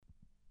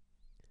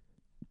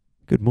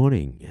Good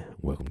morning.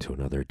 Welcome to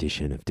another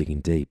edition of Digging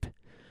Deep.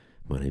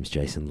 My name's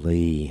Jason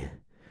Lee.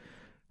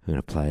 I'm going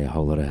to play a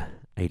whole lot of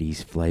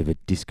 80s flavoured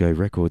disco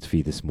records for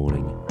you this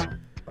morning.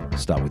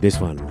 Start with this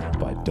one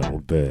by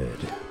Donald Byrd.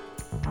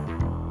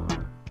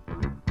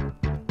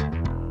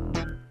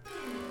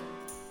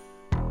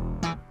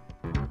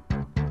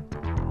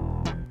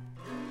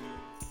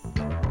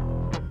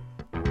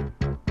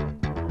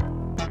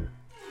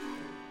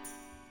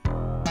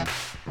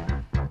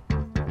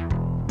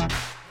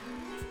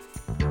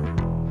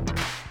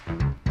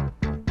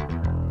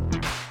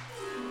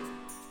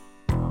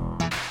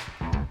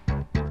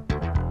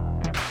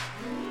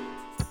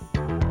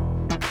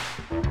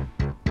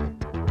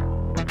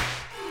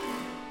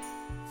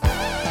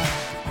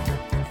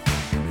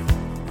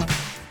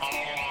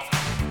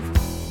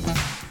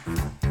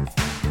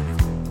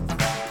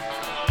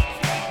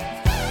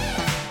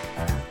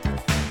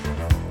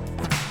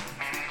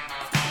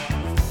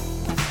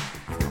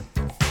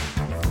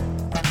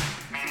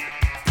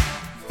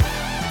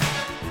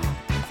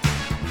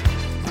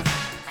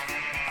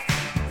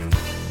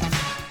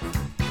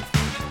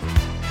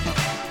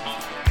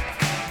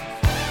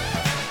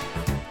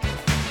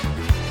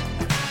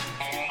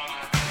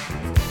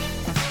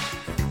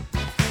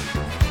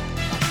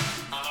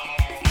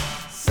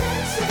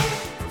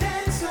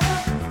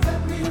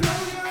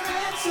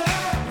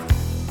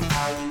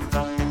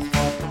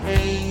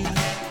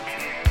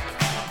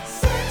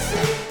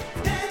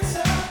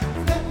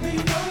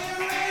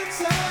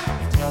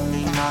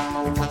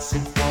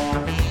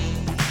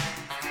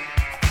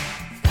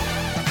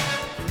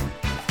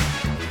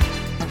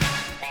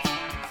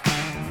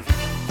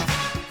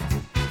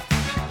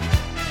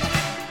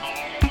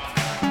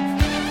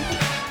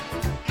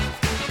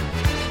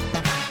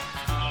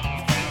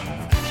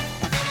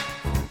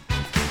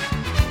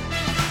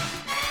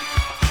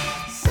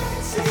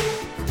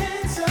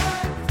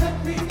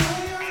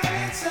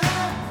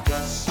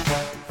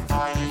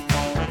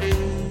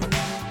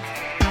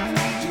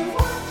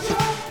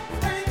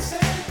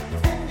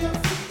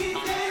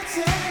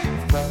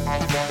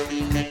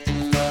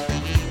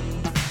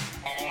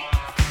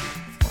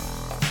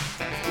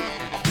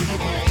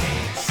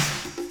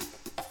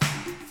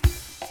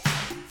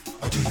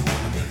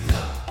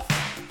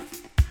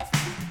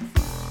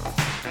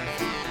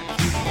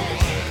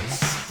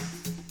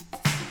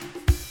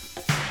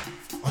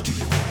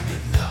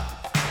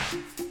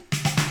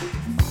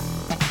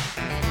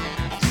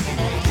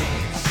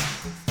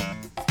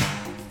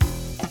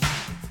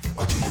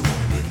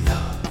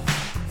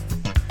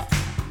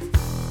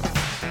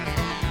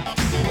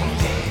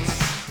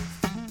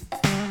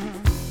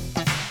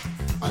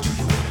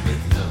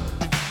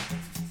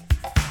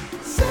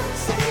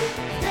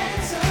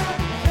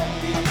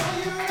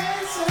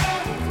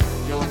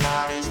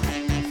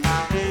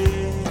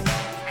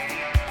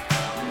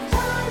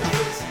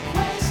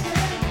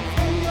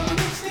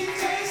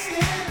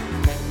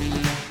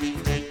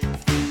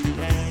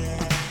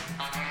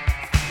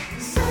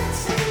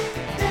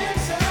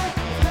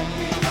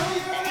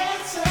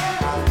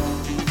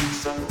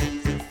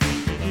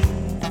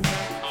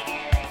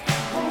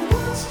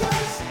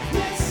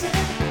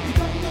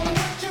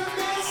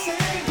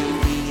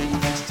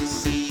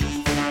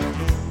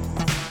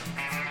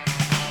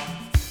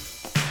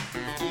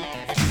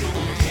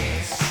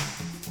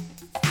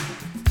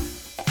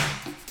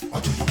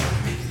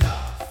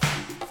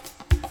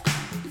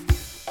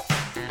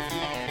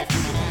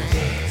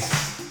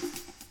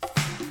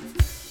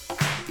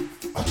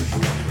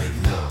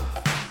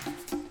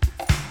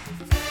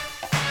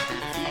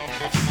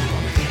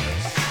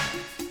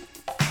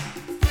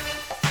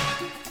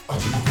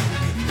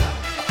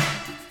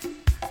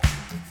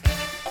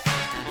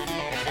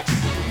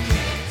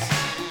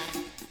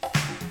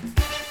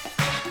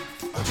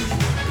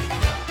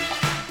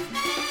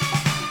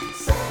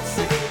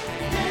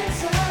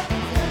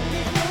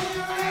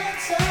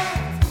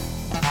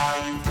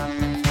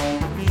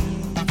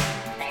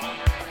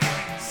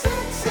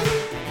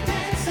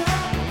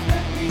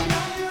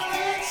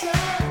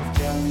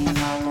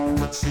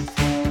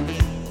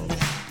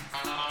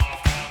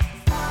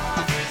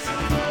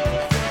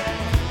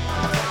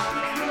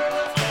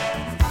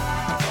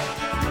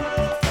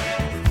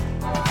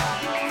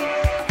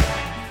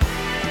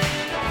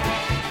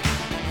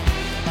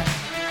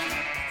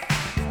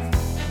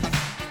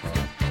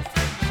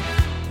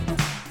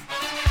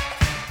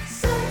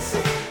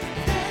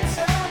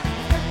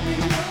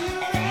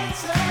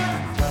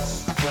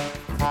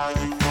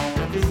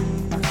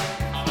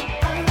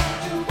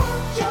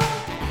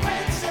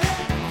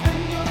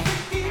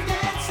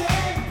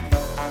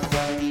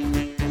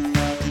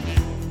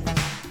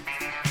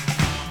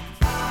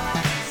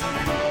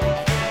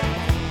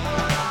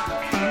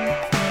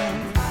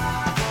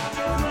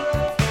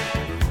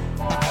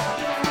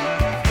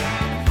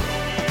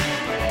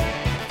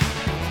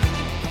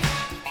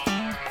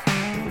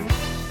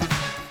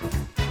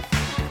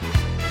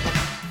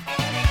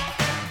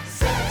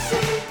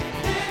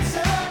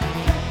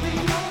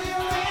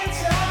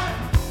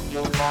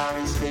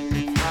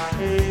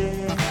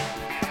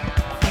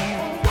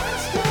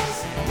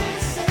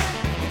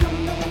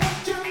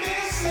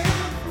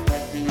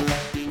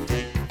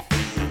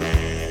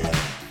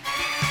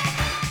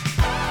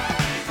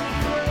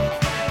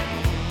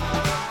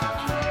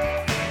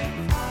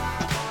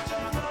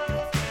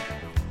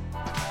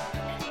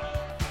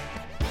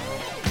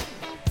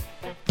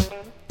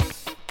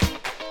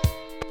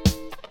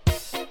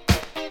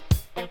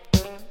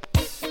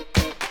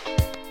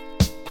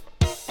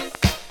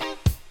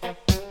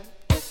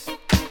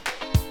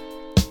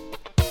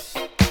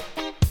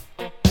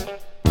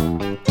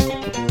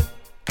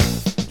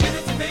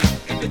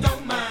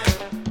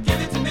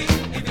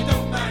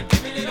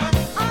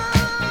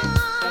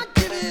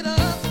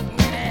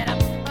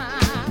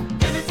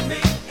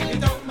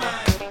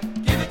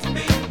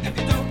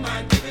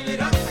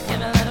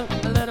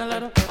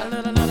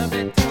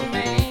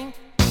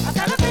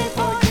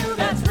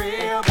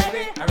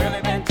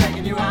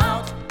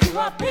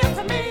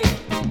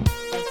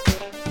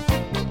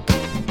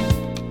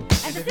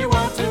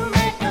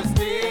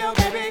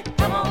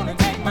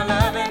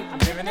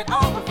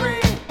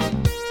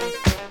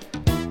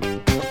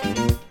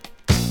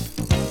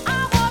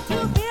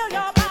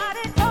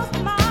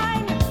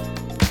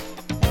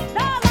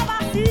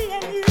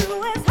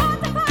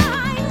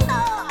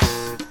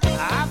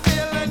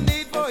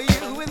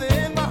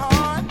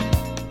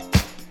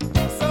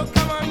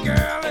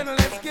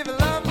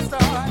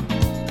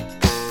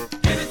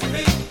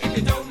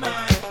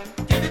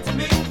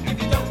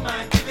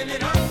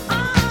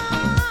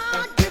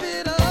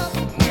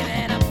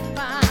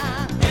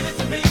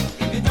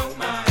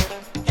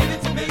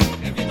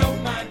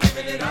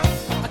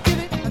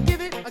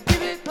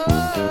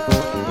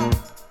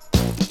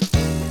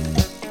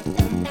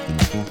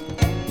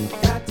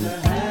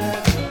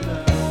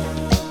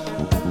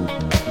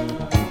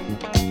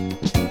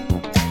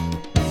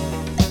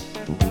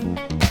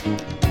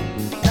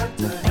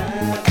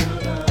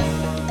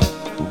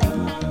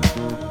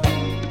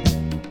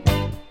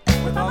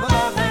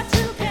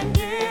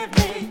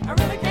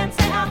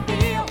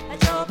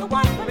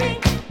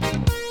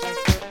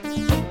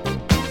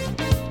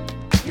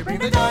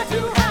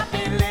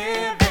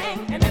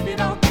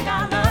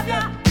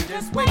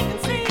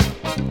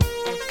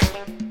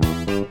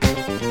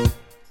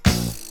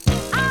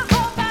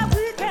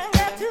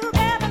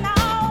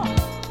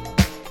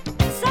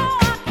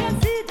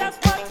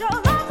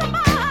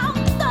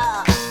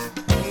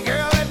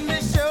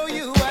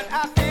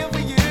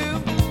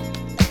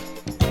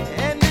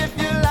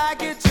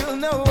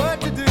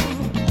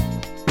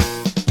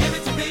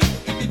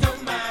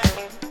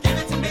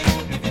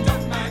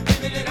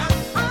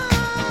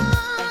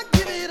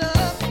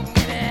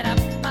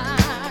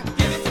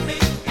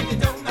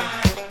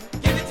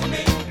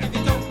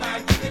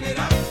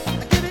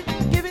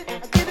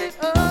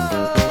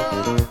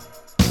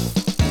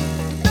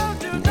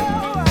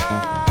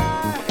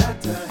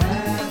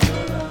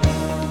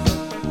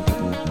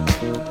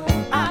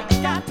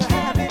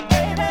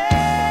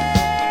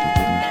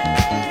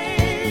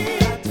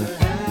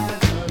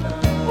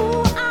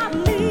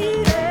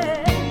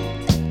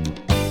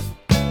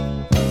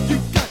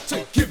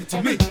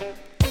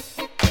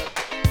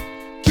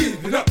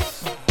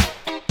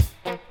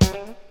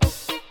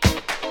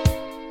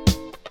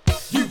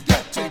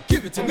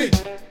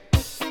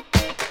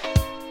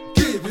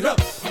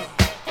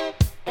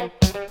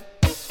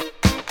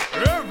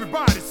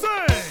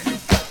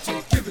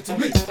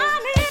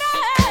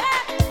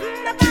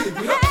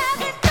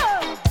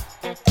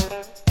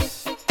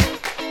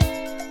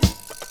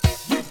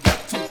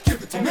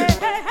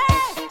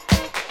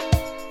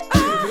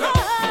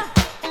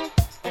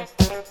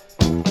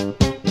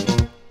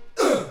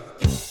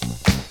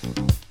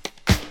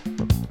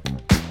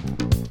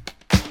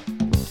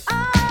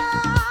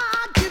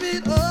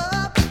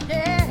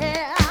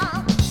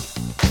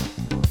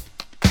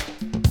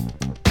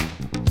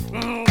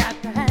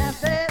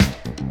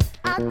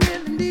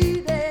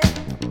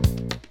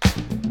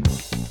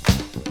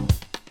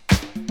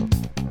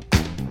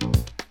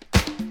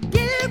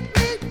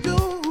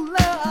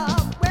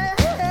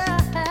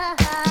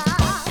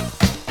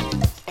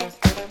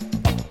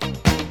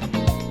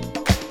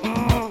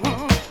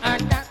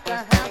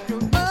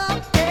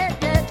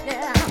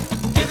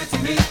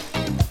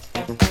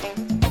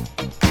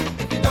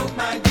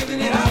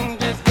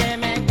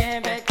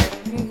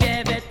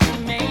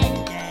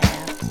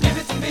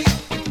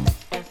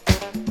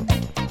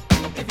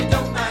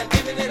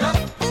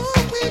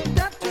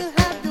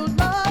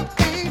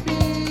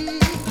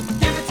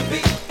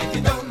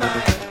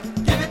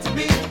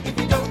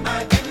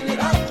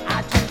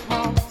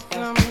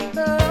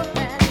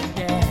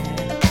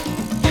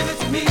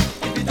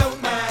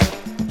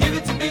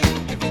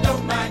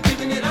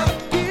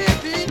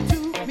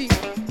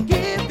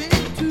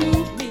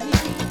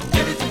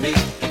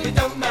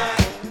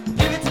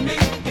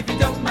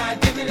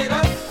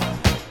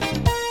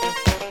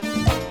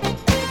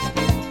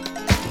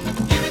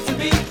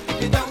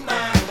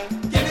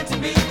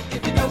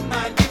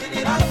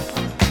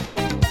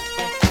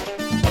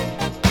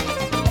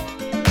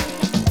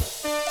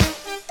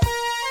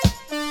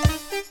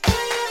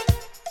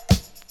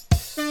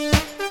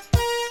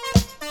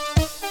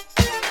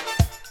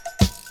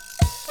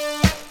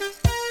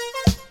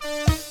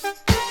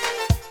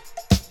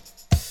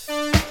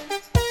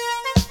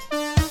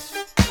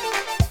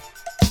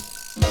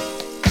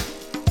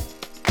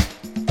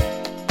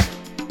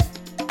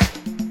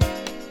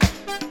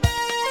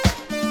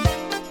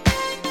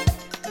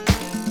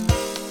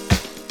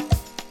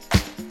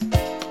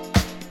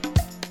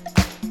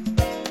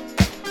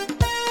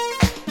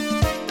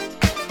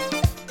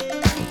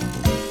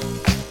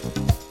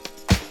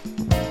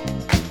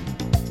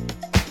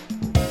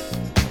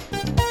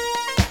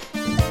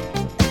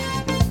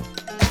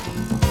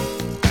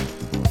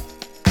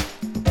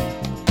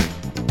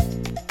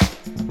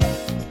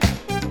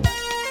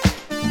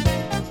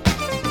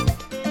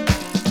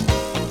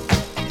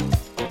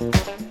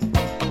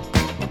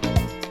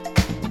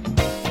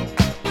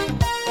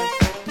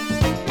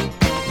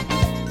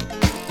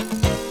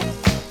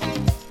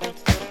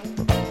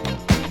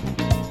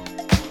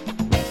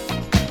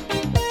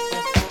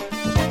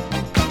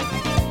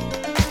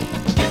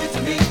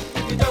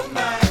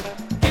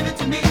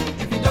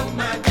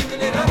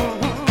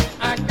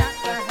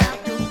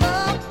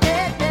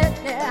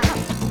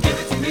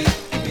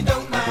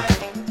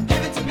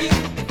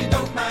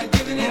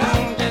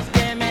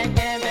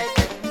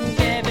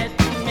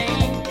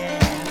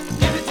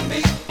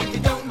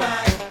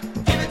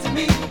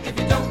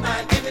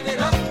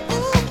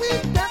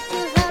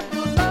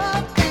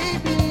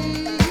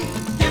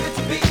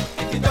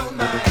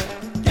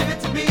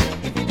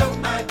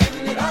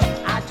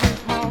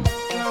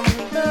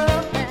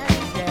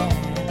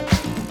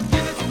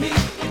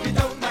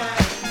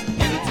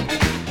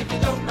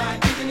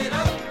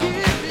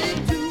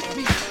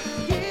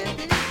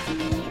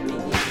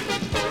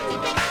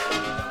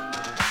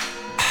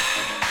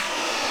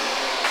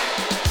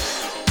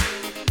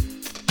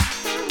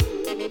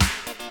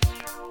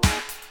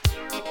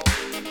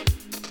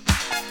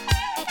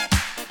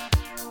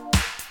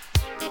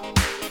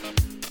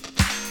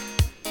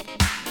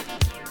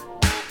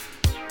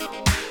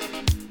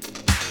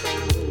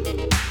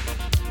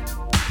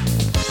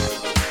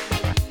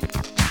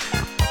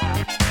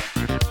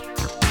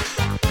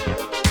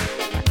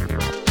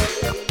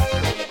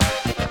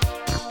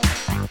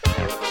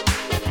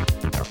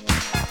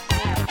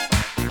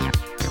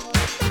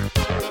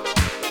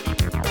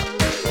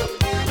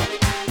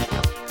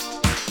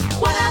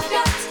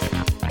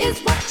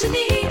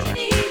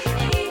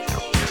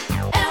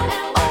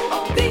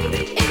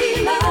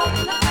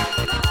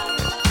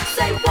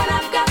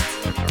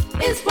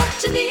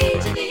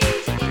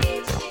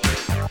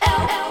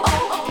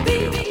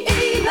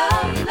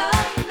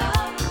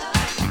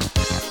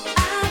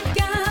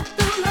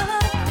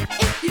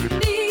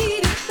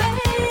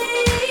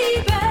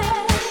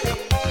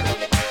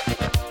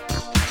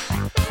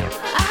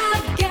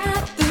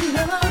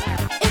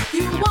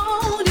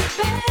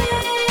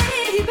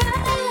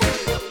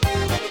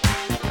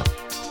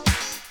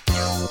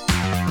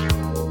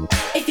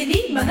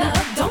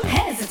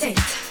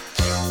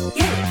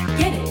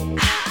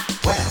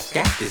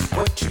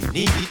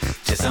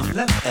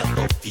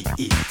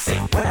 L-O-V-E. Say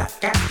what I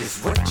got is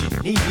what you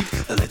need.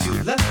 A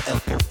little love,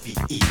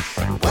 L-O-V-E.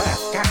 What I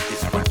got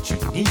is what you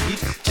need.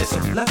 Just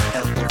some love,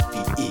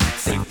 L-O-V-E.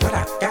 Say what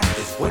I got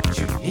is what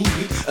you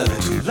need. A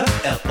little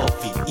love,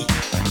 L-O-V-E.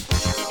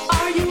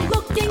 Are you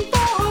looking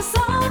for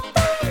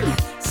something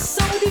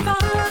so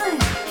divine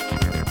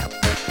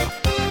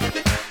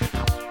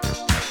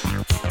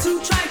to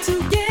try to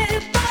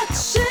get the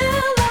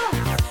chill off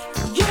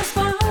your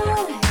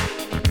spine?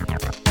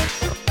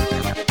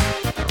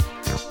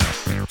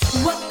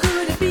 What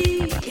could it be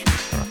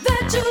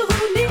that you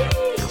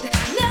need?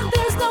 Now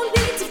there's no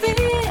need to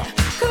fear,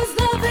 'cause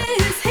love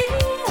is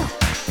here.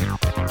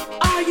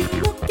 Are you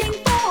looking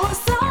for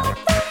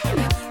something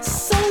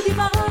so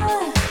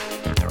divine?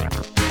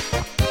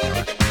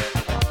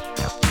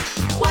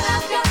 What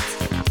I've got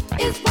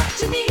is what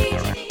you need.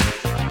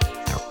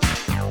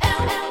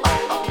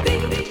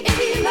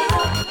 L-O-V-E,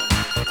 love.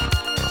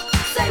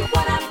 Say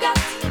what I've got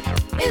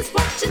is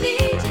what you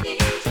need.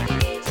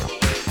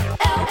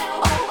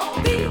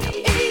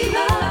 L-O-V-E,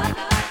 love.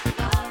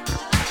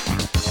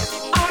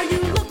 Are you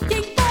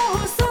looking for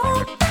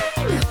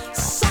something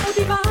so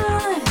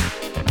divine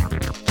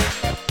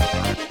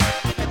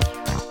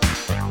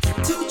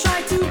to try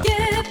to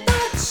get the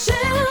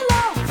chill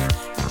off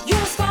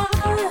your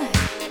spine?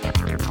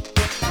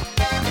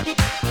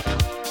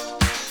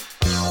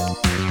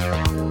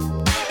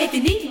 If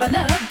you need my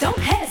love, don't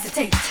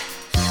hesitate.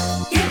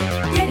 Get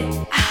it, get it.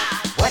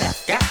 What I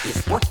got is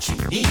what you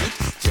need.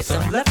 Just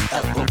some love,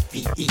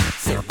 L-O-V-E.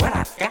 Say what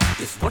I got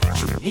is what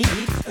you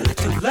need. A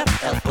little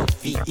love,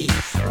 L-O-V-E.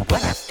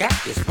 What I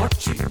got is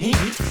what you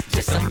need.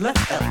 Just some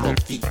love,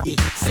 L-O-V-E.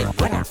 Say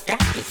what I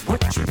got is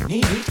what you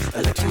need.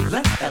 A little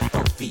love,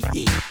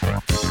 L-O-V-E.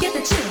 Get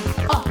the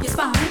chill off your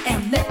spine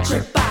and let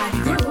your body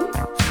groove.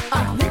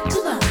 A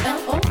little love,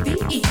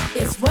 L-O-V-E,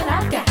 is what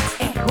I got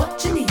and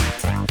what you need.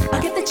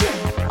 Get the chill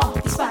off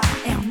your spine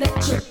and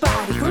let your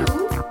body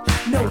groove.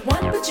 No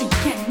one but you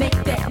can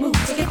make that move.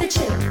 So get the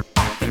chill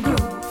off and groove.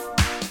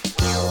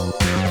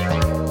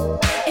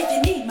 If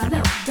you need my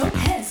love, don't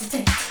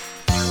hesitate.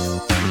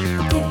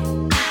 Get it.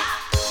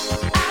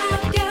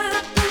 I've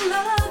got the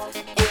love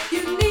if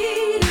you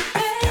need it,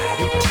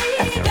 baby.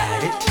 I've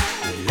got it.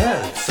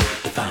 Love so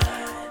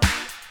divine.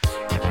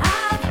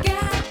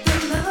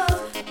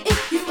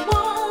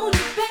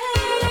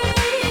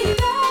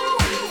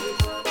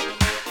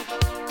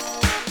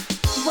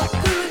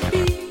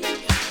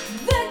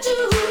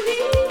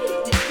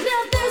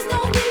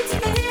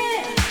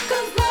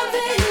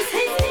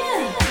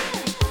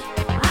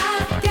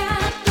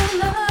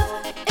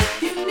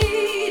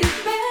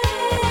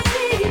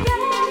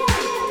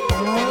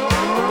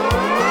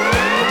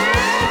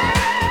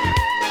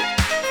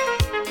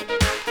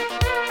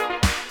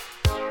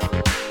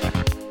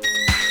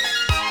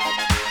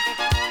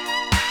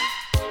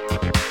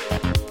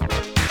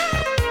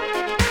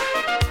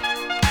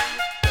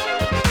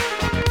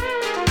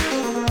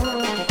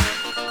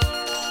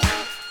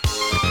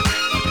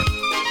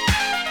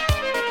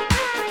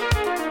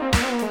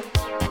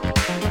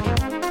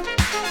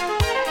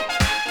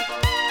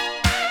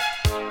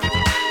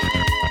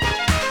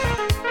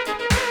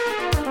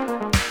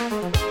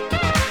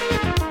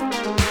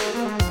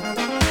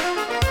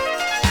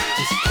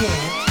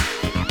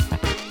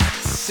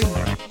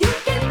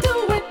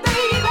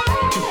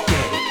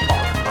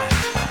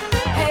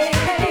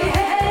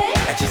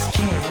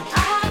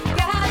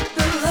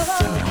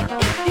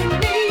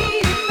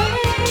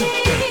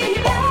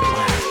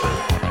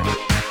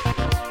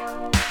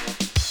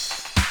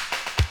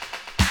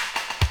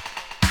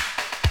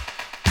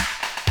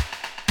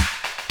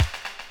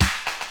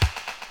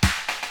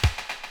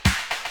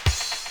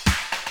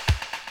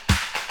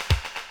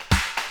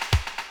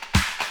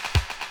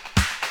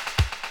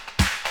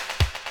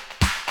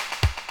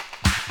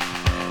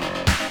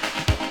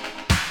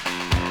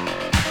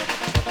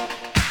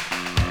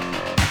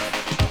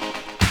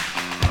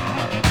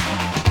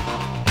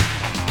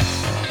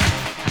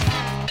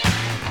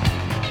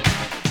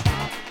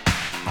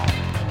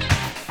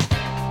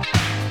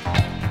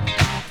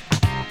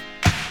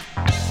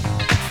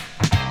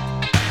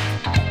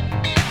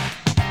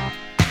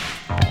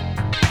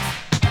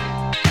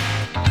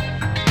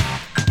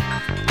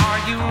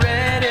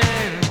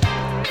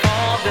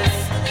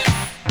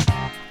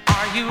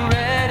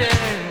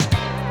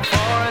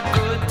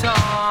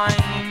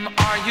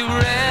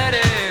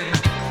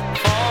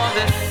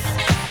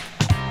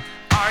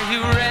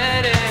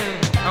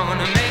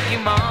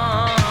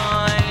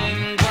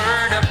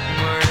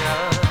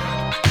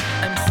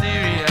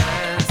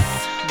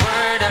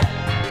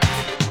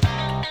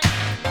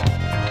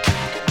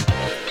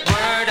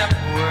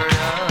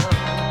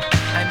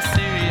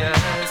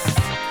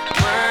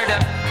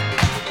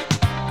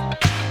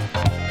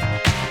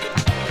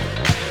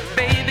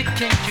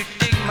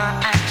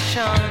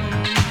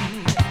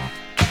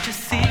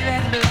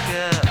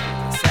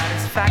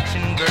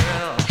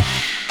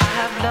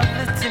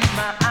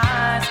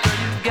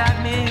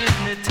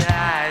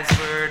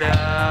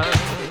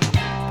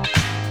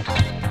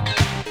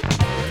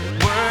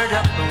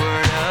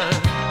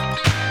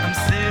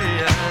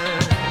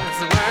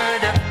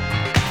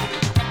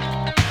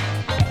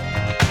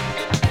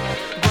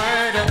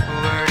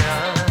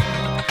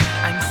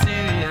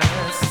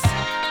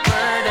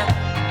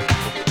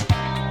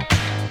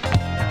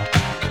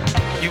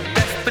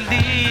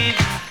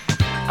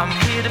 I'm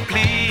here to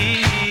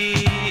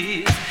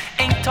please.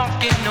 Ain't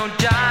talking no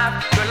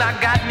job, girl, I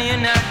got me a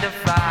 9 to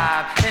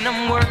 5, and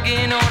I'm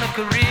working on a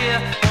career,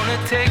 wanna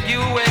take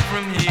you away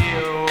from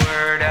here.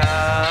 Word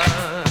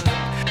up,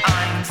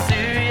 I'm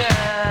serious.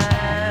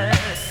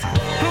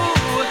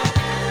 Ooh.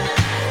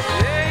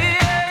 Yeah,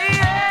 yeah,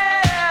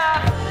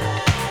 yeah.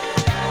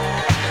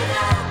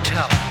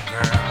 Tell me,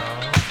 girl.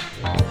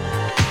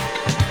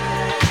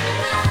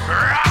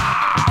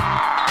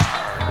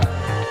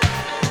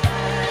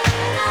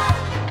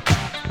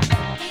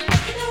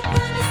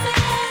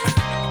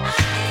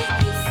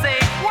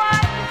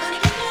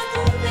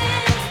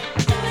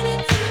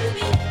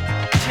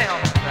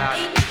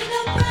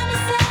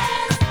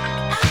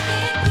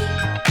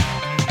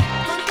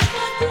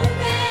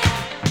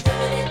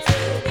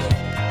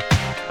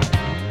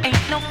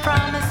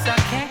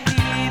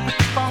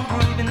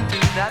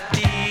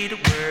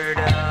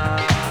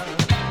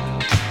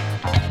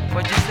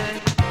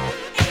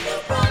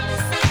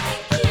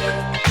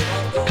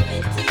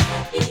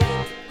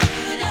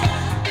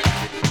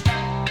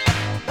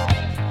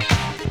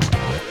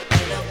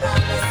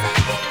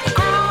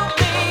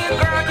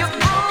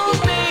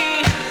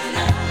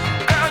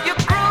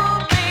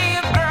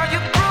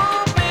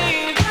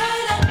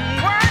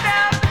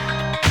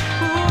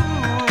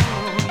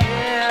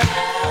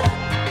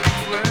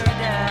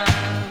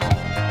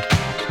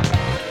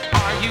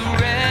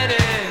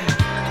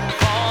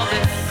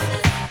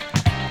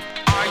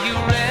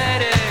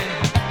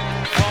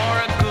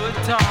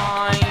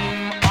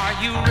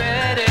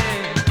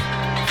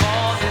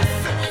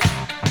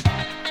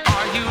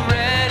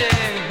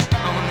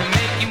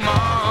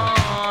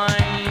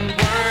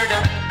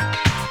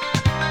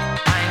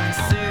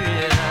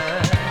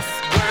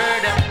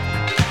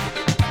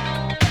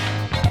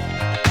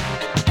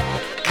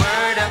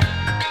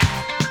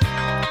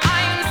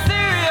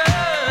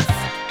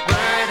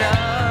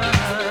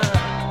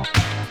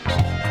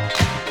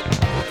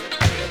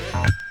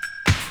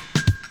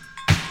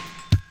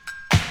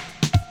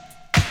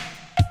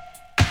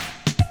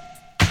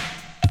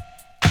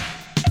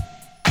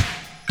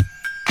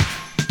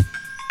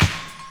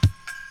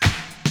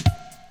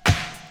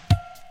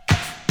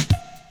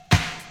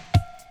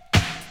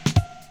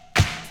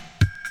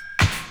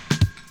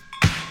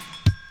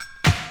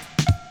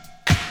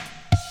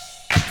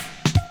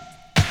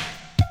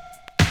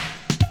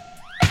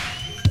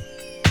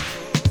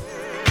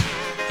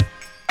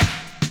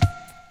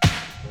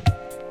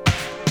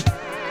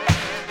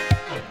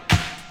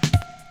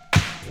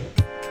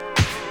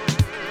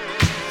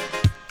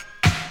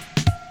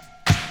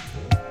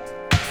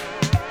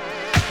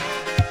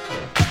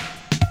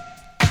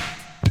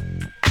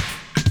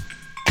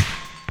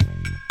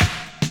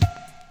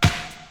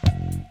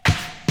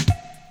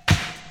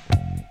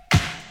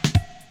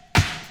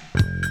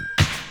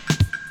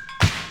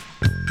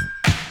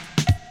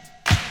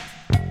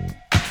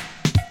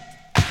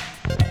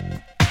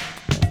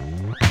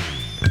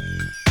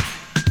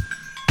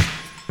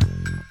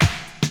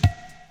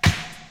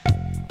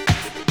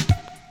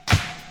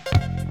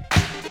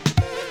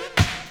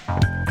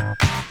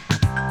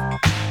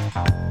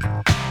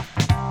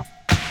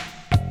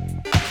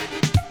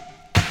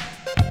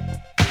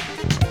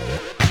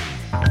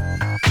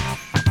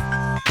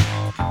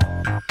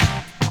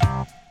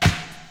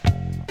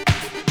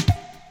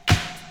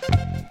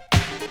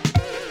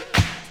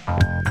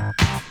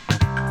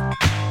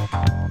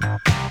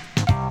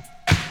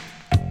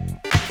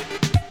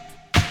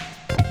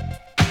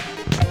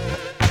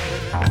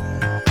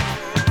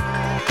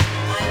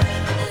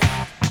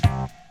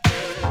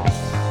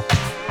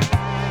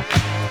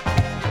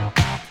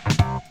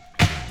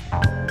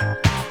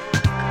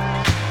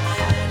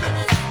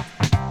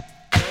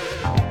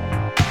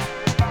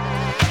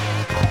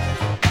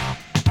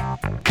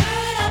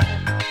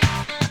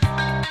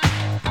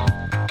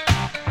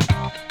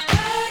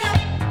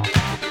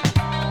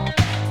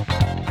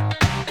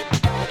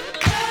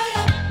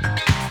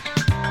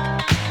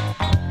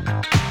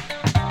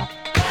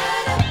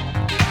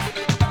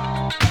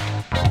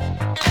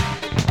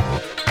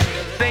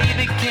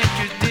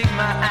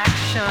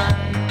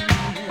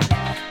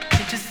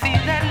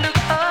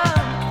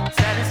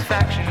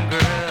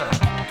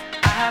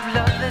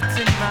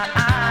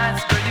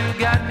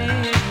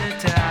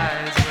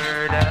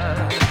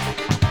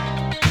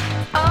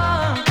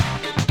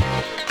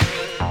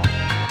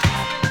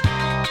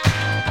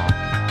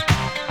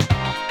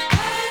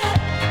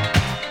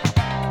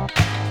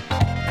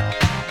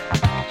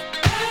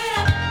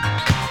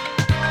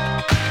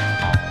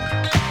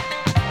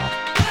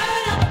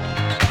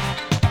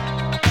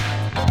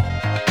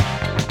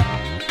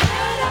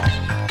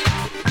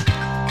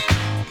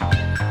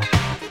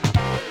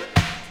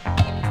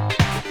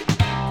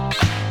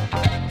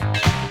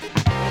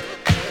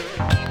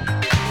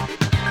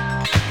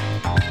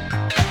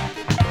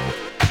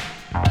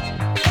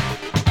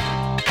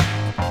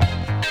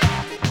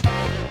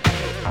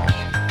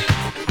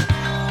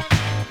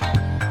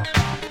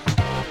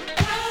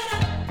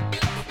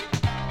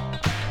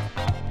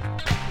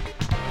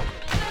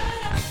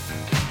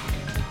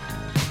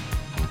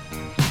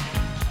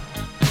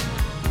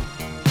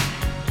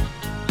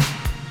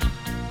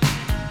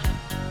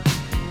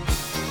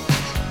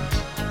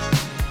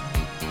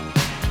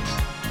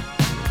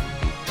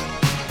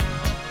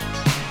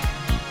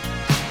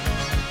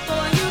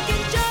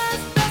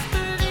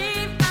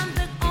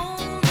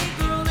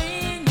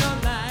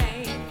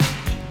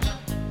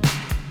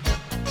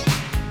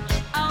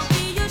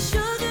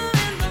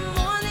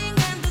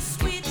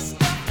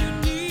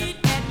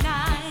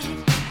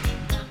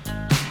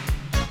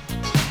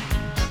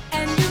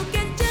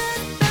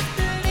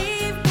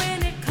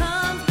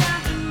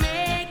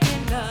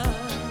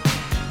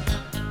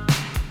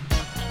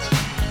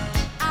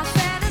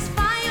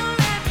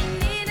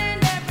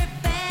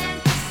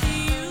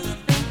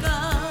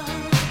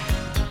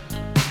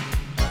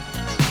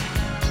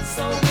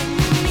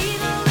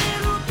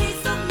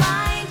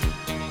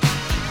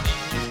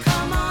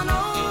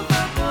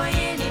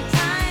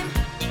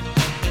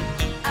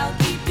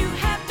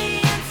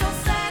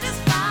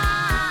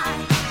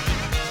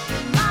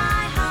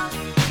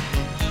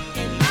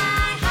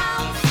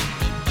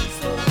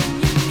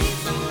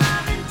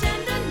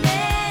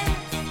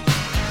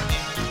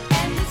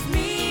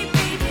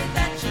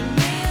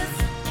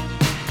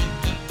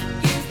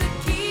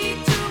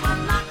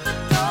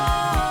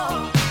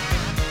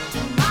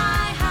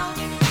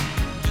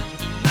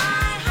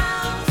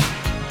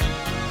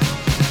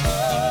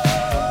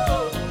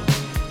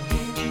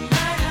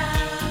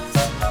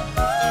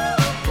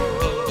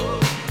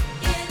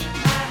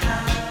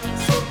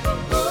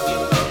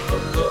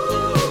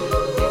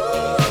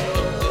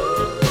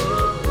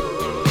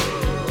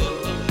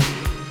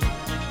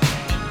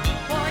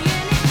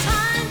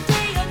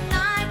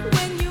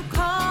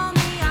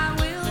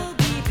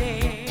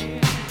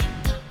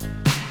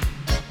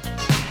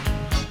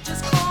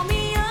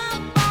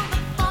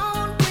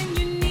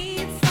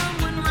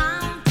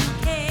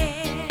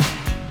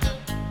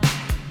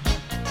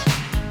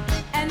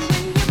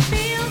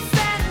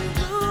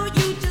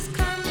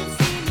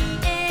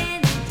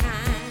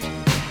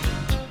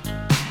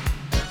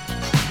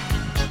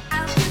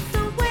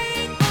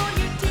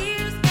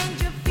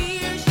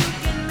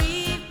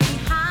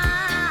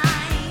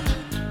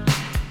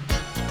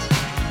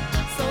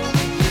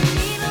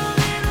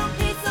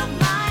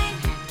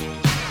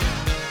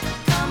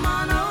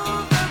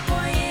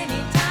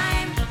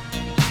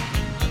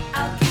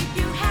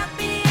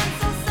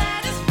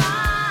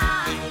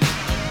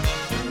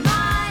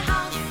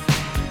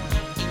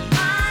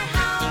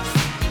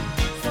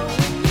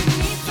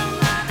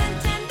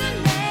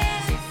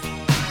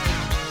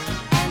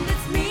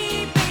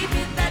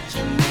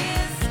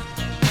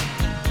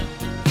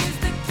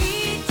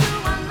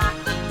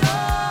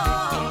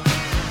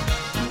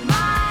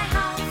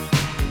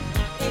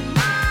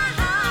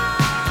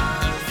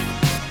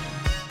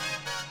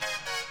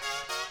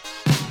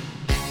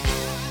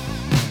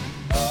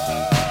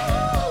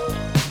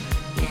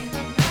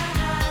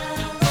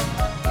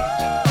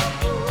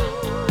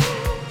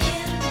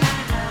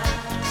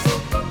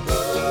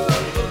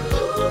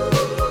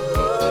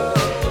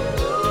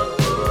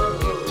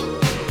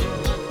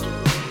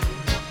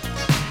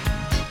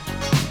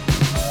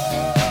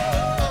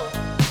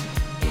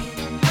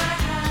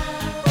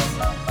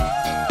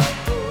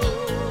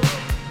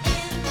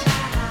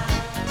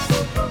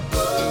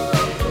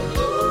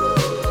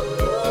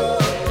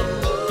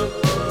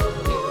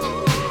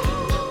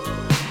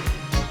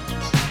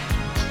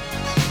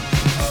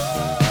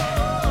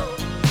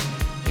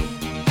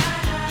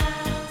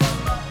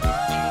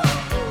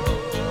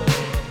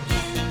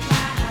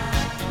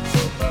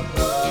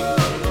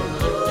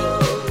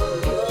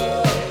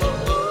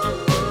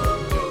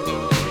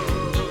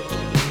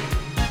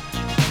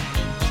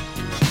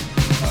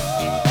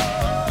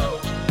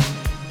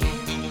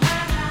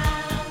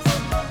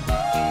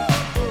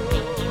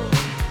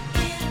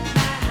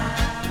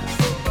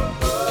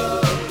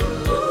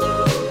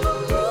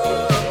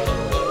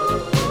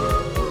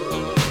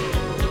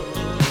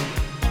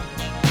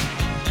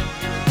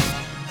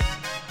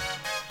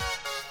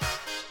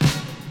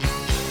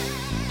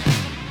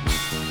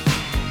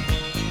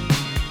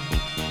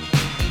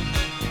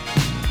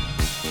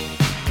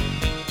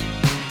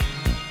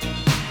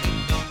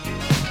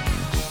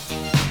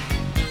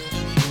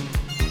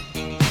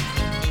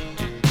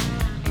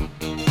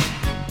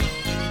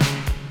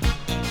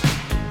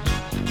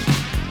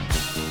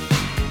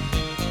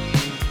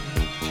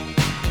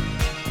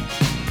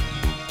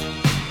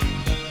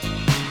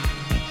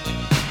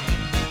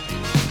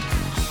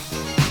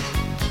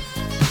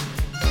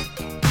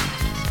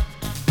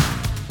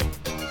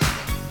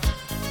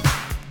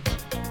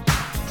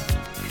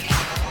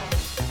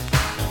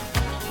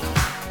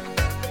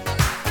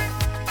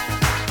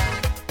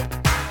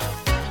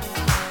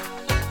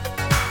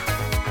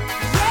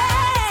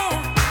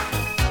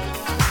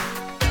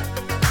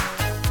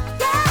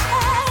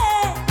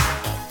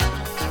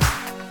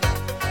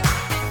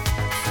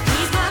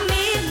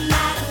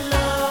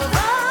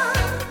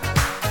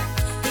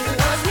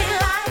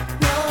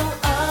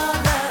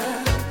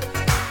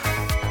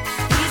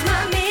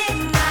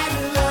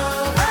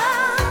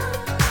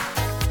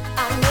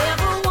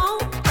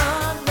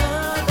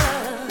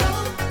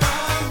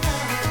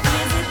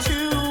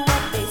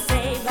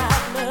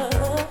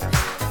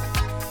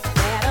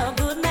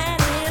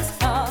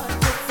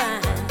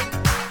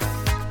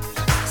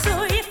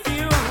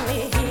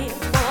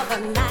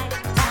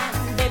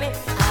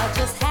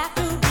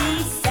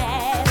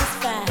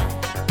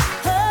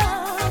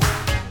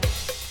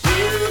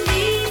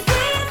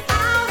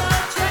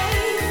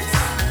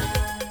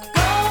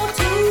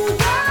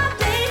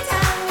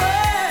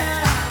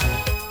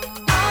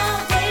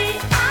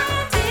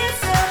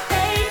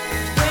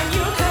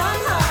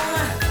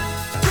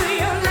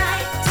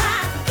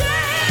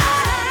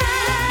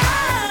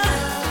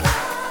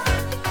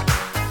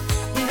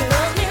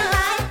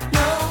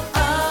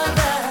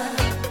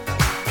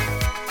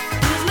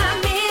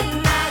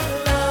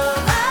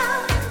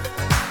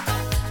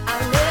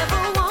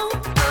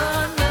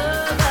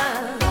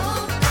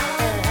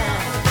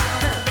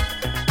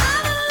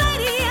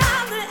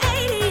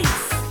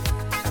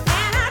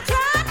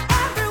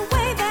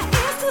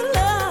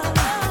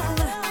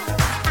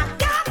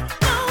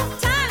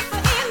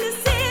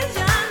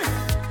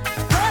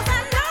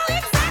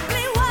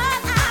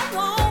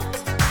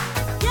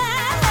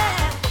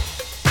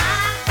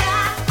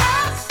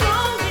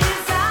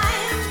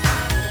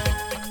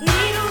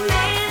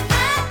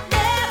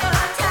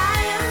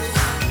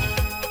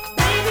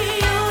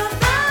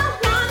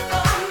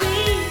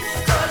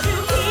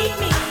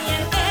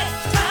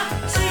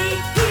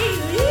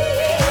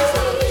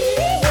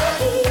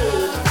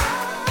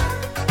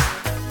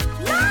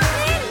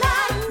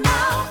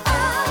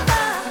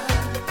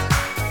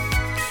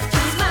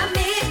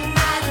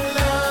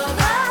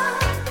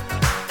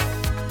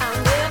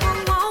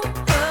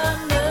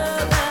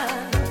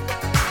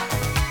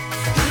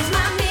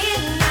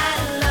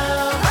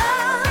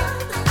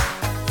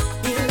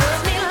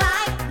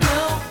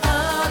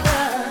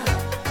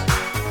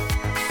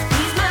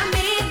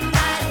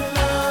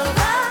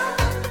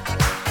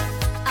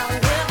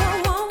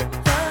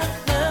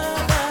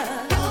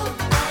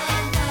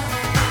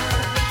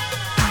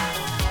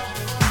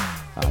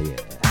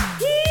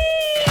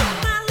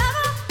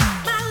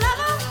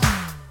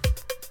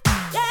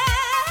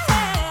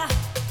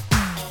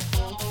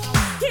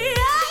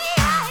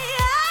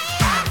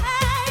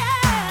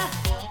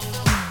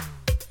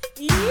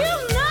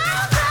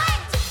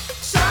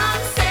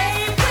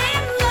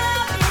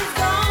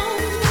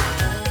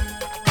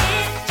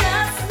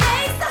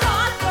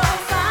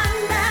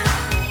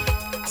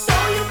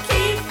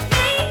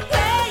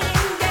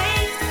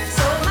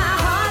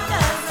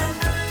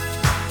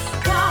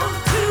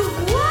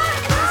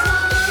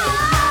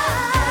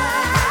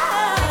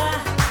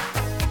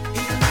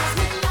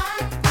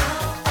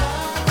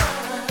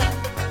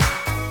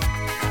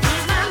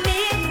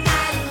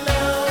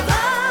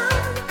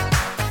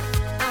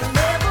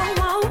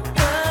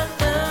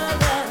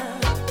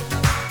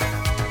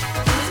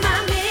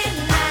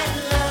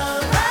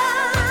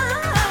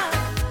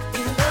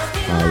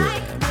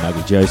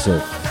 Tony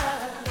Joseph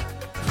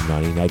from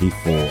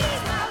 1984.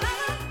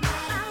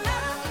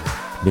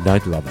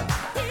 Midnight Lover.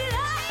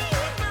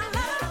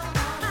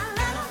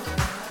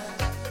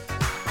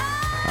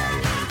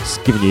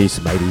 Just giving you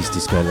some 80s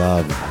disco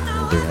love.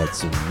 We had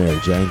some Mary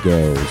Jane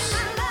Girls,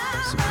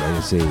 some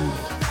Legacy,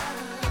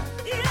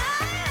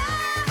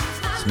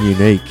 some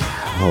Unique, a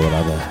whole lot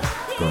of other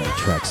great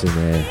tracks in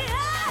there.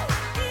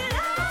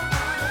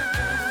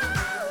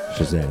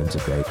 Shazam's a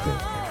great thing.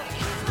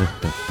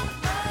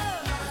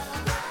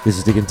 This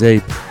is Digging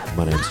Deep.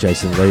 My name's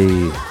Jason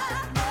Lee.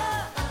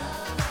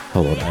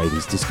 Whole lot of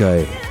 80s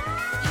disco.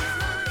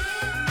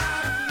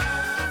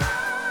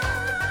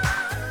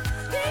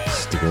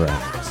 Stick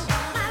around.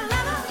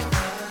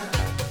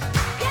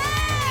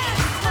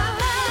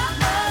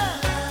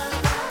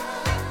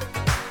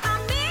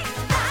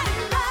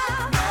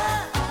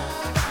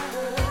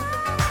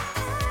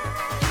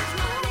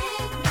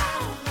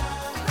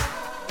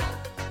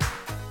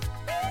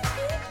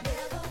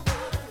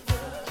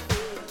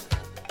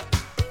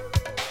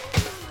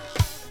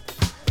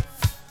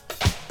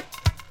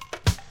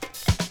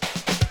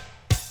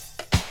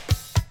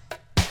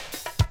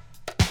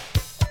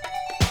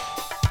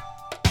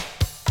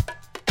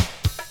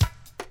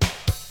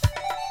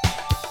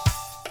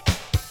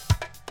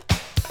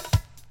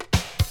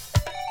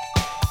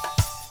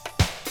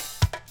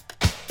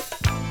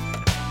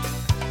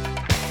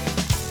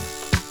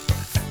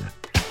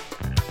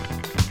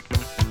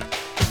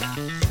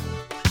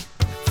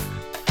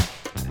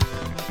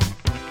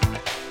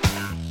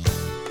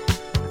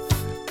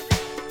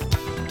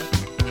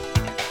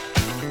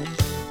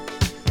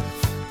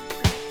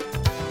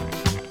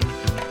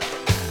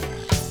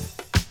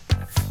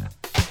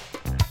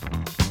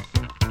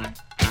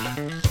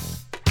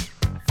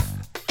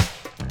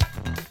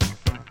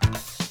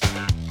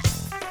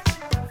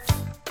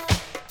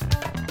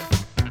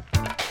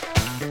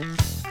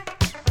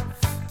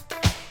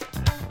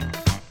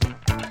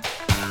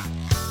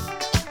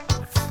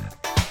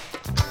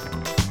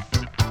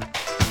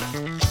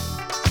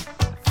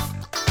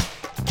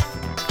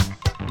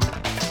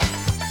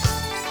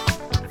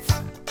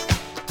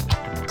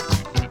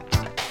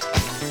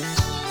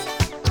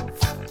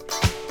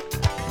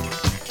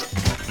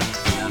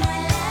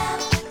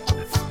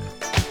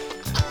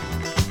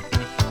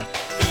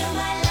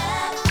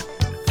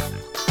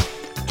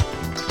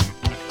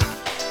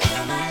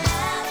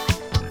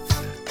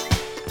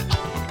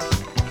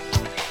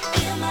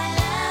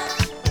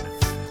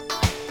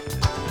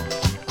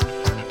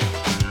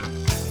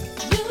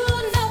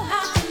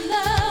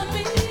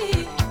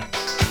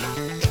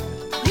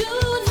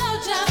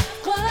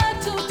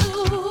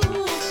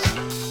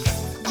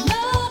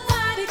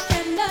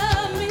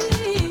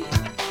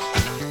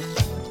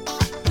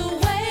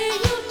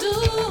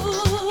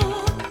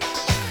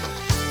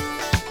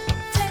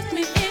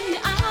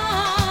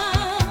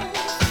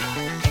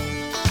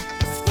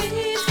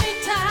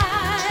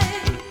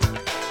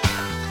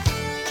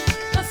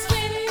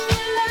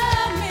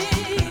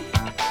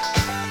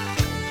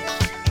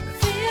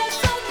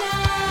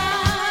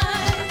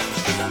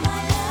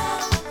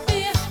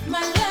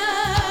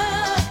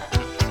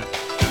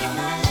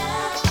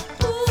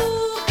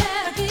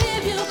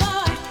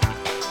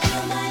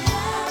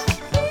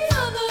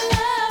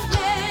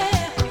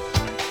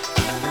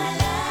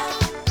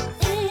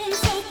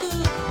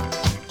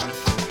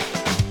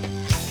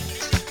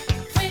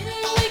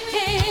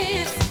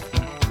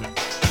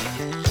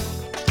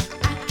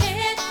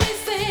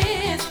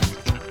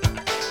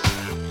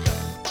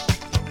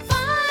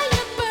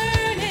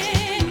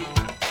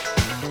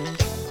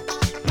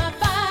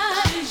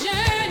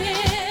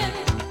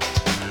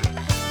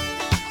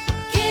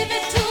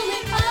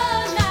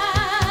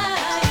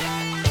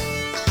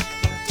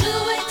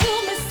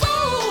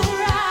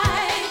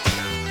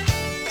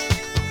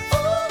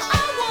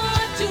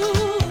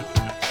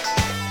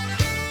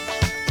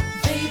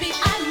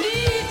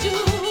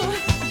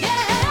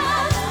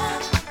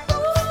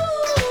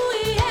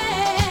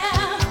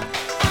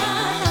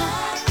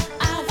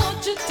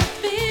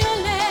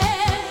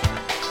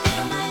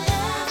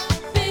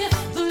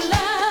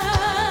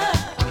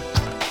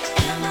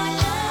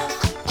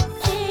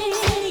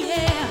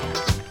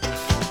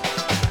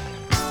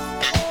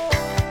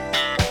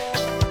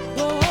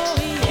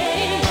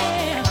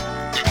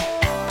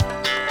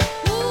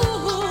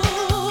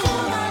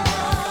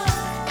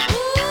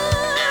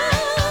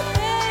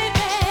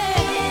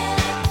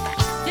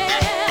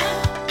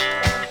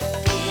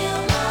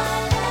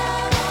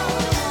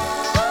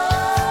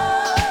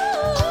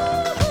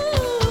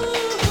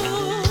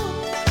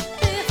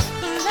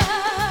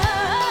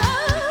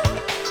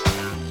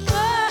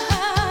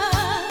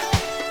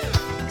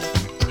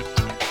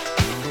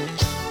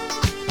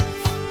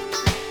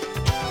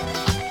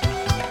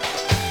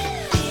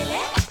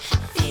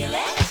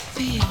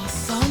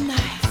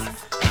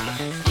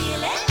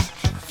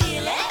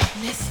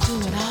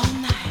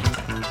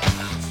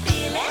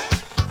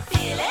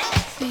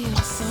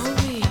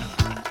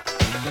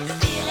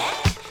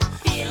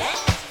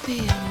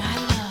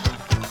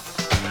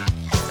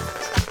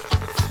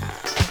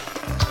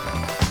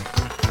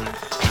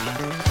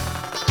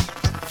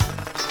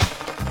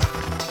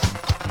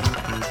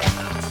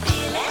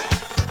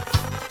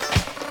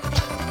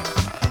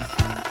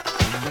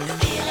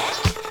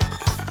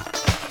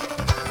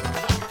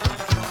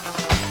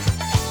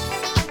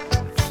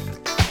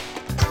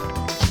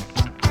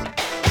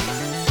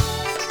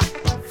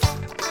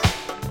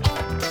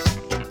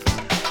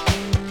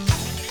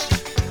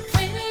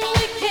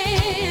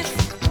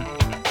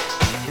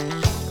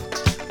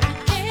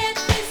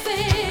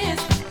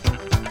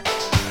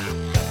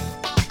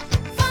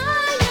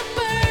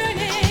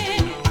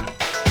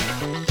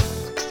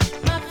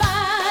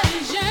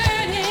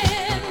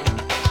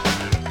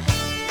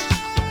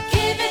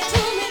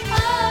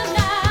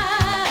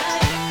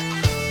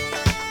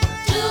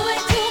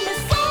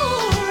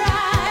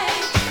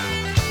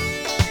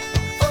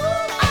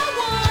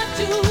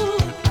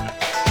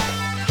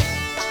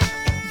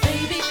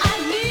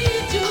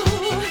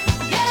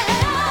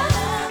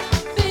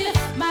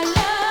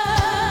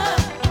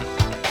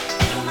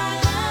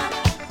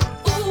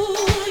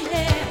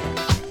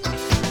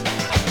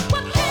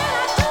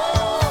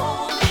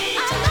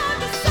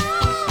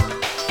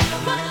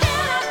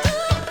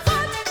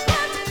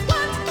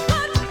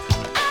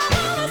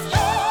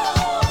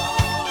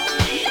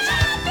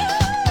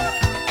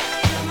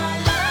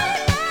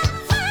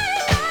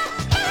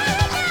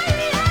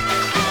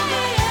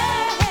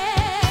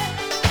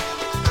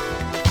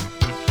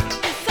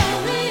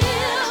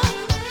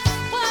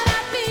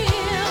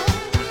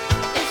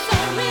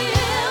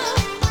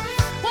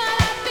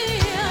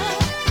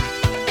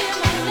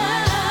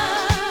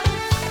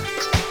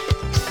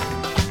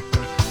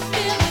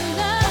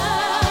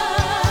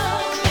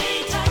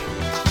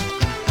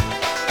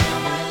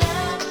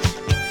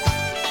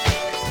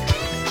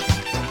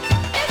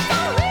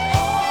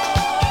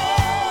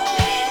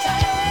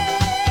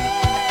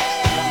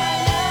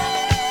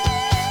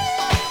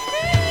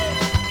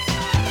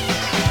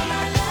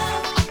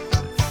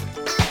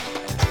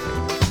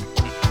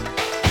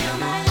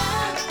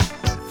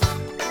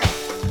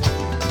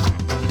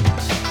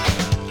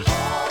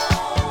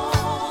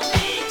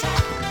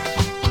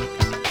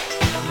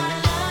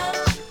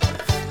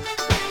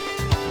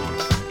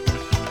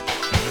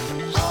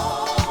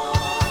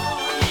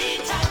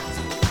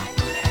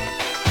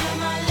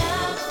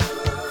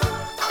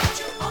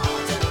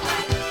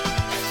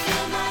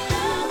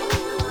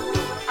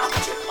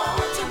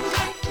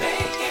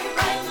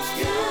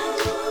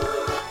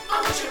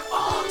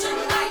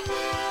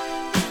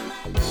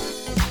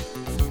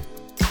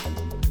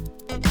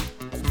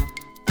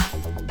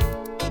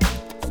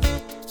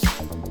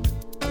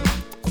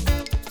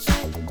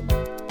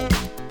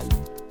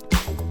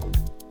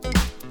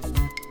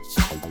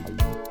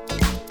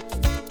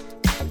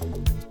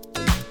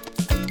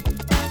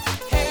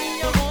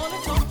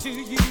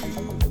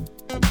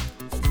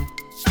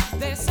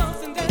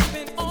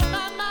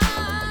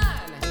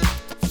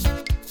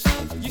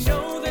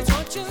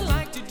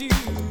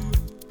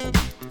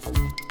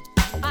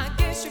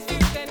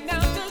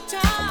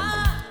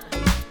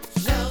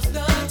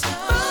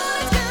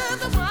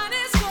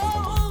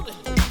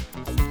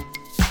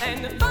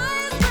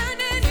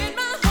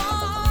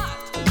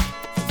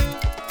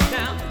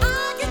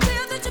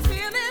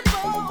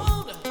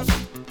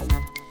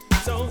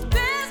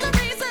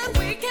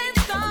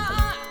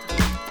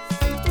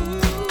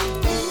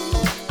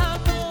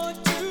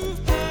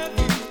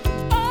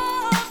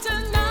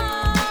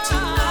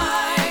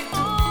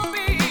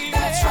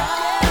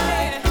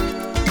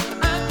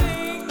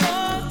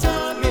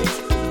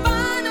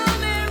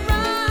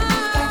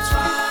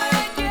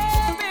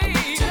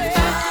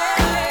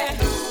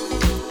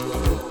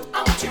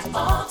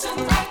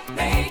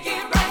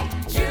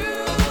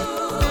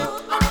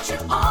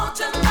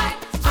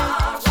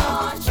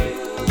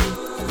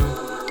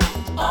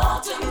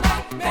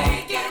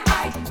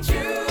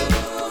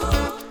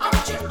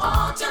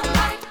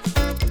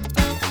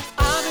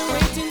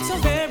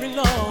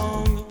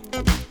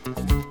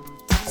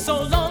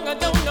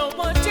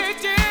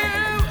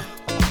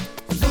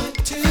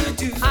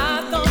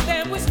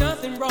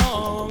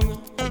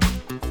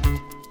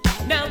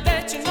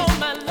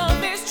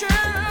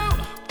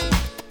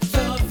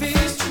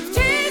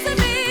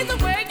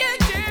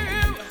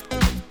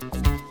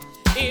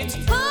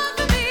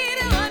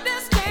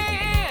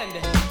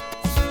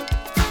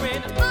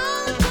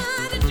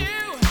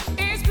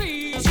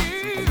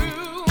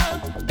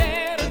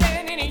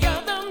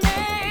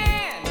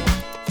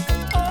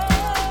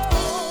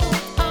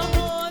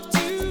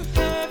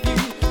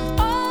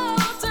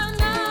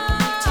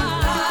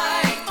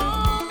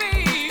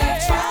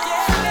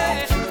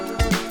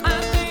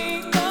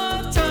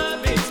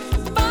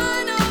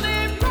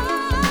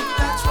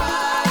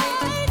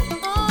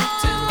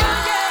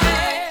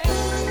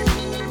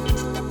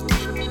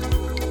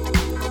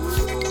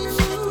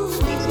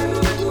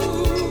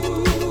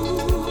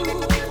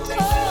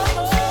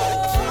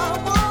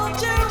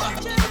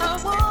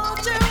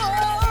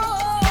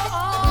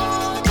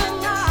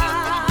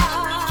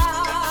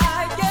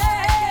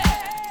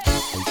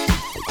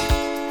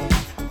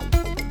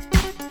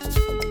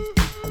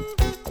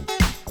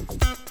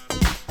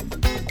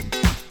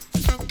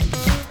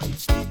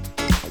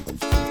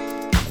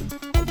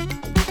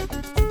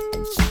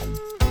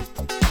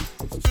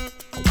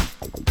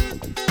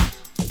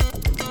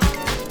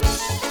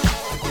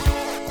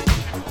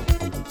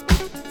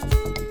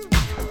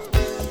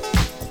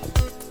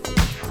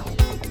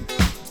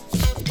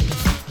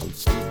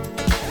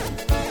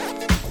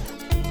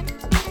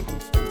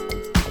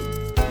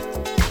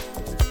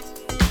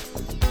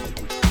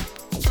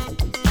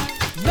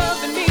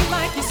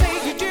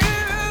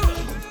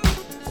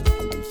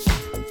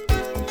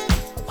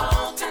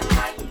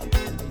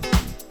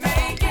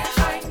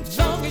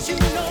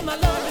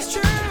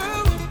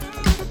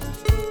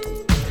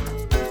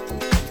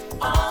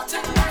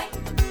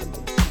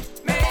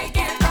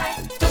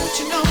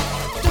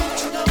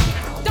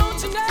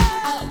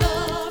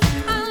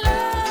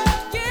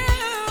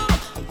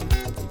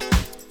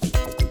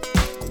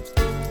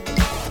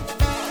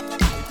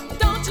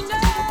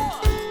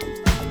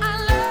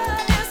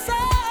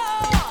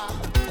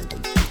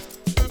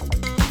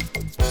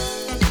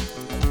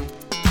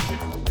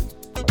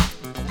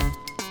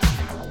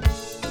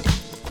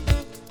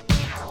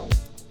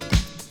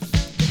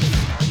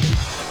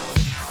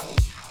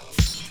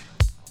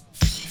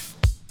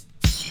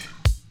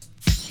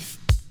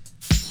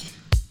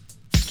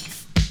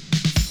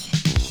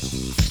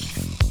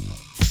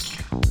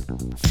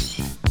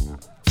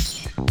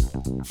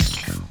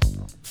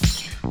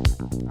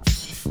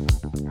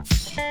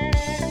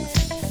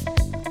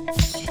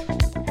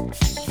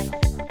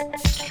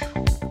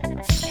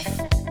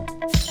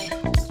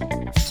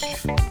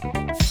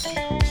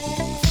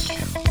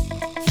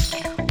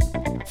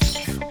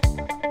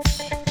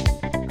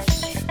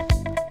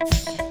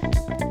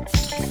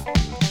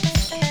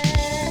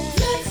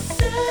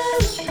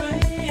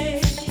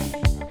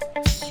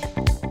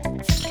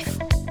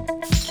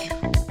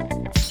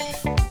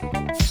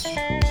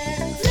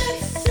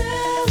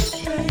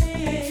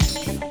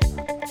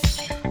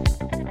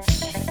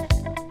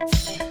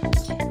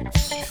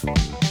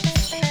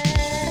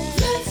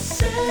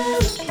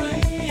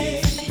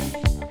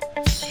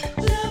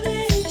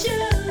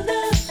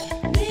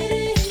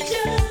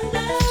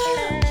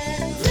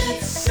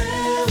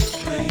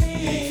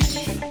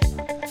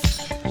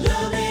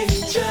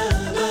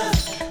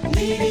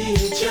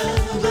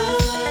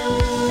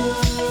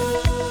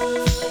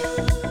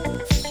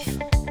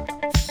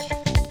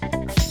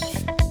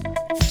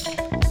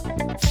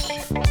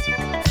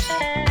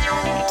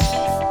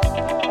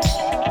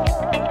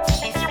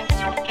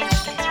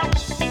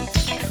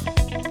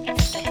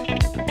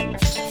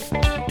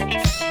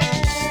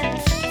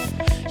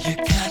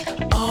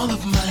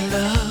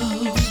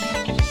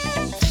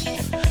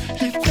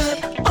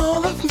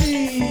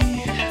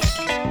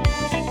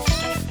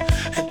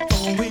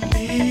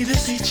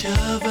 each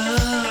other.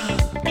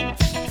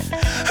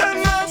 And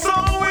that's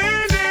all we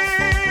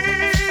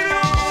need,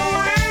 all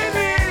we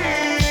need.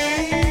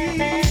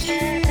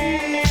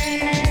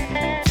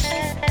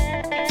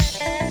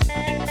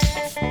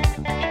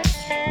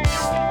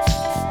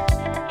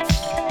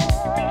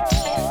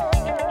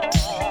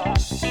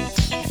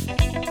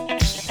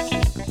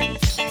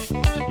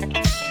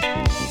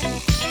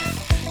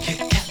 You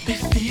got me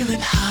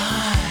feeling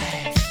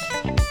high.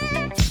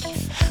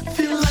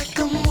 Feel like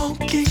I'm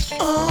walking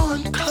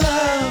on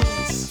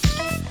clouds.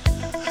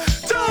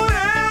 Don't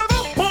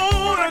ever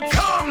wanna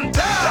come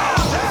down.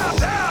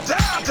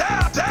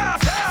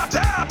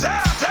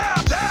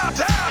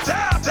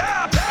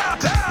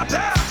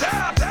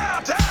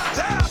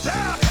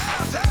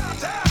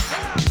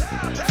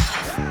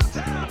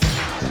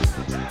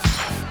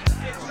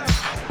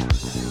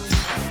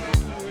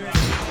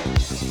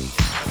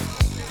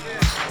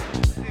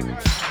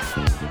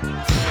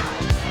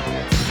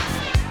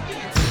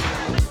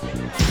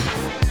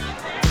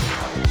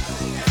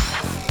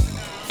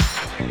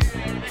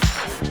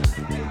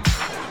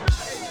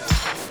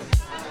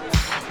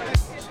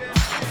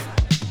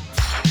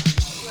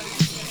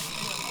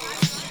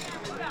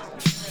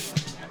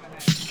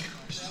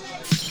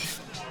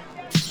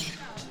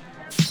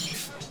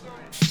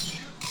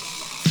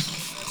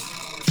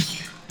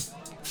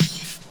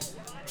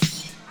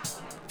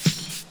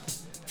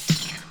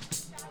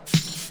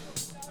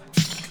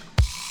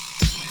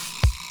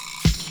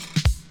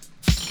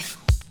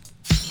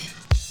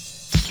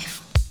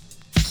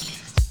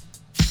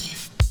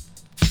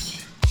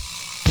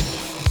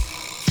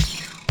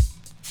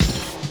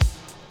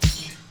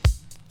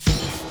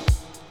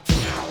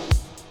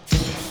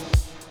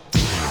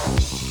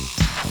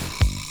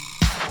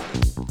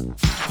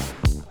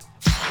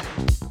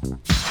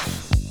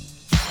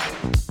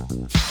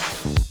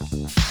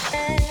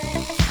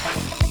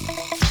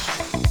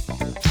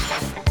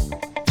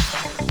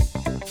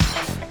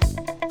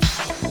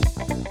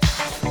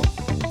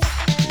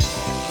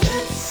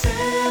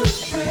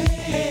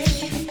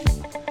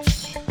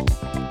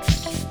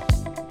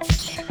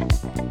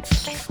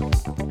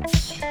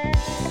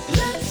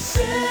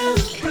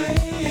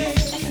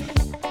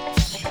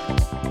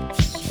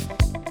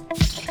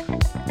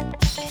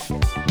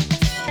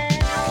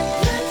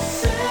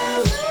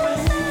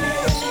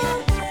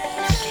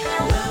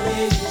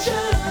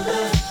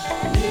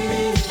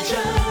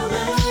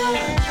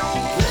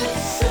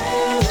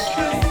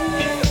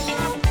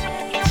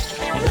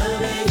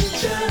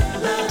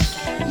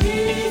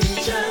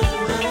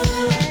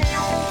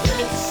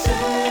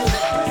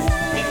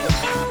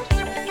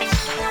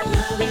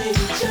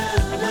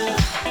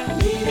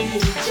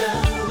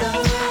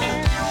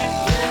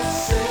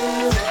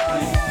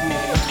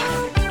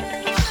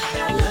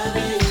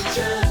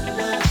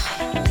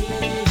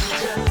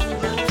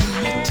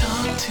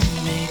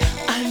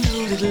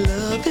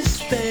 Love is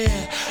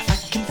there, I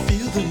can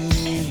feel the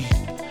need.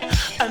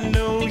 I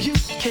know you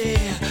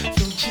care,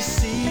 don't you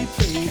see,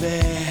 baby?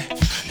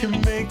 You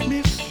make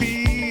me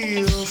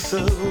feel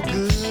so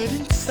good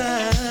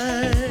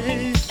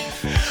inside.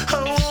 I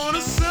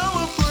wanna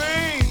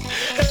celebrate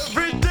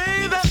every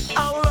day that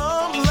our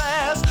love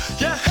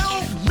lasts. You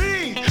help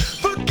me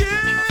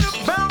forget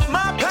about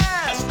my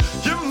past.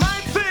 You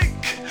might think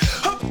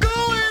of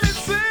going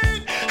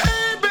insane.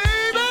 Hey,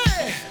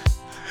 baby,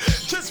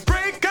 just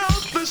break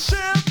out the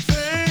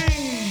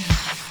champagne.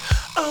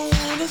 I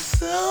wanna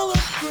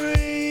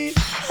celebrate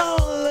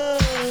our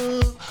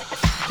love,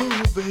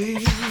 oh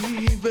baby.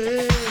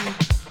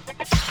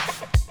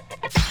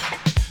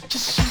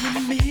 Just you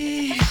and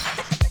me,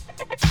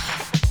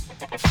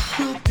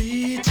 we'll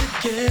be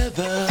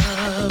together,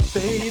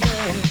 baby.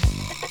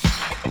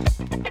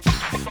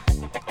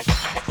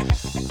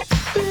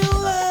 Feel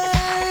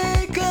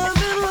like I'm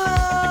in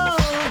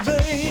love,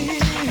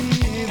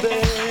 baby.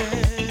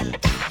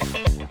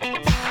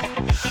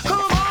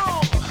 Come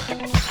on,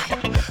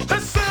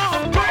 let's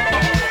celebrate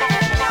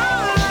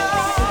our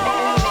love.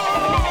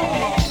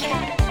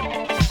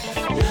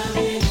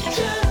 Loving each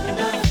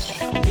other,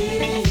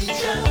 needing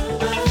each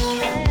other.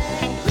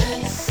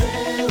 Let's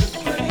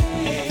celebrate.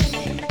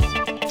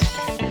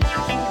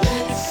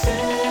 Let's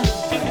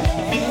celebrate.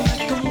 Feel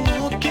like I'm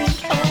walking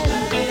on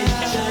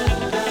clouds.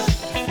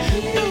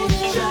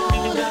 Don't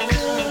wanna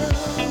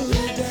come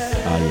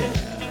down. Oh yeah,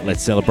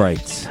 let's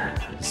celebrate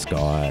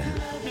Sky.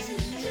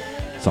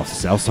 It's off the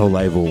South Soul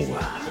label,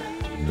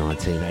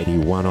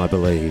 1981, I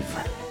believe.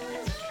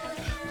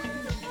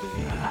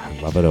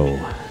 Love it all.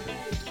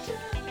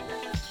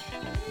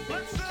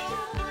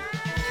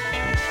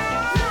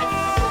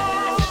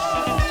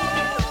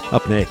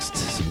 Up next,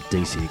 some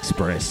DC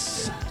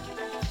Express.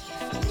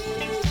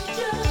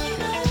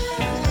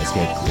 Let's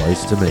get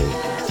close to me.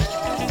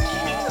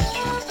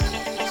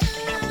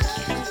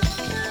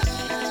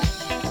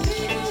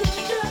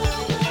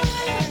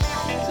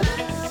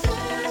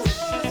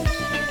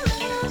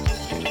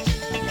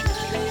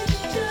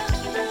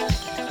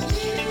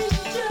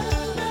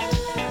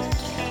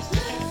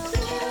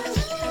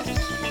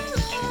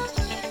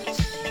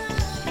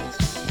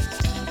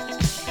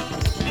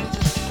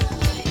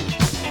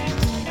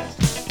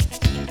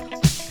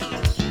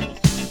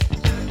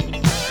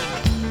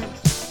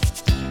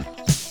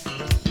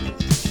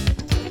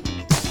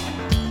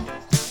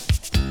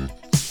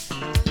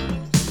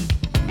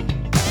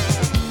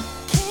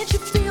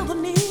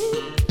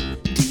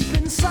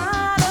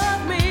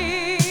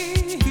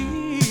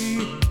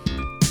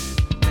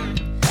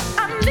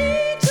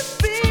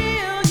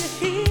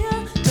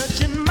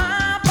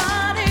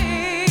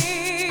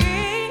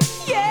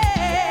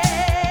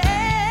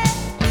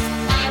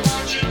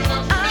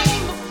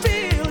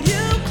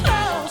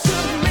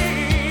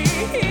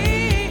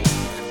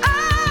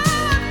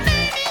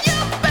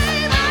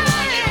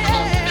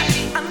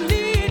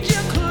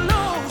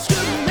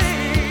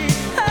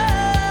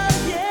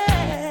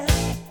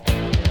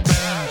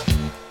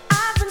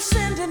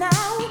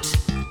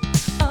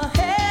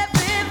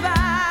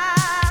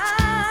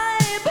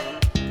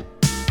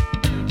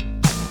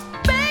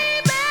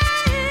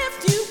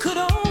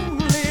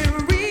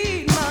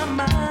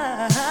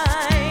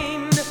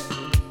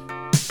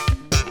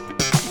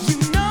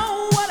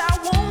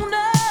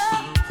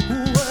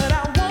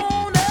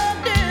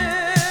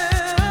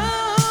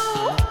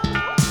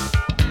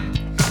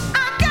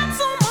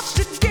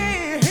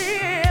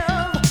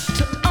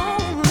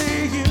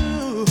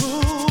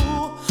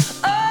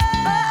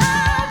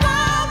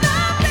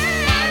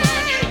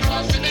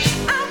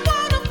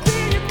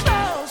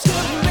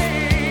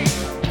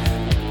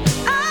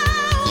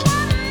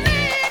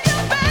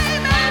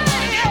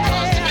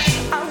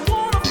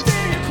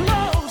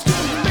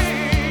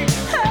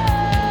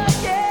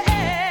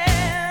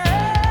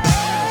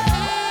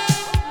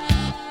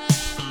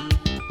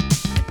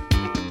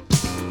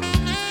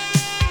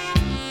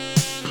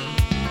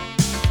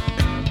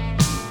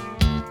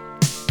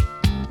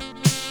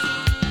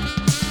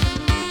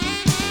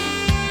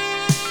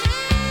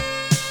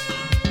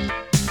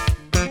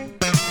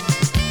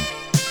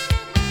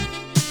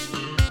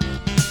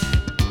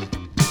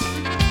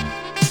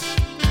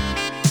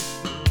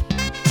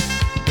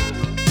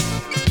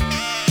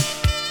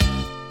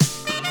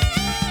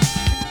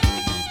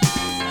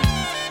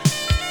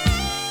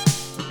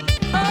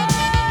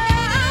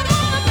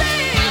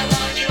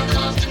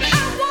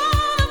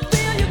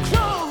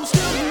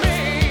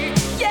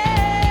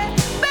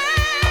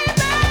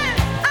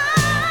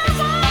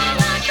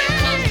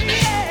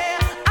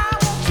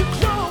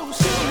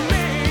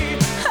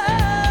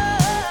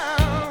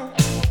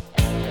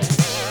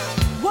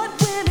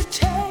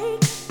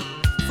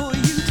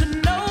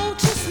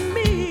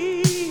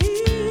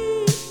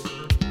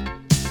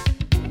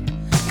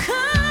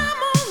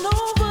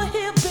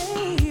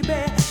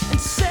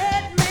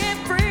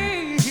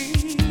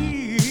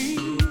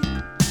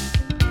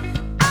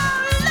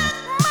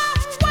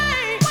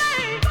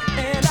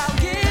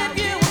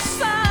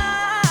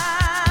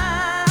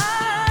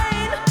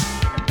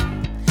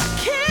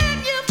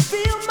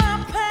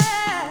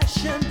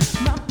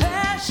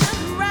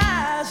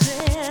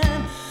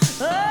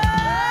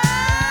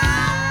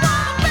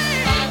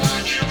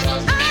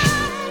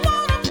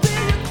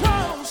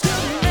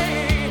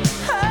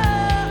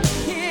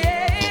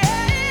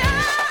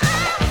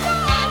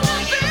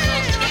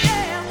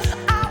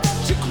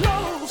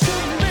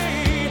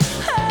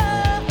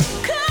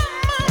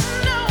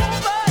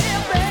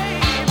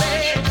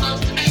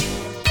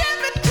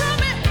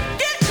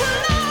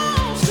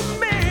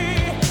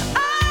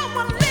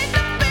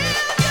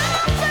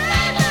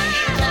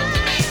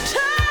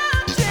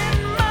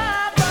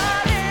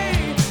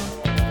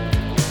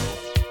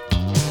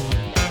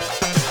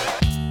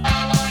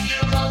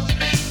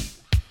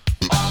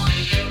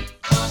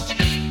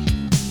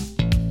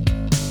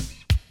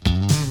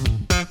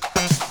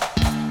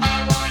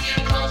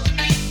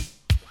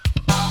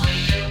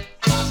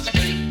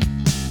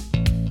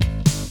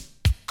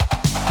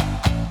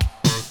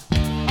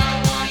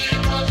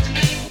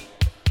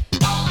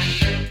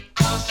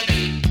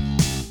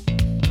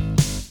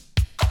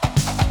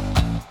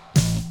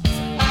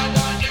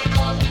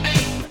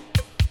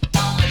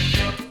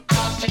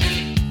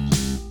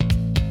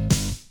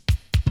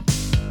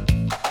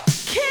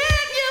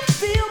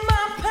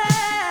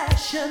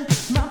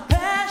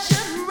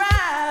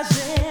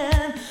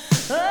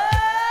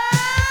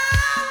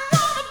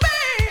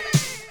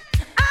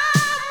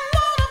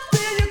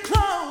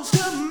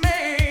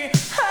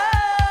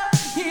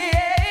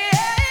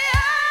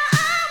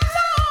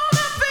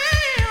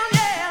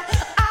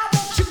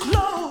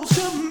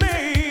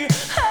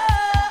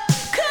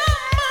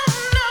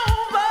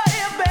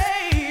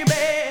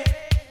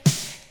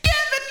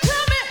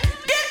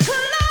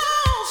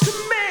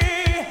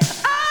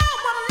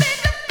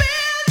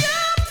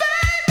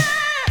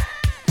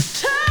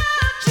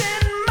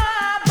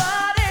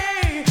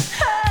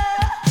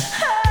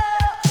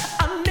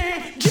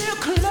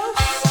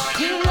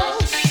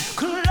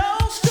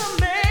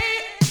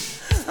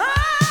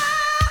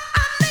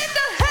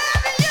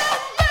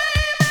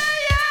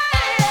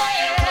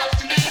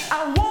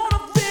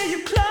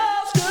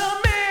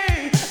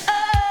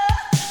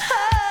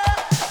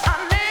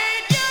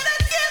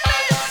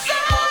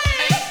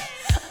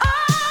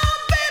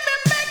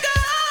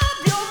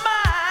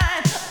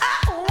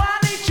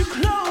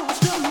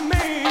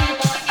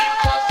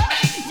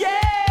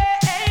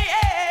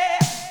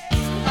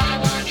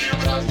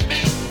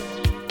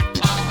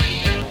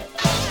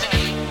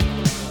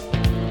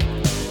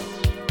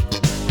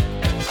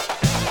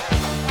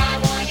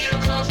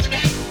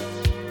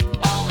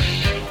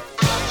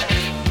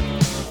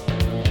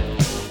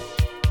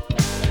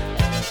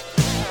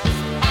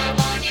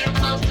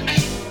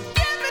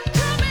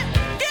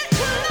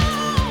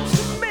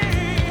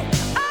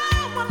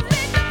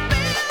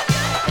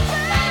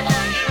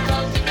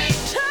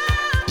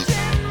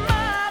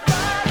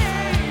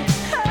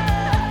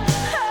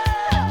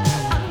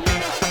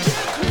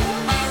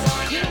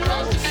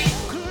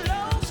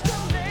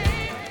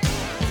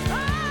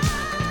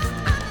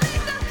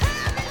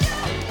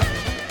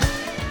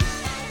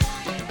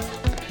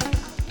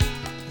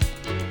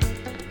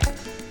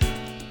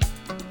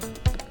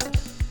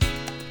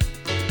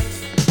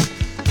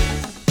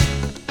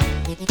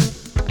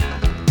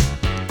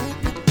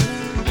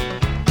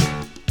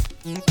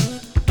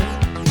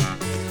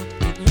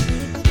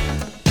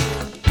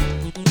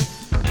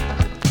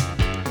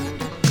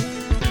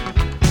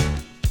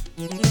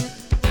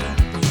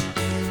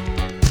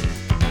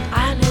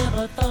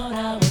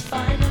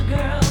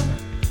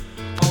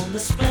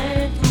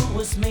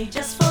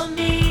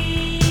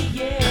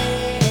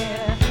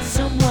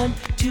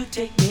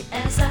 take me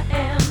as I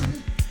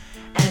am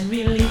and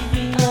relieve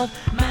me of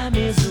my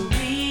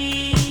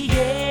misery.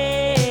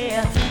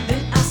 Yeah.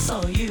 Then I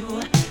saw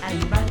you,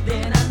 and right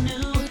then I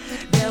knew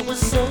there was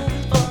so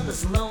for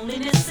this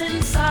loneliness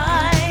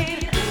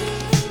inside.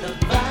 The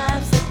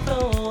vibes that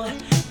flow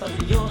from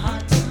your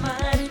heart to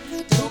mine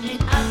told me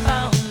I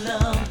found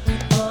love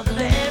for the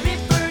very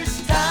first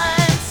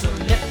time. So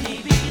let me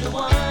be the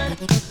one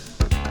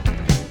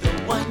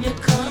you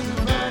come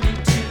running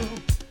to.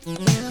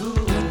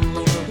 Ooh,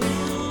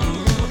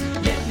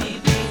 let me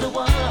be the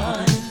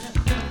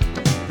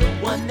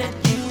one that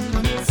you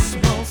miss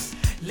most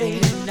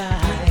late at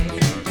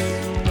night.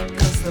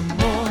 'Cause the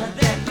more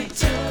that we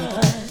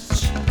touch,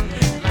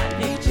 my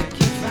nature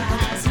keeps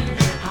rising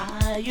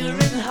higher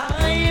and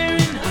higher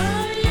and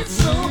higher.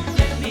 So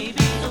let me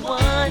be the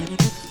one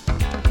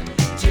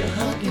to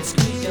hug and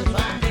squeeze your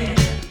body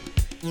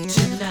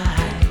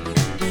tonight.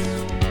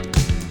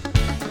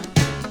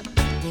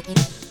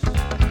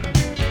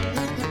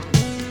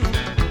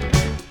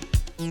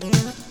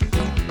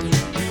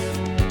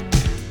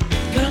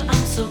 Girl,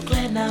 I'm so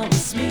glad now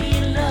it's me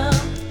in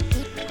love.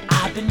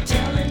 I've been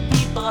telling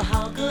people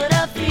how good I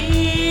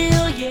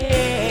feel,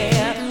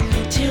 yeah.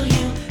 Till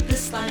you,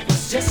 this life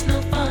was just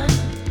no fun.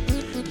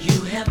 You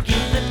have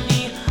given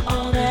me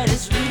all that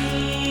is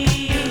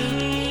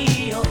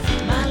real.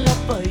 My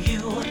love for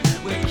you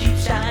will keep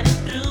shining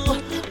through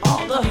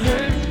all the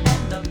hurt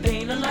and the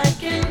pain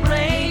alike in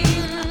rain.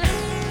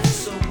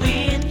 So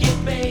with you,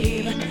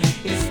 babe,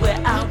 is where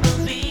I will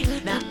be.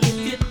 Now if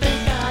you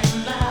think I'm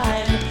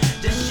lying,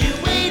 just you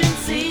wait and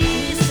see.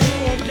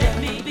 Said, let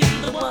me be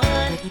the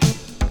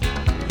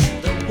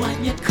one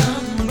you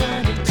come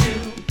running to.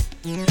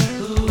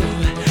 Ooh,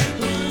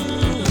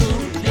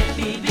 let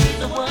me be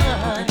the one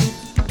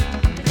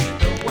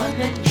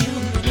that you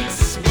miss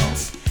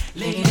most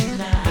late at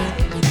night.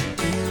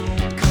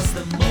 'Cause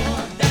the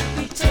more that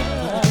we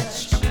touch,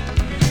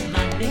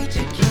 my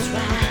nature keeps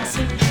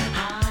rising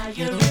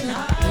higher and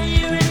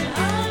higher and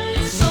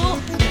higher. So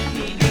let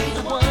me be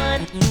the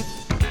one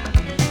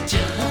to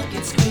hug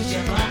and squeeze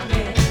your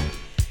body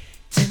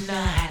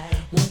tonight.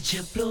 Won't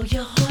you blow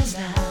your horns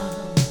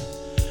out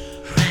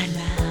right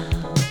now?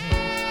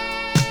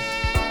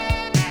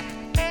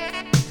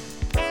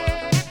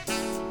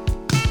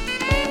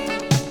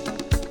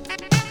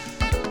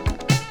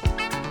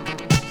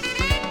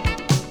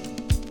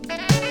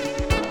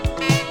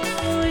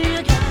 Oh, you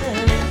gotta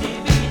let me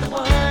be the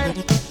one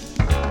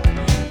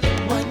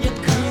you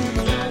come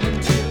running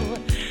to.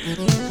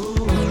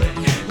 Ooh,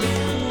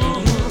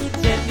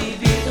 let me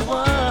be the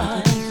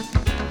one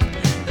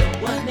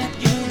that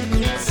you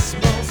miss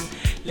most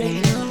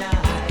late at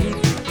night.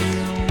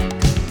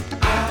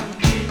 I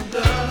need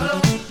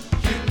love,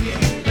 you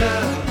need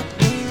love.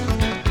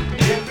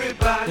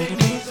 Everybody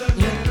needs a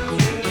little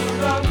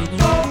love.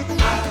 Oh,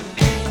 I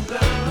need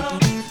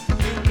love,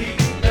 you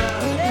need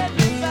love.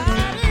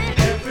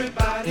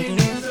 Everybody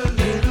needs a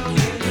little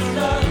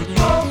love.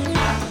 Oh, I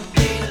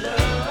need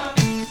love,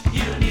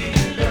 you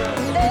need love.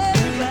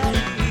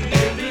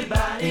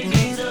 Everybody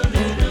needs a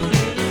little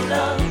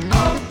love.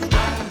 Oh, I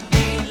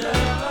need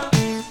love,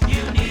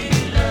 you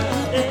need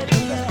love.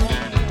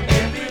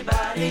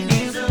 Everybody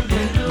needs a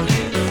little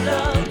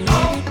love.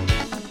 Oh.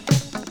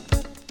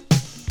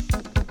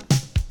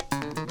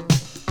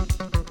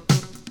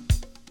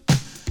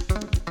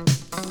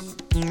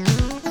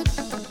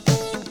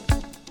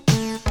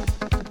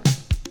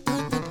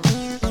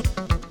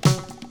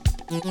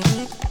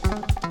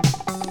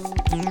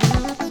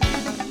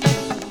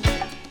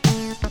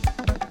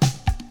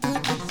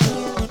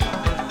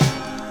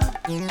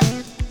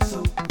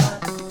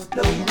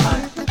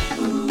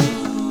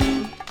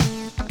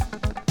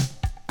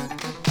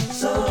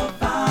 So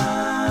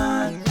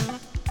fine,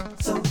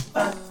 so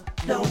fine,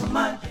 don't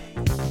mind.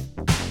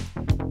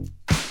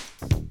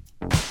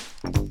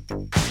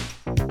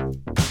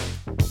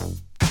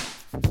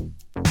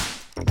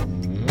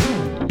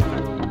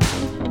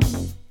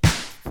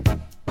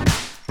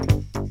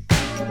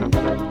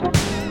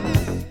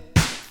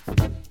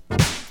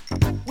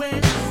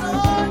 When I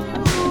saw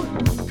you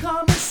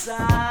come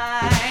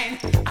inside,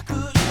 I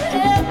couldn't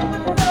help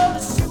but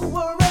notice you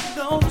were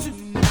alone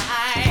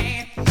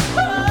tonight.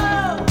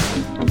 Oh,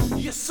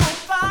 you're so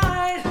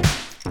fine.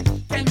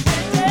 Can we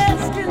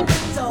dance? Can we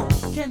talk?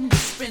 Can we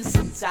spend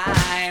some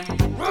time?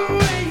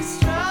 Really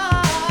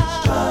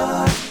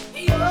strong.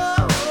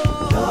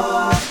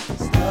 Your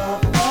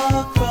stuff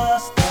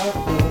across the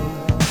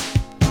floor.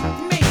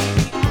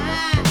 Maybe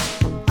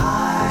I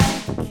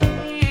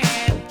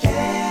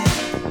can't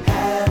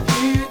have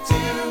you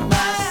to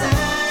myself.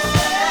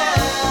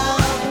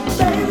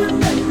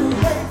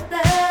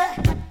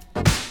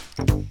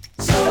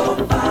 So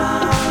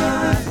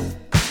fine,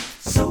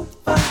 so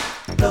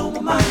fine, blow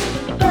my mind.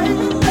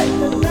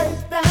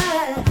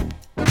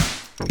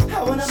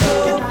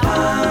 So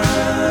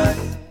fine,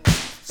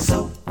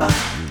 so fine,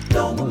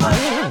 blow my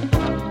mind.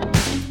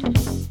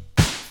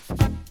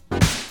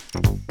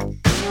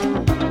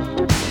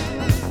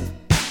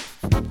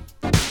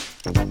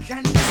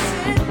 Can you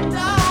sit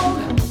down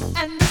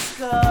and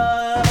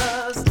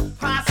discuss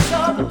my soul?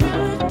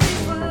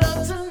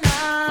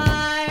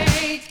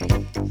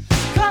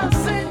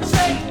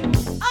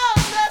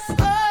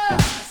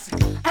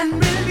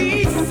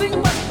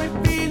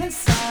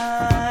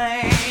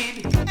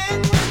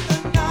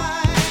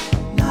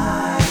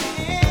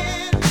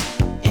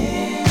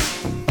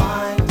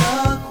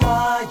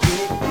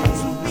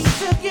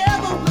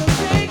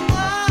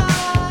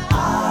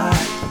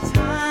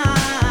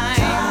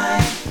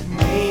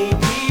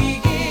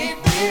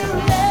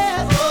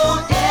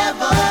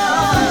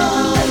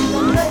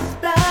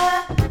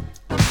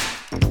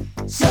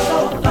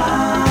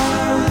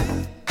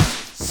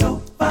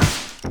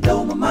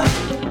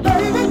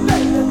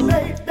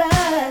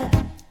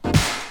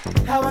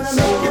 I wanna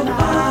make you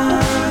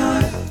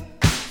mine.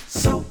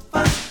 So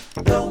fine,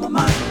 blow my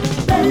mind.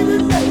 Baby,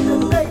 baby,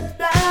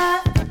 baby.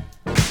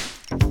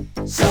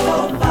 So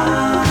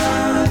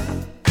fine,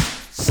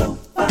 so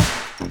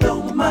fine,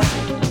 blow my mind.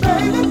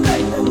 Baby,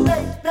 baby,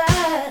 baby.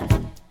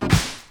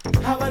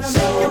 I wanna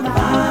make you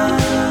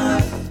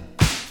mine.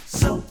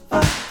 So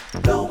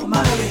fine, blow my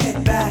mind. Pull your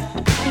head back,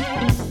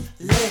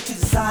 lay it to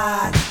the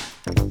side.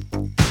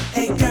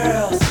 Hey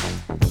girls,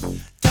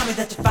 tell me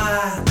that you're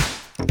fine.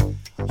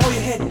 Hold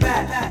your head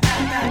back,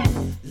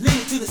 lean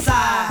it to the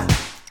side.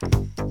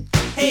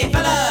 Hey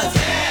fellas,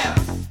 yeah,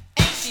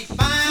 ain't she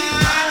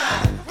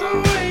fine?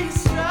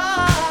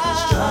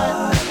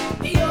 Strut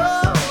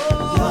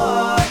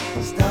your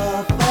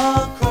stuff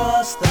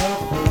across the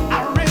floor. I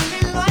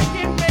really like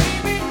it,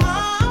 baby. I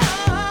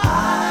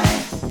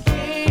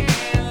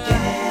can't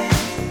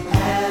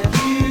have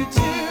you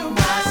to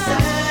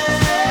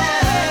myself.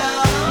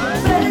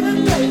 Baby,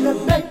 baby,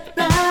 baby.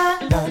 Na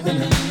na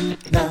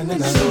na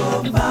na. So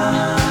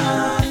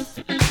fine,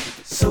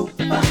 so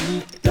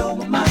fine, blow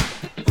my mind.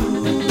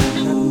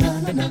 Ooh, na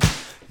na na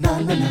na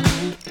na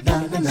na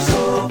na na. So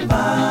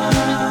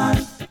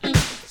fine,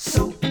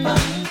 so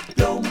fine,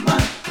 blow my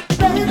mind.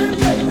 Baby,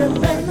 baby,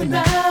 baby,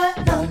 na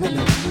na na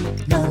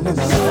na na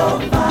na. So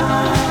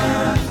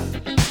fine,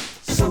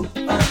 so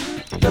fine,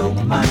 blow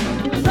my mind.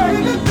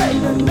 Baby,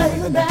 baby,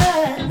 baby, na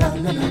na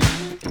na na.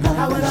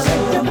 I wanna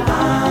make you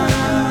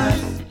mine.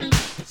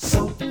 So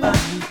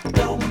fine,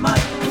 blow my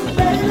mind.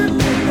 Baby,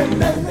 baby,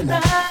 baby, na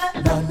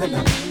na na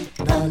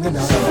na na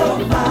na. So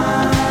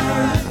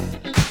fine,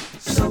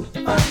 so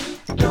fine,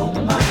 blow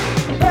my mind.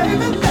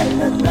 Baby,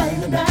 baby,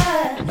 baby, na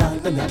na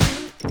na na na.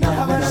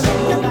 I wanna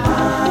make you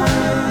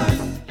mine.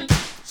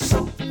 So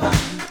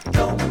fine,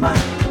 blow my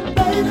mind.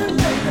 Baby,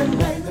 baby,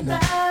 baby, na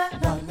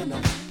na na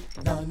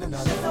na na na.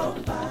 So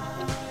fine.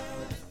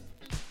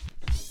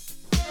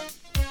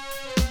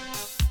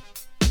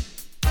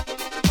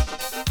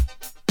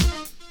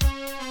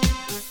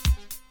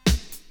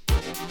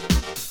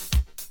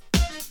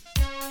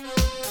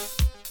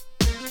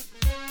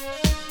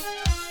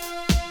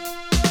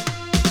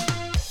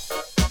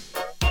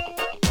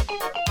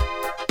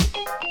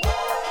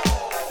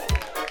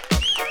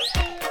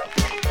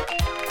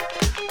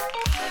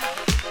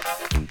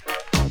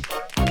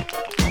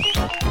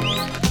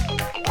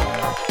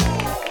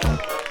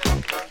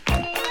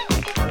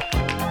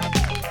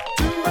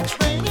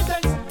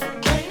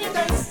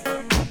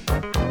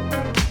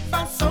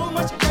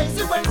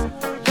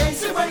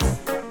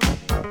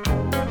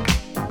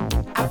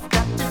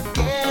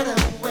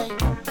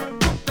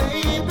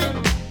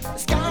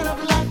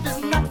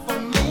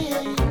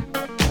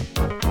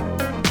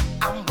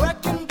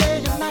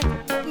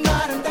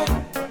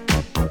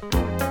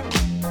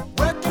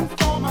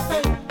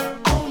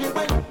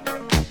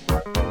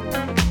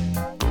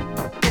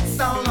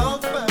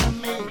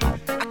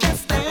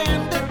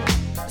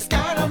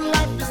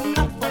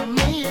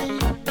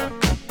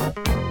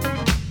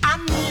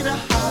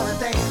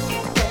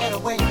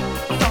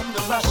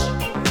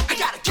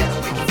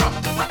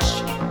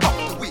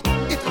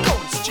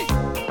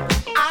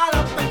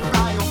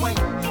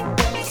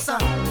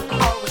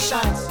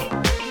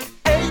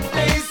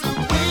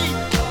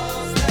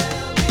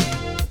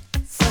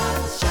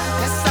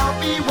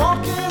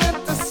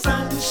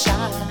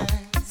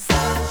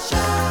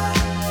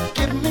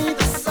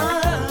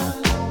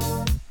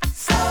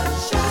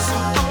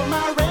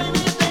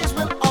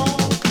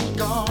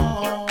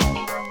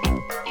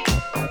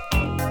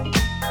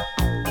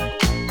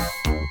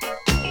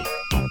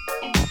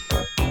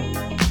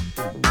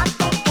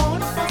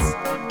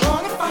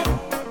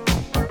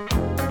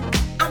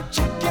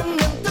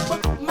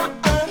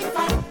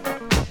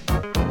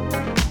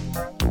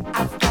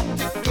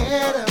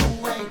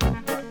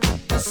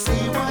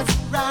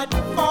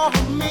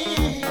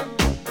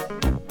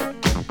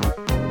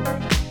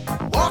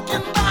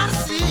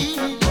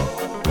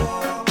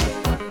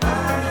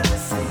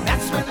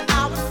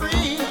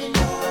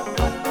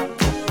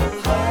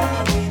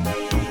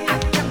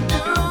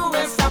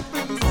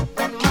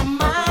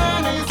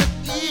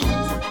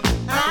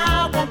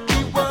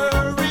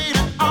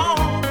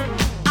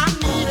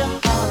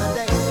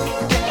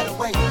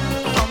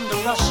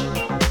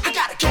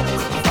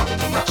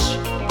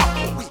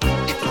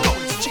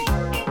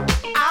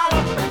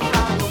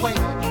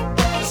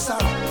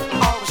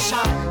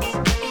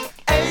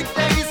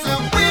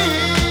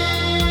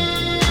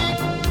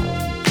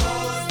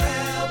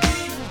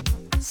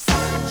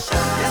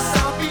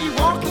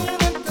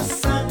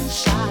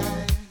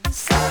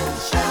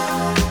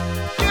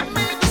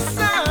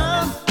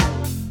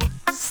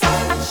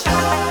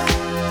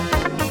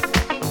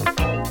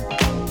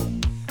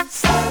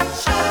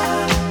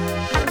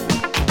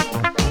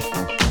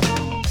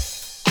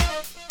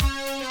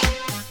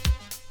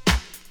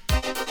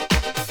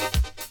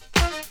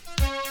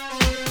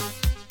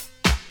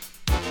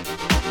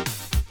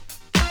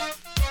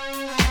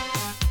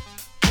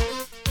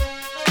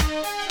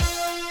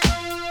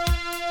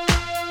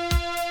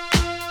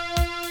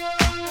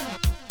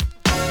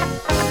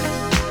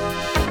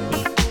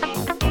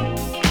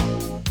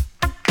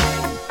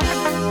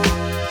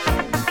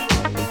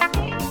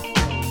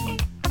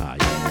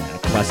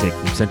 classic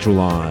from Central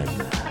Line.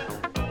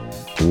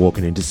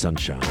 Walking into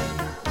sunshine.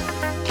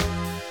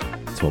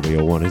 That's what we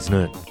all want, isn't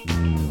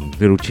it?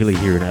 Little chilly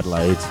here in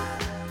Adelaide.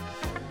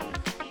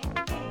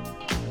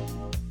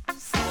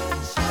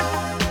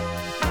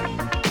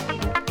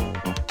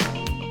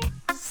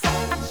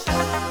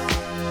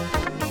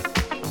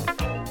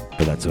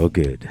 But that's all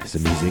good. It's the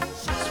music.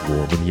 It's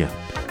warming you up.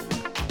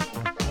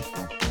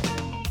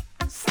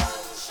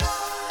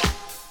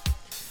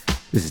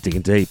 This is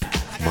Digging Deep.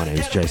 My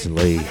name's Jason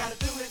Lee.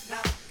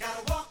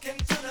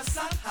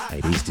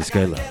 80's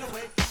Disco Love.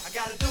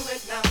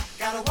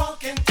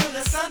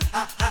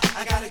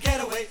 I gotta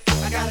get away.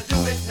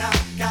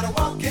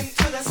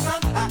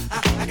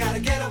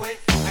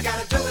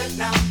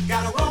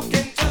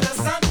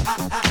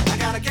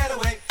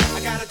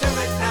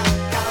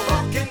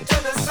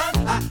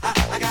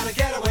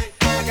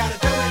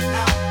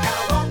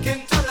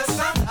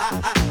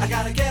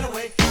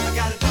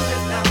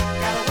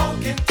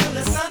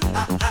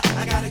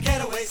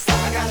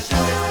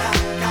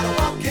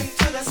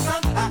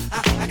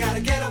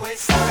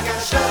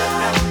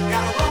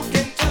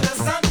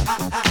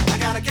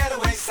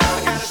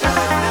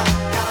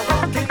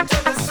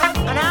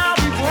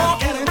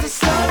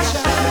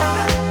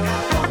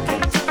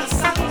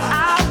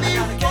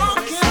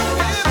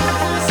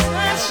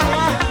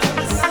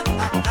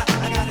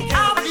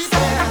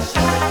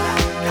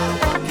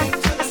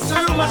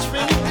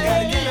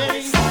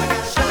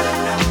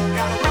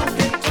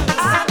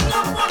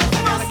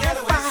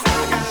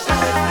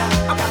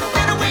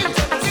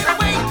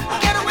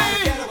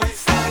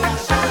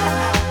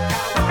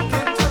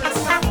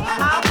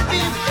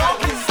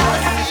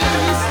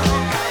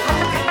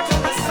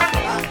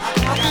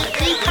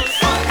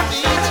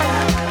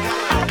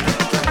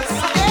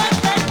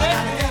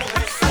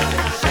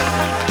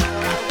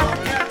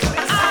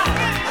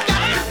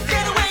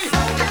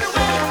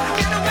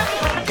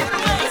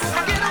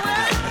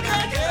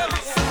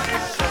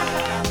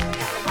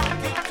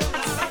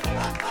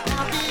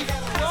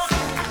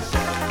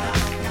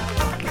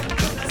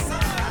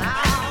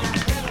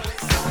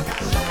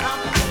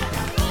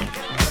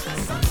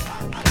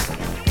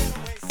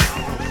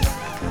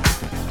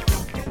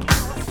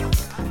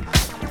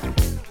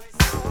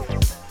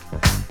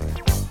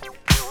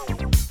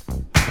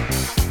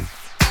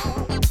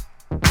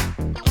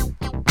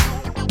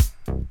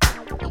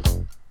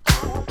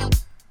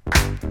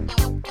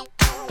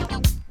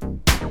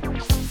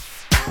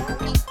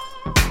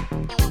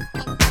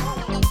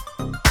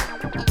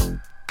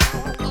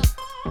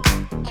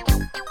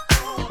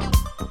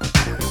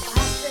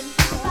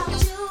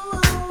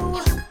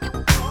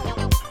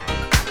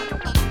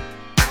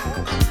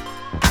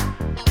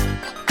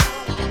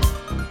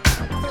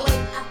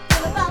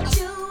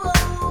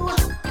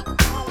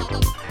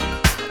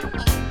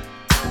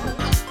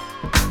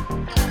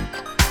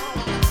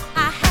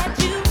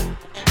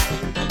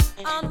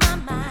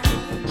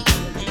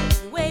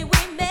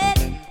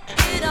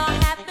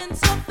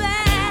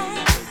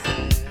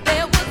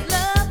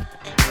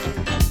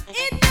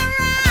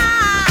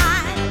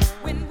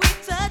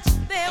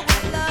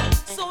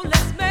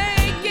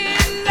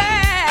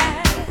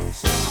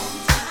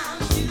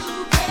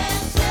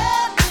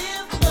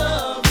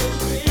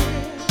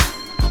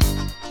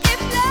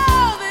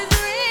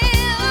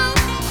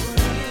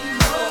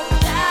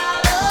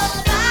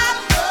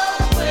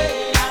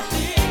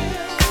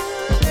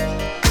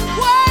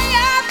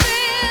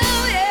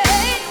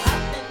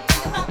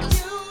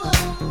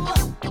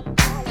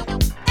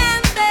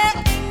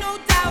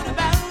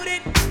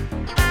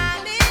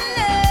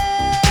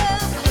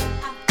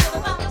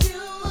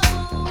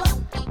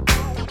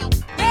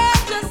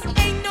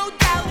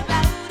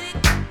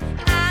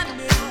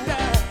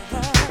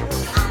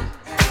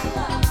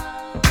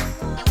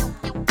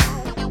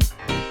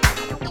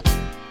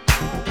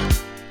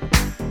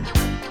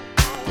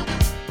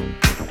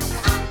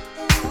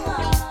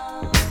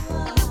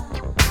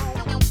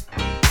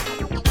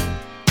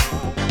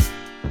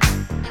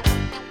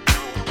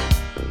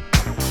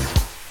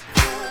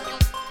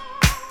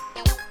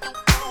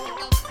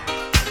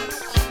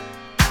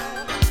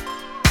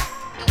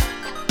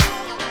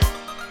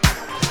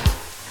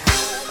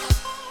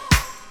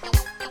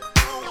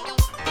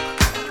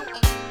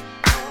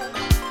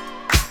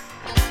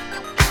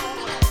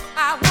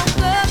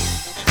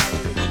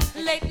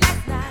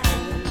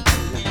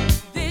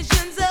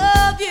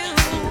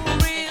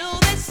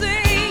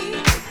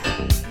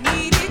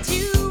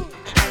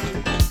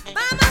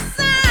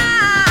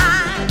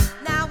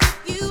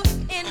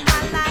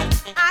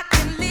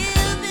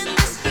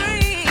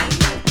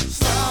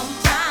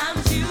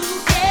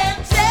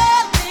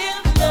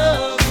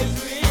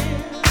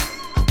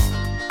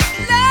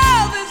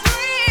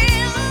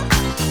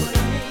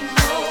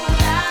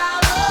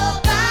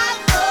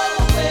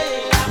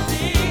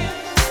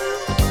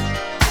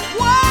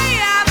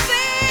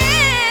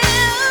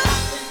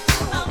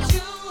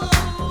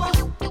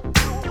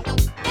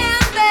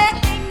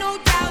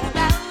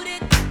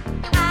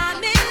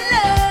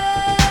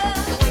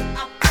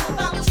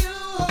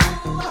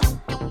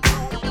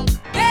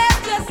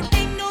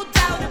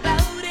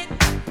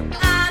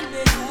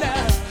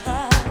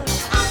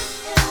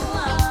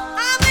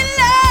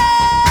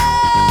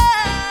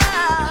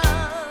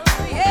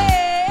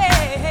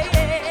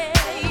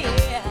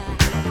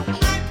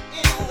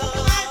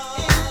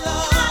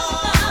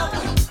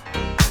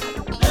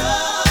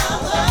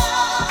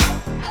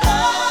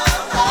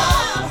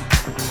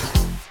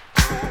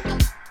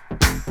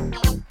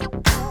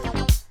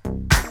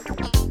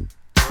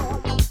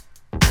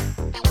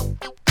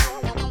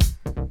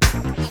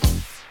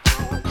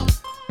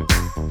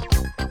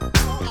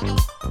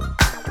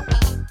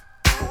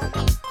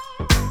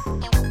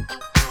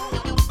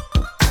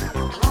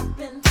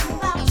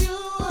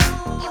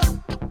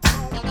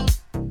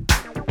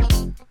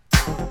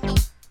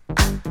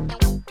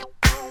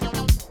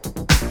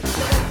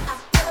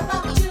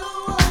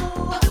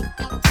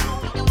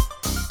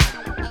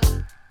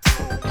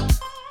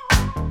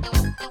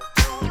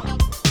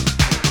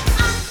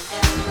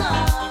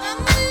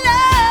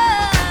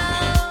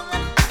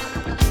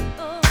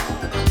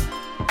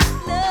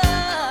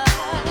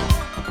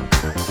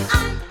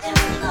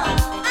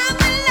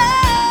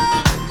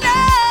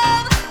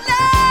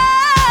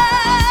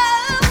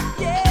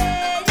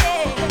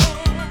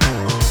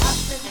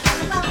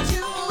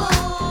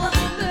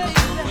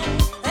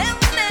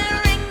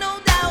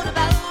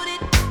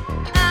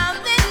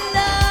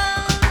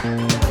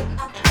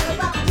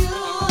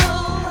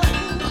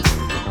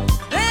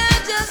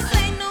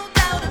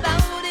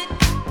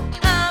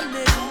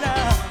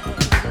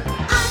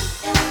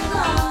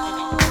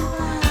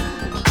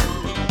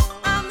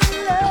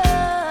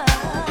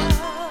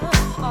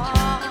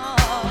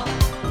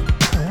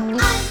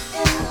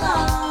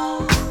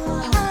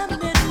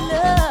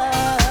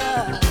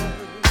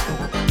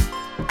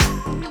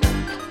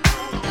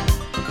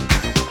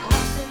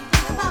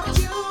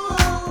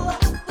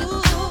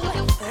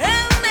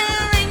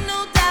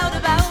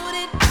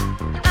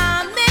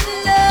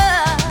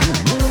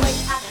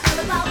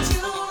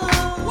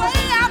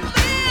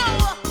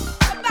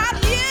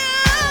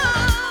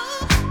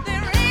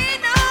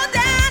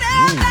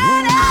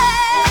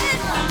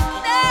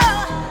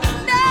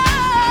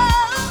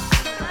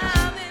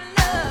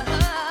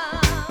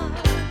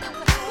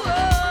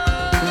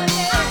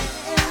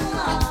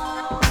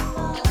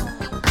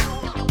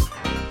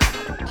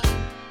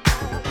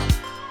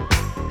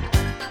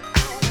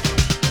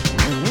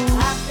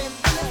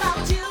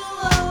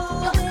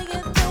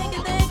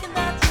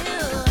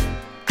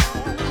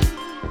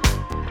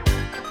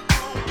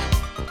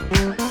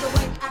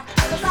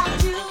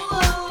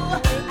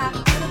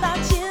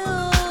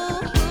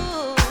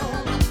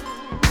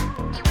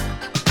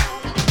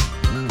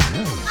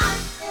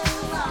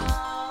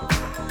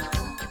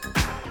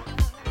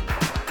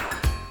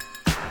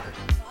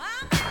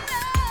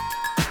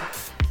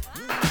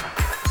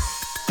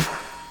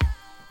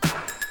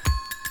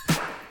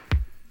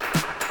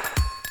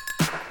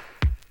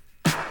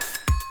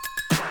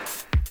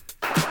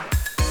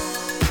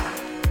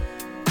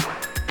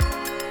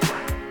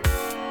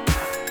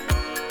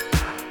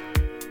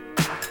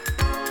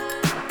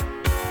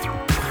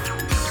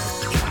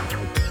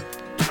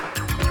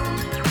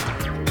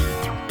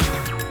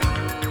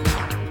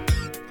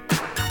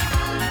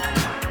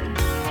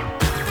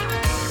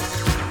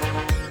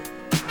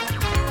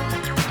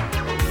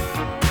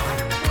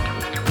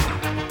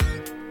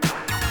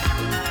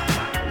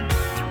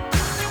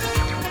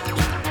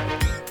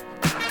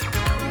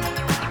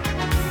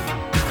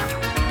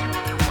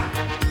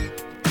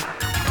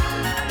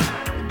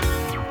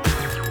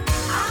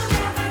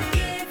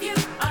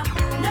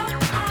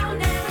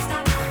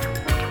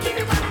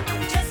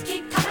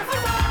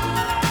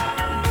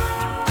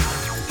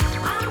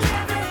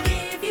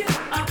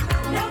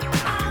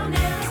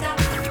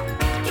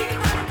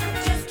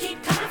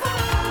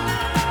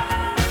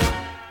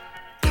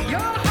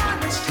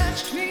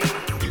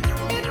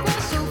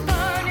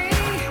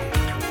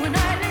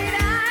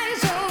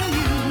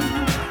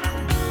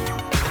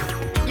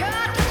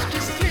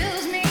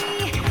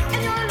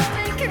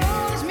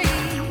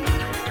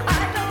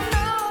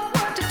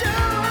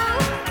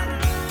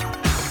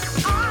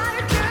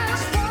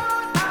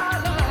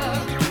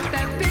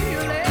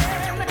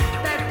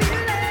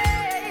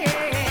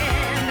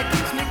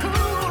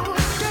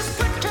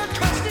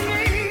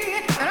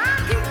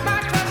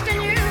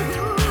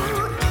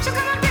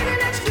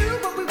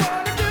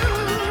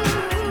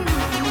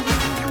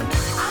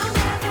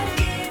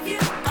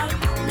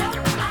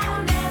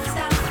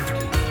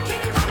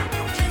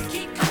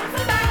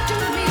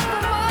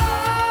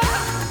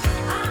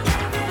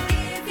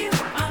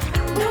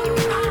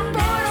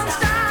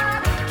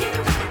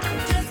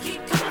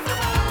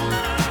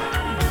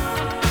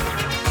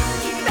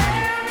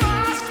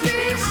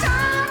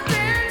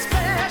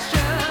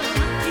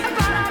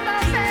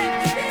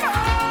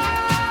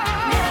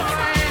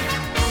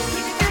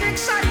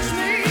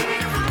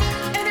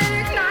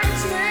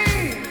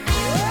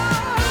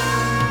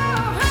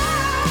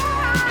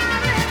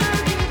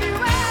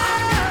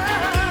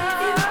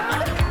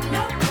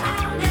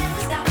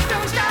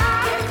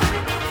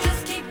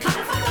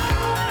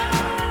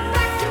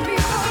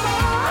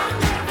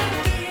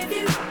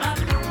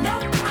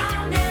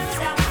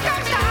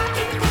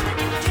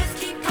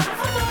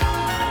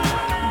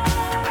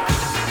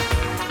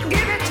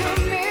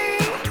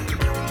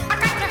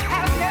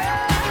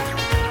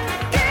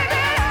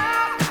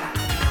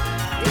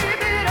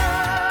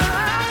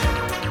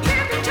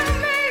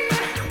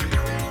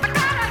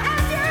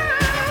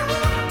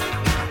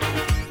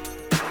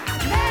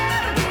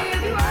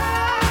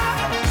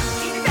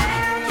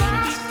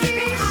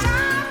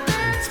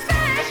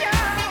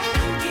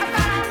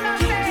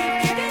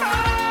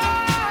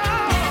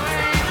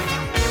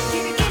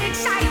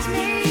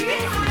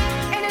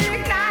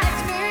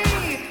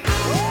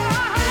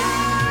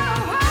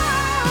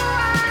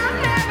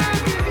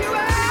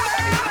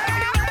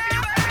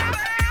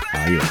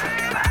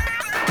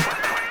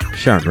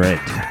 Sharon Red,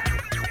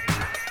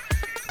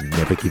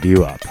 Never Give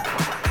You Up.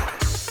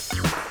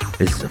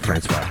 This is a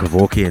Francois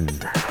Kevorkian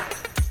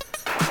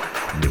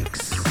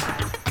mix,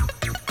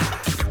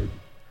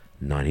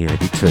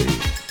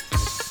 1982.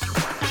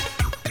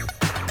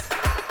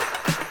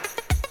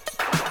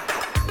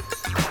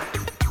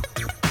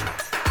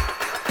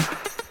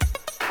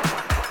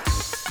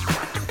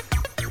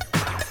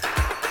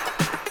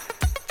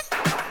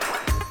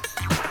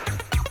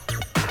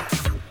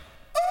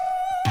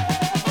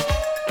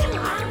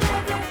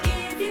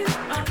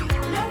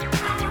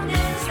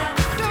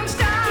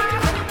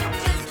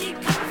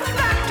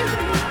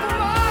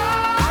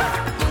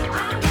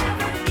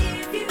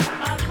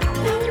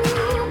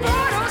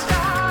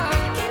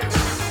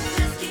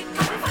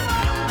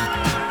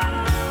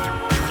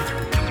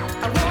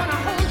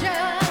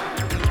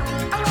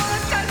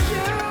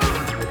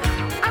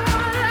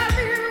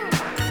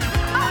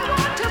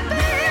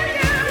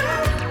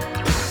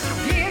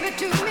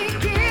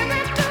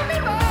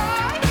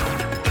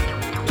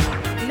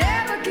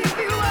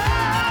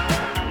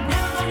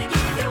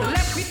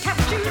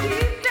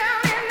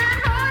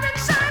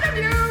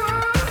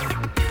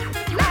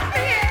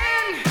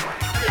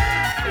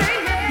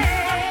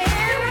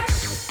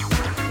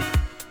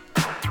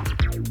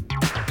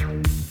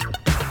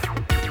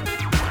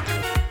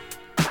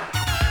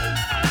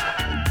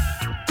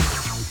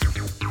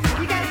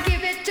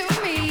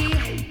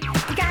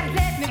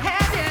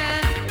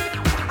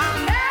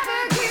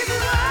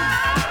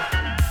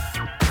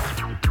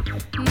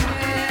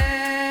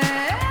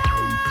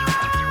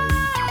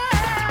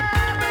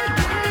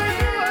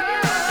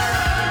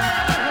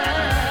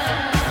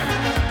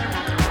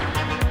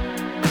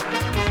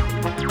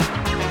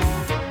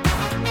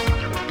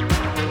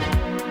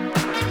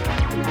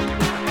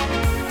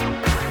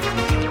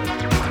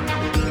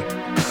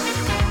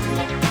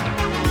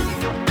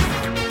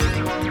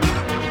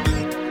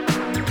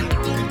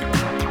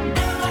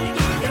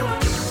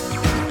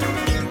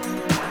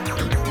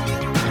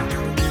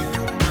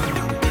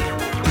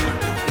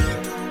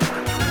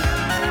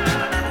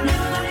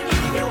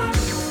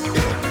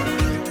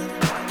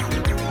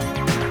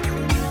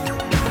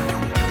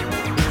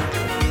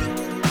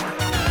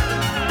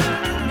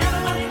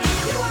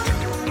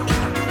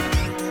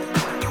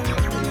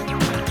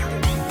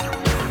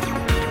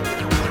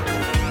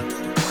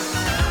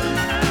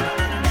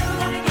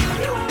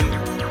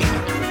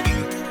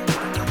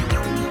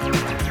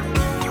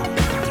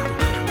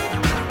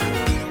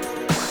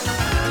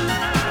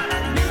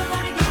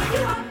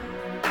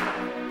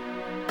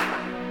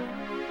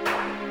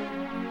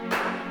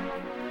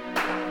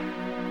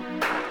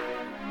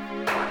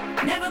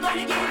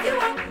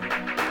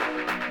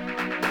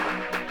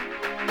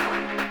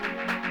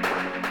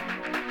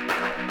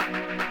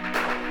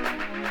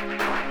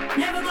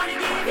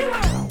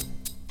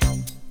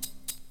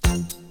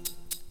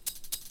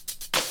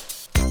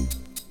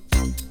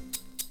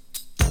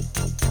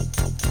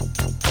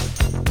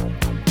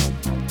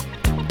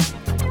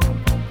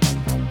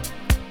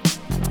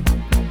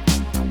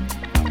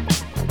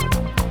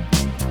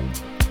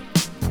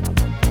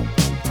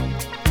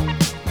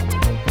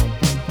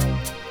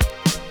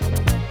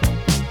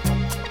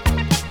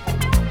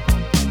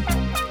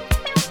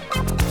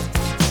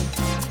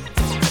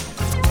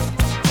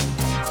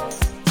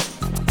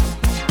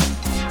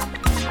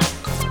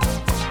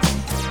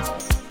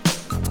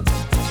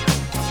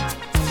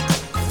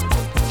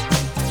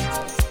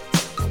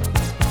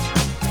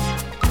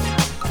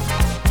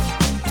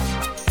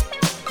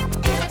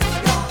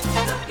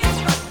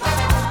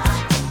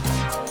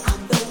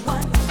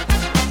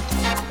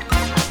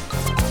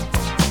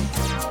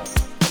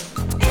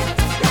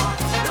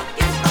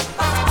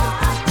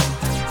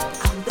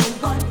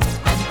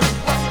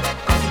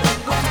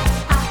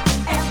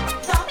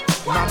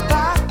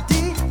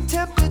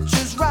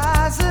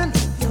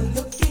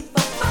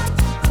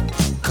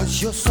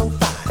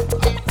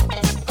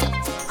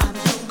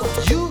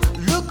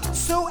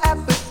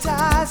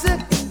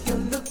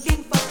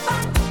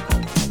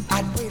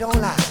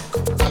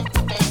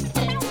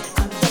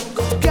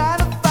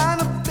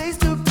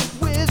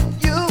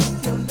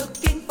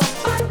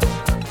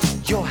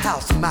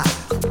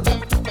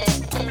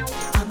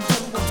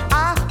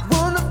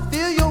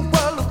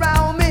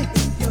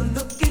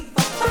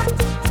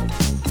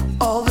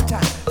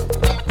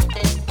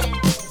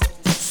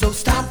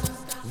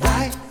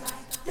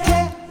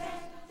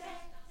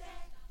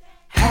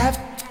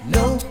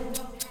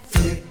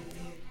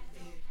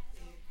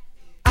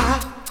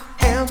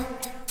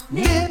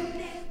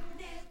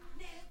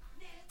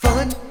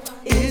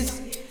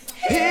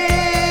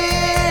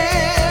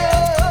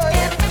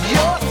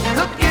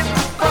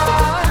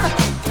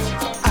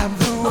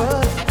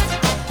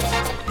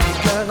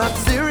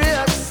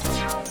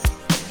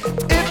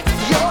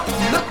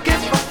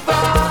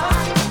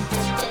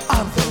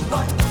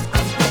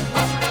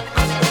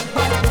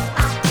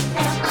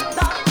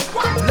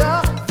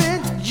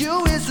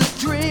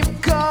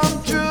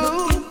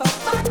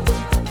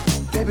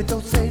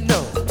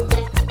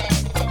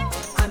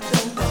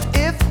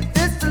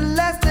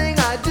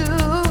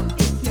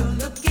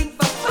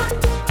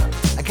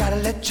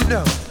 let you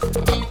know.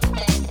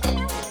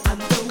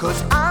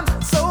 'Cause I'm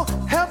so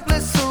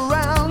helpless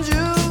around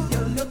you.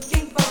 You're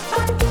looking for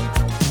fun.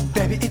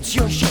 Baby, it's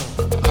your show.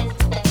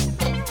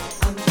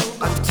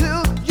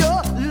 Until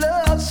your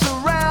love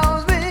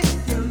surrounds me,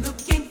 You're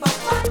looking for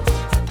fun.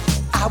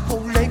 I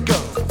won't let go.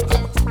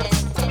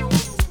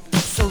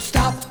 So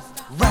stop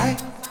right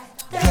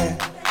there.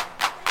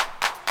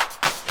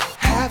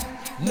 Have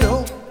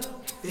no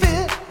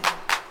fear.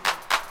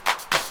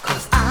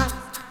 'Cause I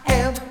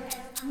am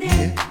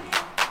near.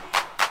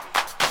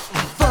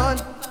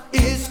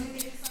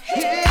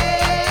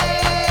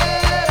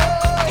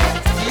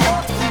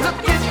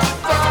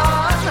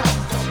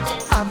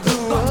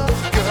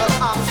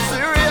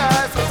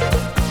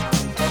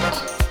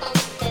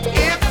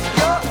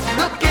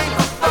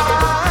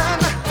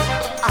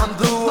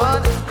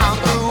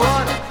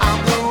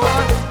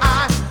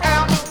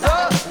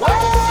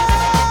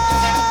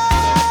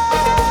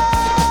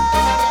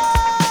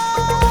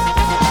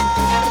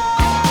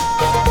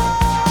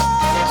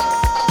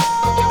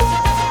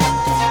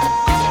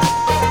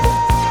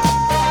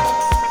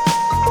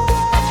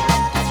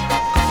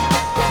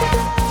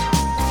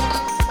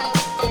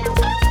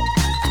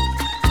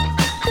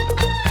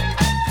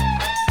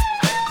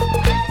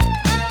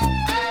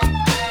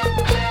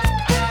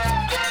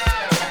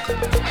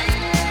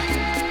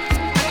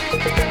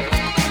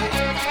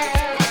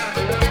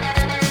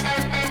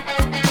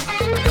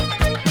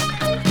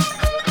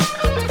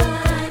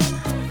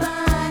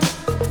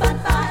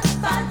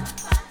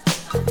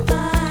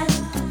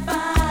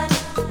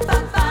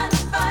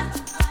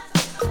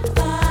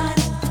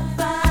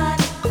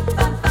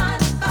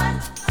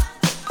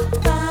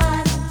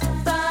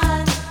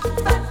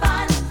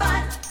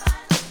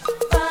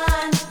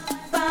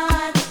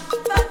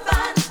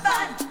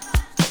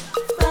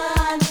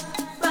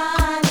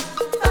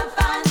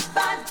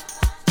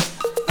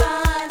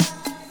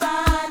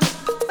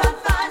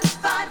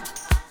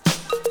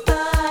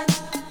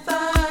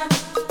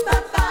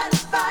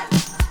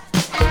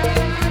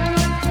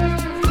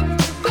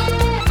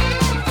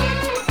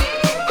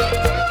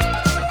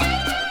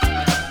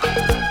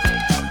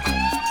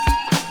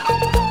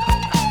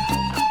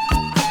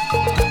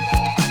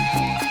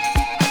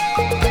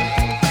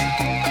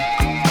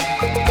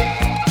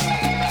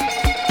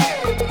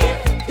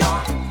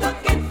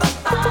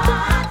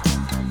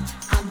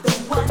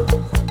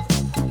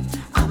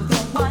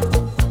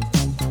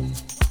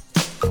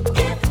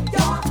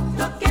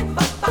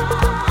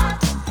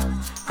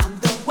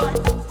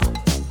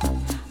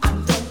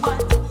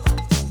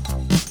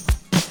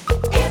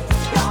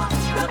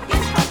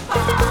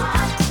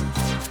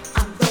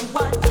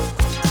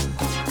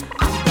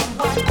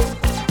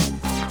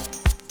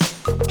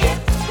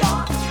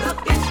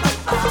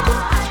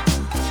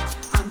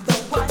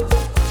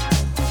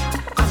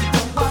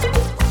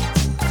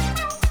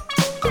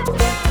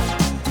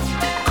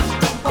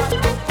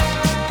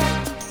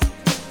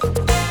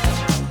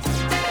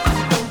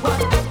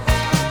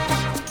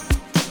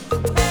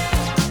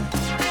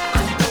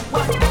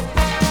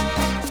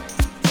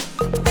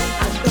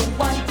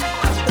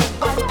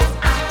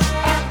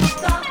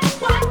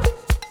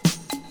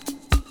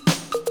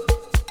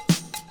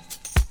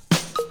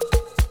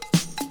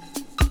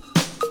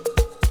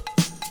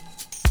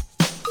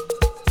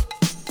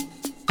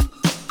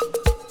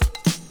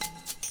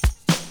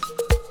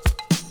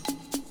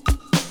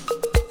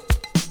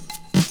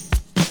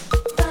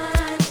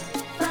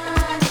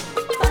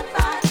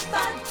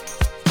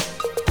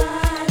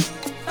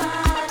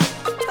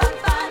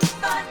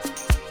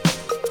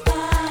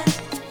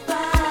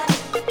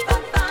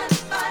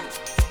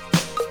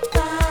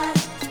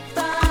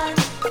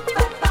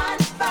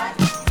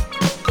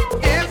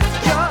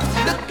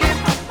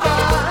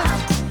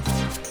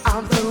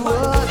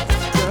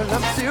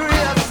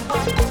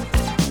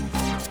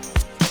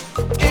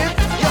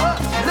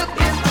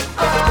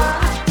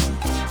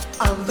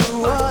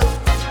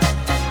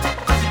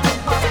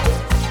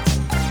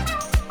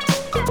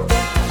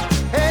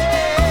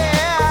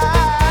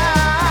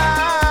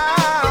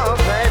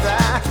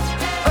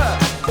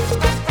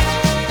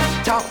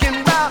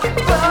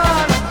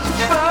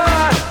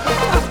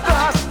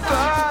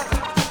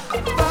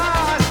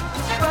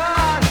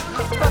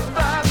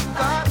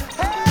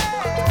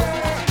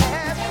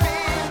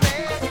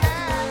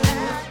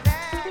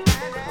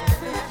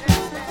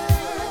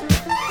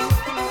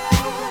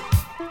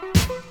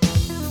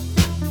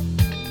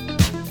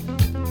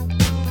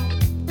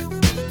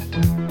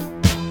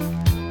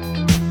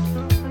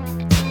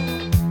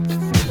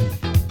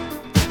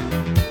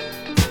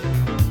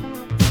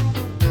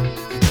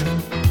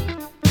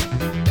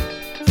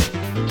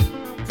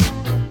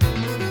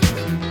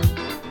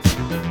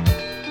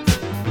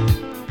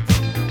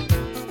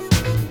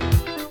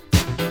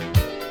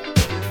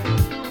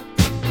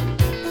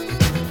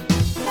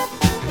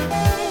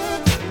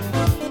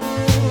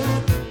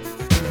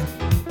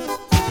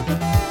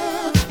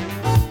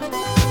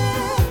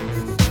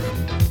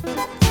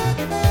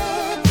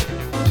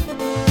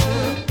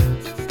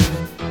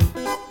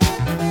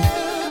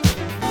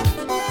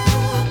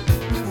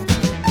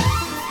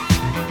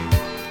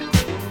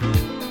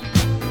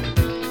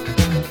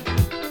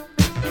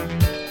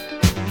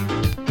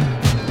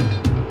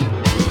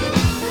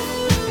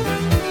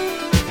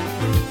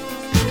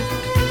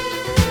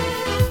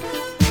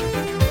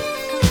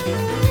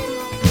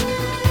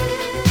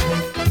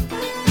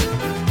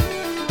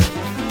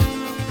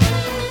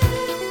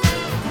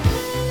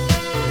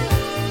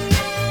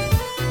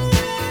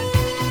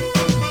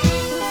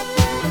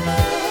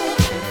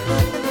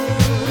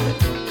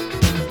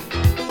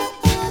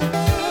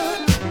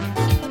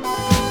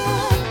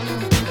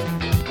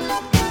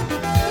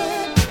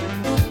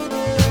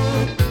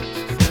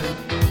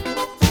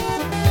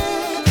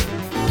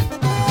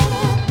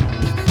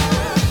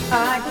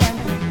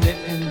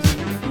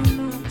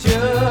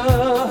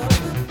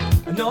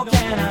 Nor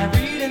can I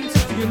read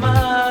into your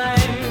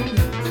mind.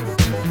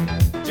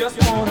 Just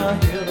wanna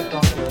hear the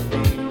thought of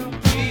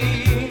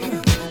baby.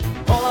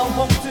 All I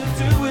want to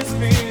do is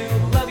feel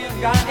the love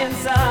you've got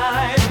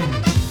inside.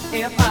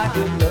 If I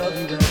could love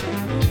you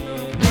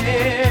every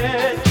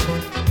minute,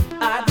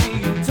 I'd be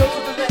in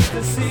total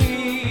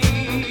ecstasy.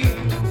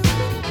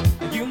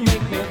 You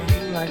make me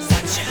feel like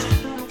such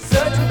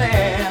a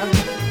man.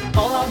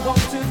 All I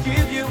want to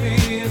give you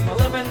is my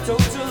love and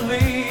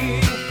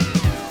totally.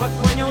 But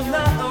when you're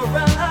not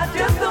around, I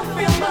just don't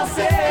feel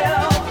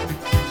myself.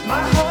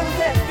 My heart is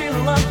that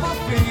feeling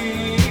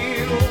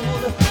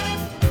unfulfilled.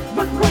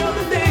 But when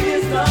the day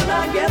is done,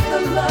 I get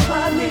the love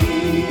I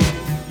need.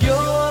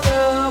 You're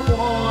the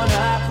one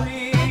I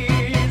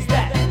please,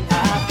 that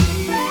I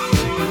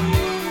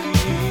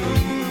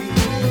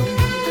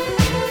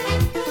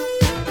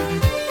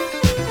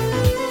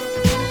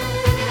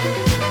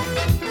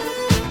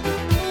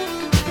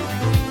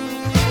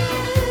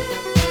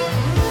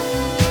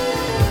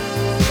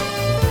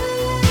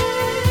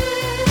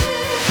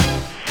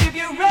If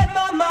you read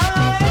my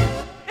mind,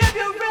 if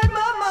you read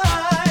my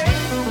mind,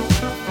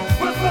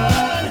 what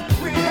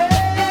fun we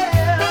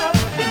have.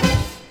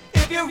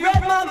 If you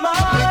read my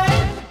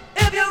mind,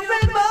 if you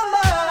read my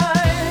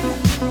mind,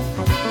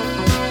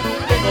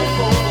 think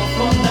of all the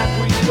fun that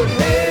we could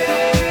have.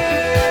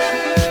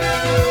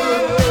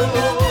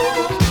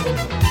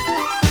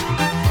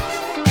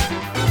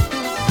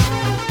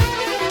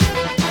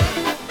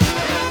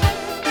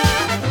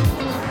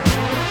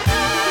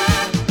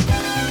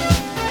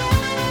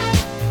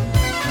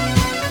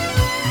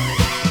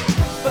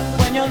 But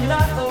when you're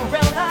not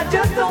around, I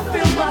just don't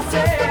feel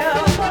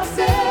myself.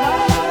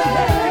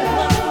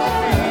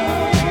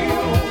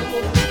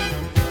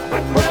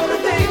 But when the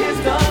day is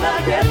done,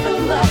 I get the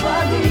love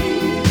I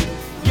need.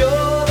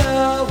 You're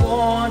the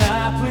one I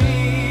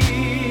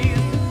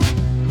please.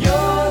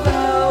 You're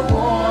the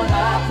one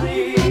I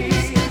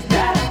please.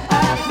 That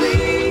I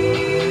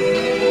please.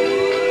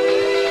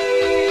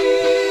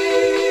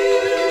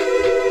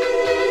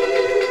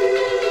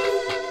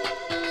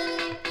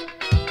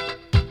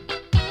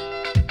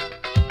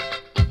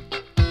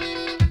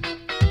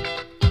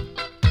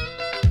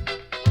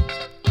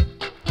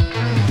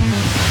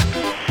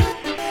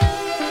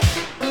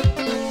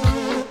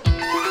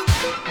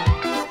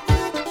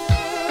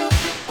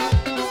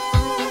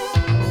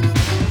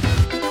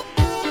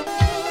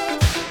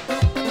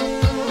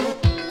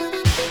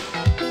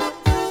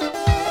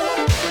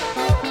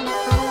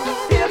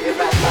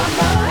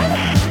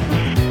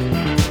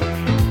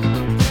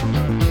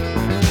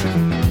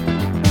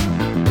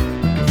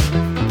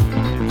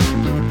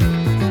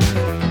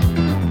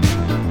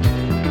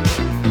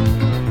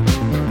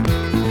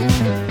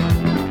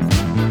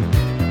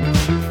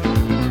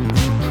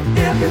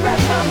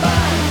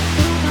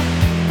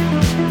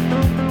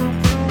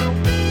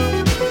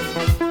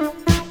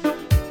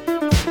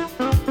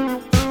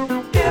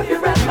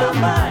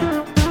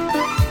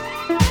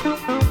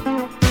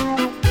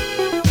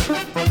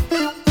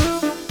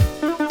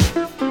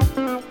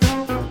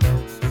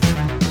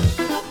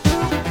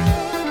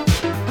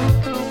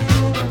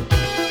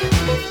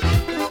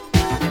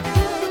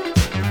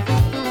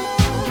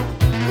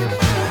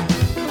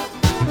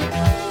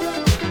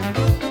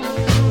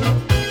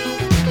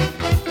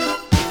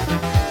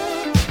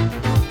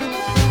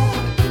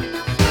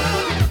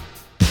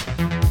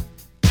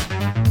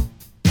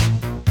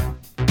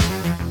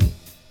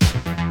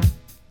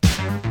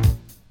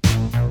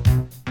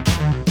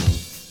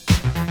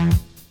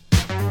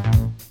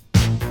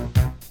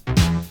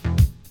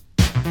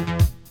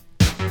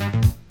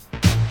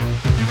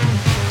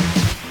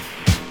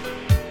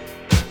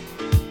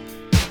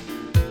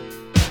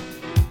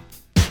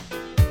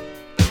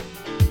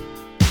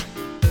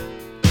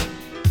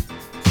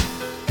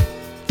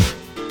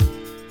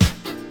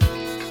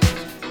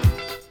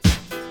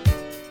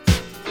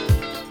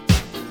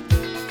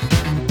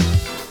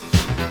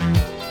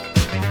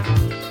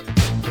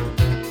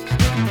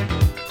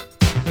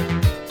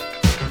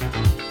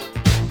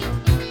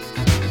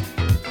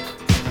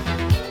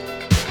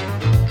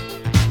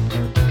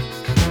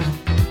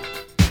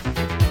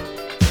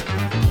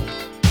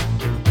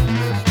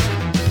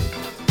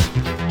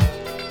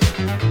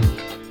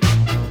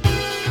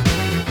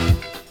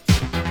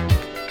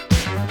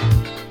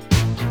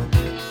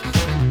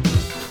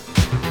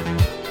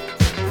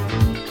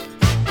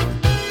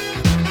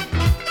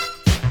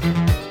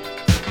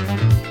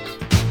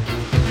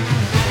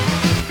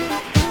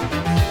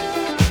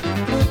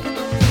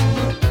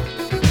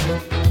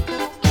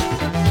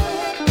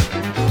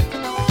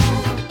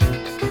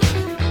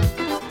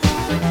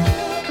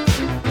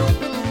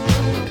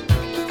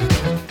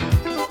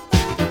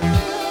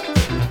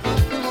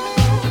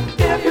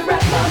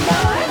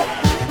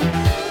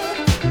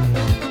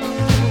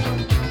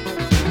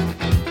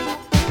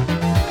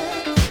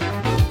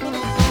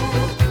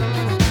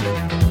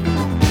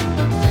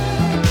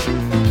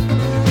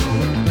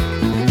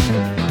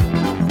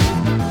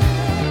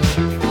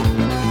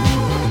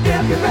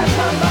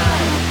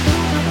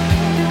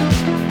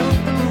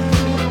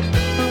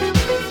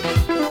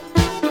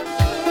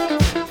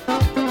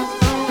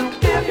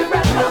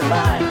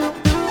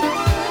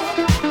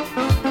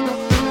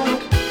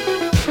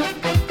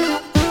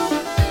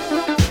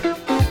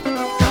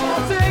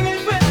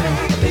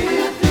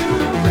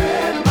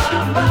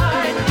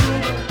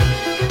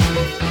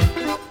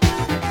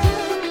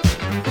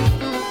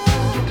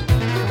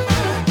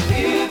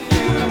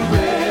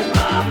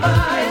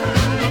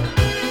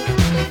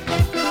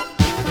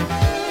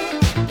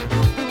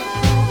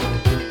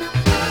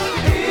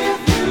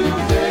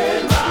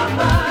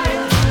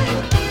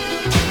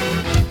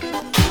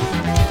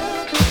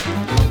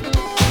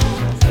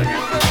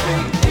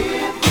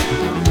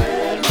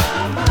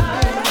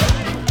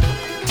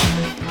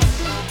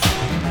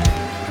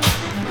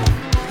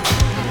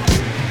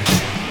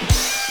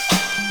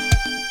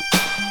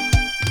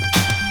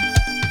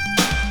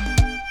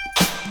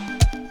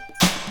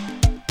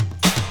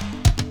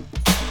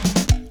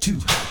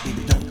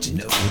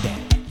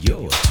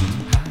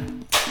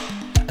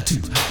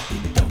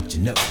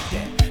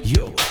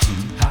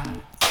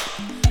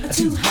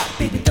 too hot,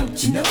 baby,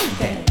 don't you know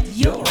that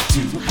you're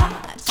too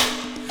hot?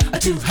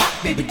 Too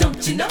hot, baby,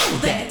 don't you know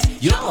that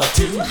you're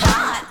too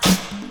hot?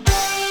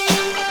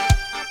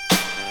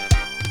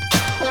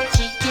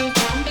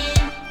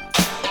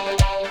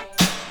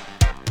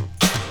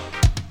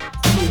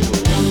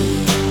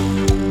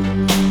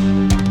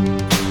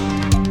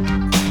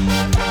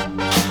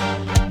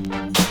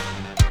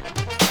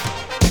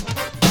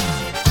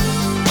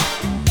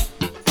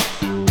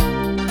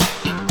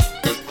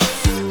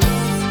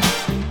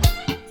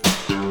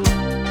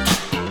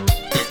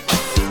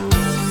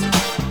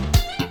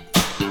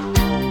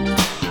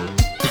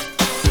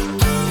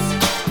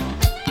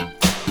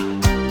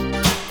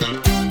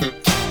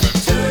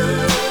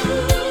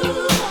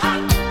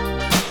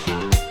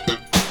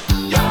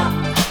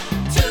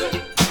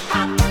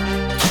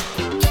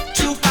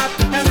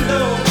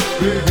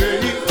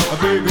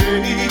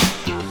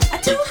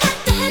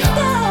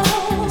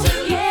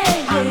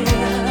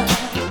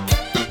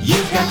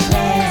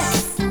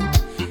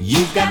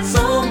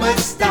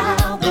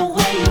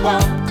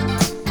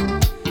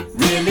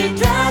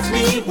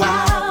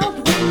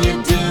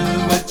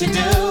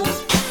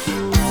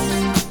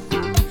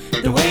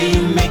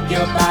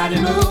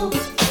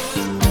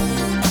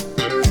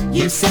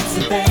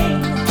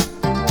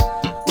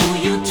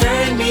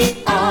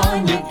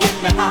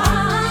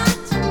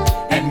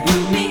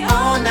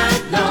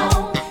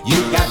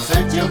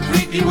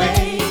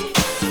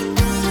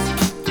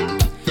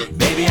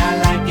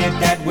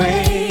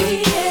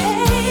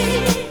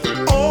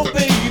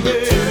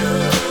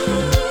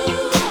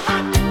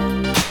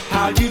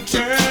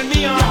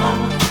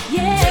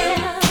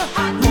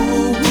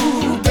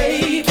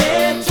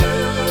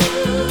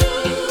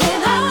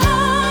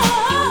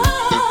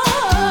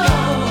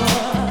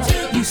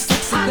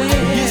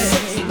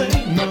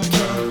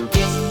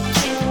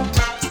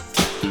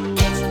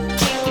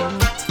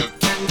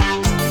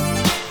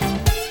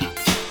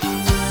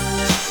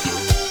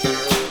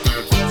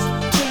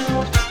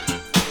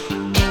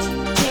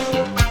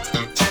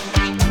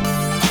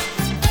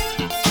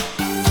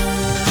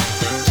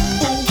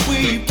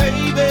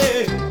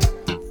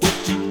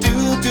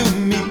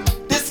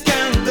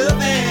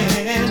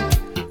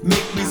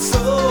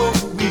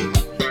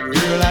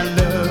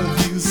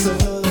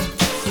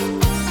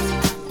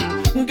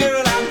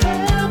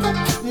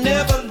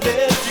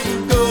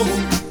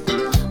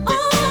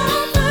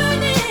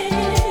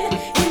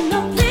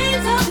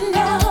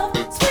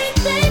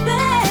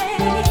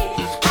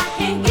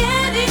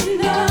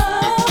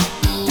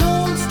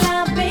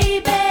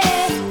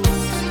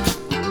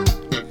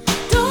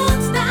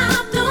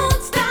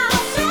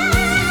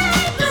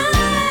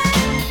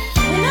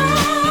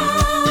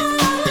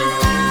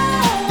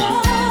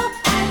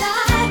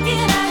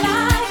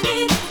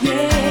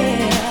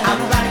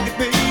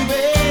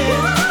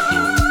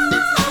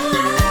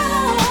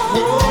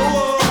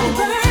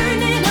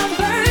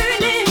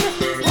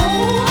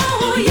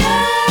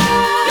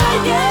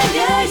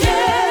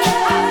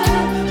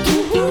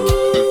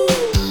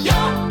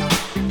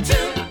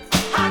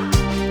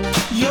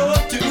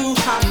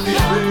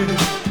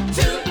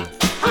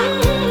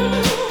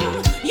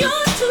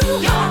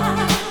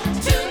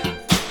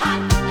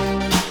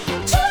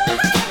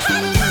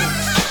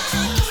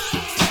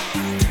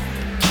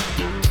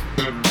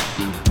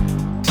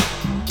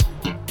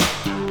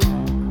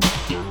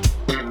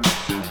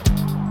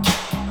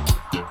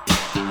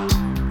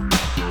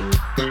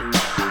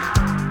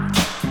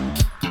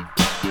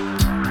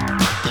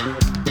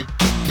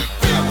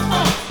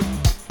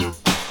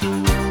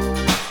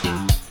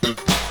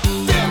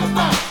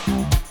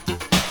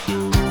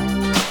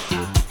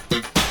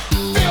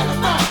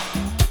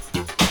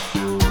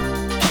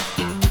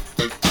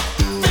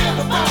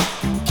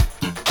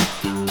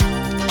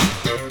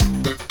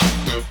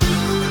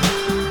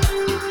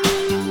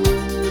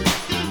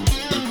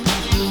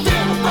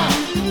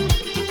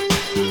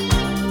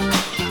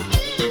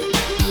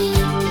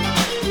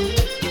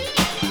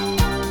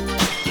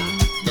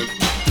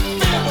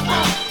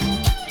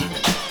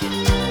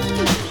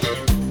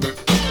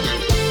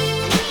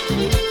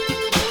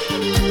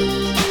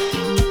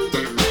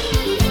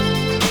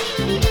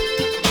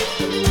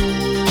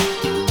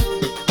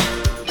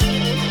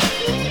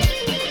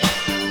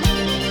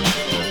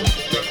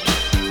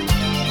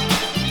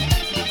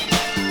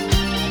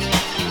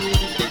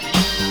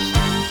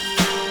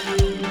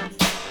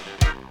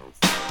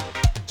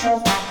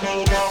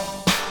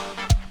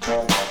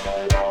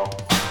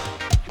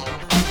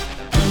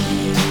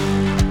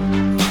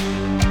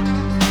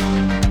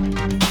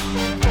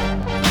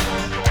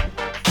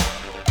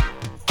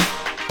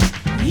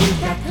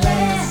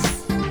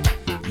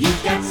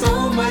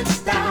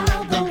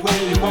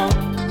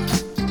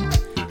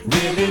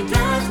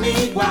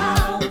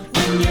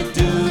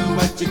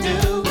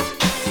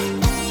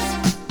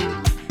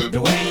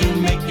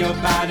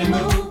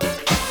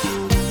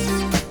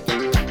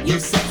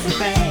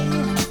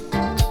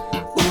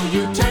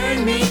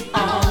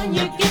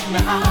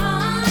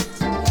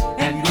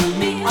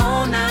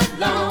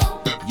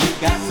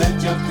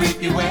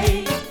 Milky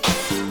Way.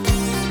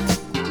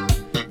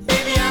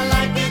 Baby, I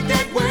like it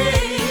that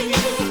way.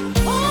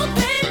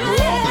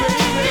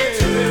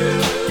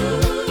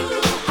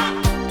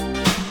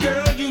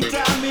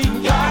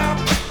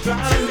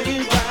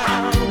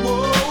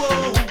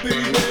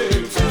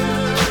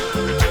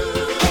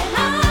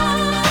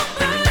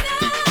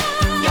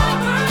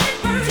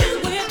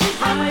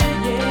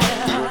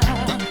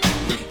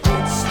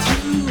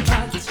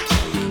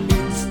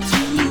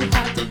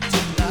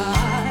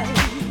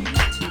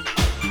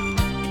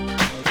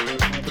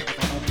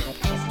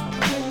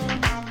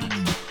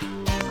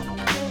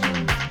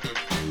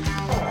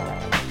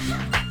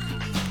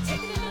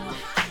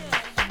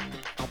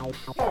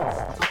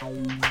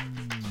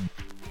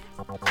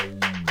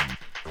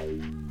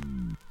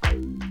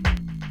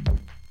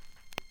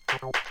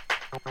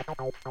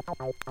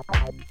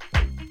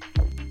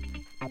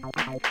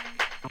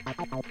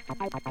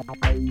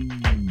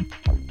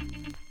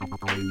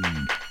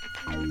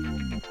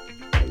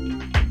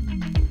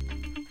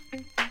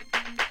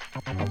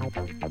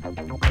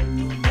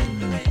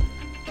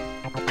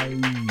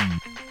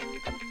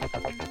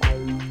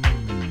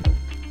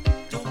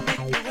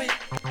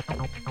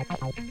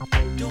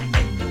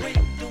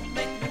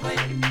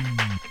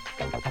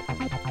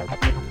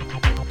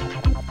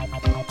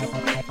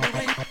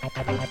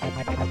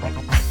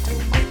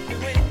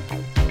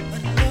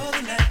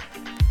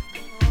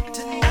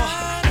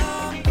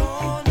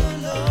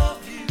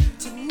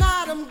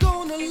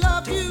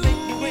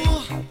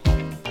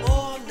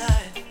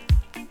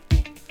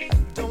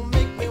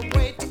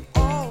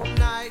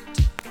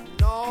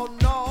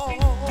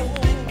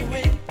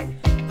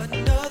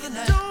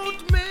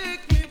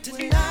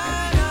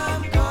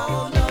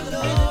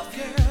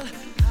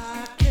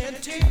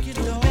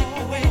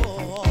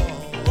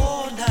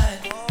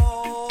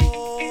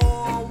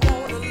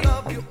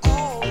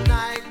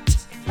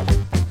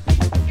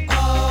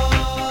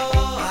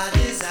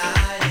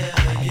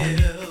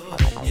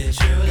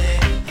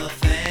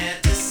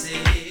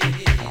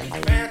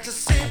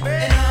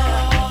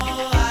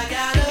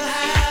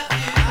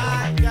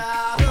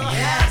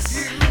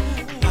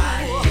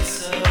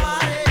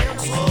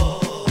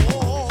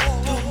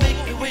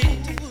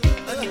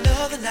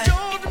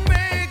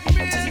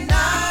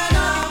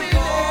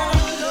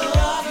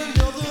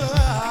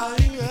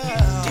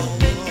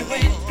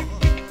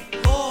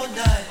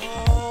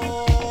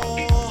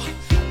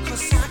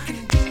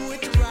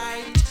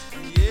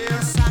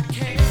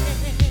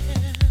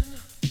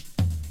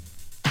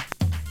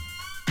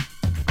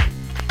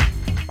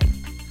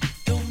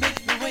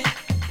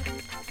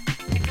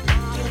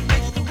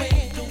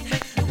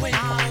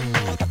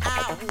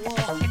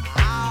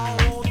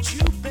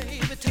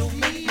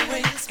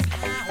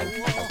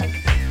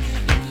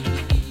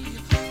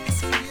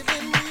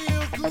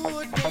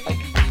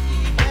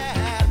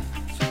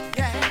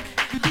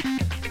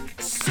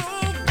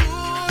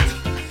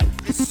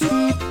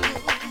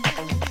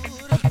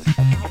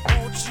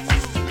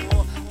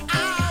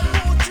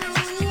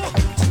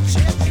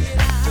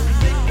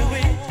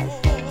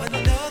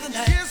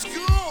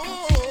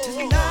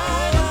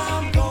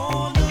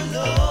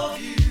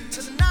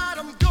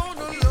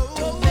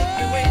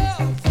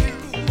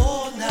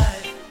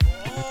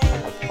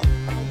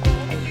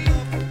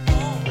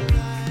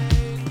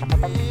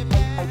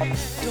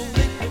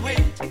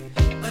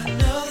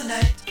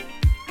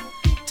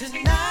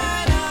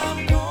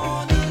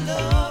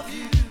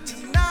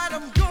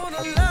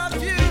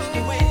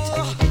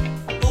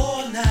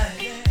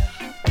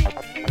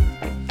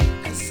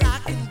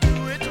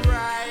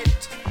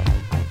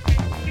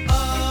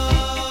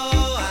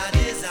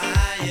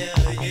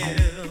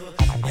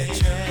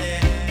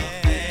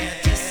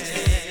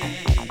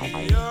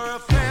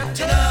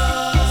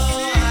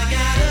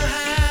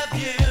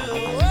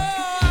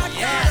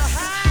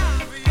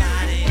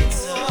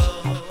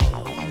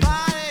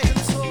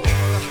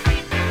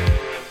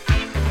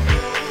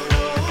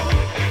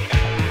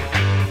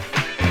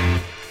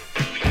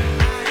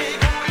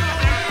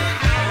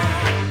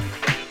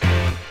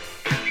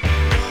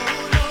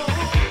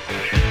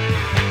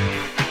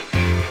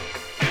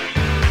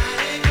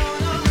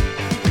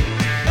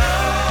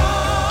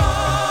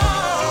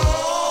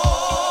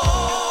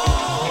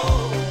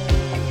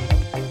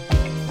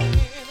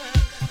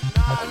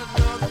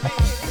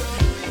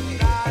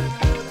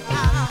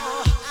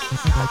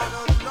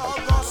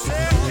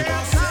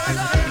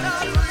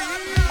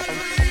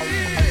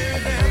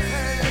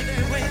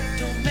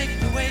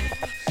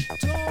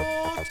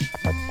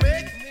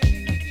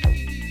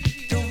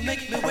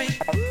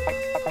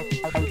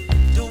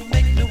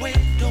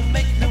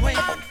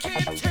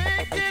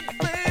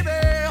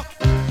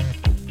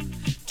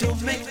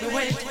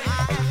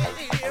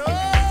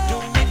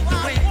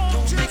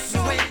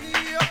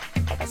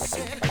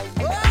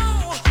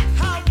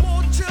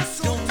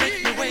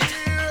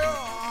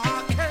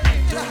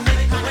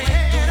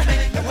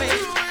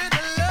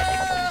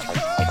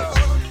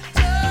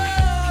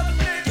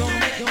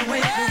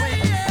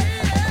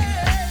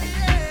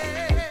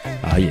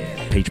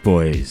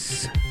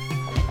 Boys,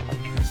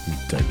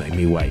 Don't Make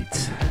Me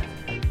Wait.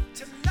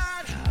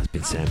 It's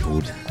been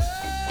sampled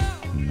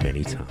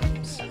many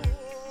times.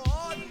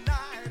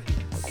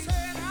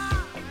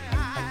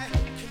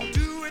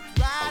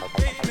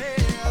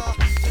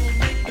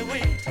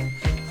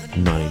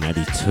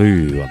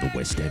 1982 on the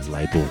West End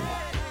label.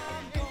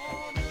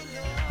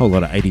 Whole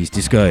lot of 80s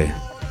disco.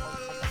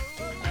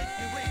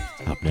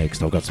 Up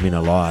next, I've got some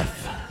Inner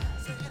Life.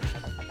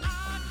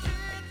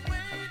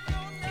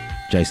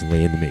 Jason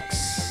Lee in the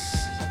mix.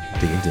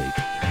 Digging deep.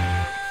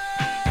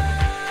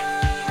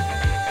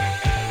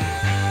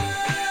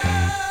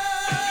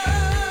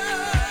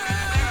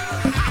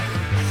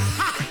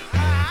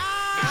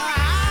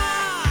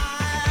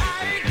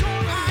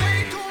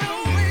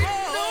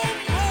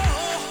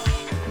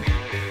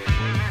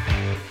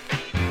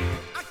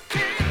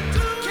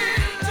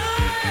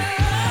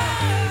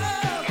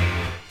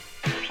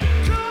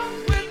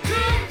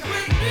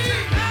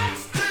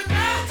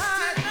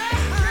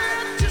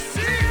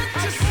 See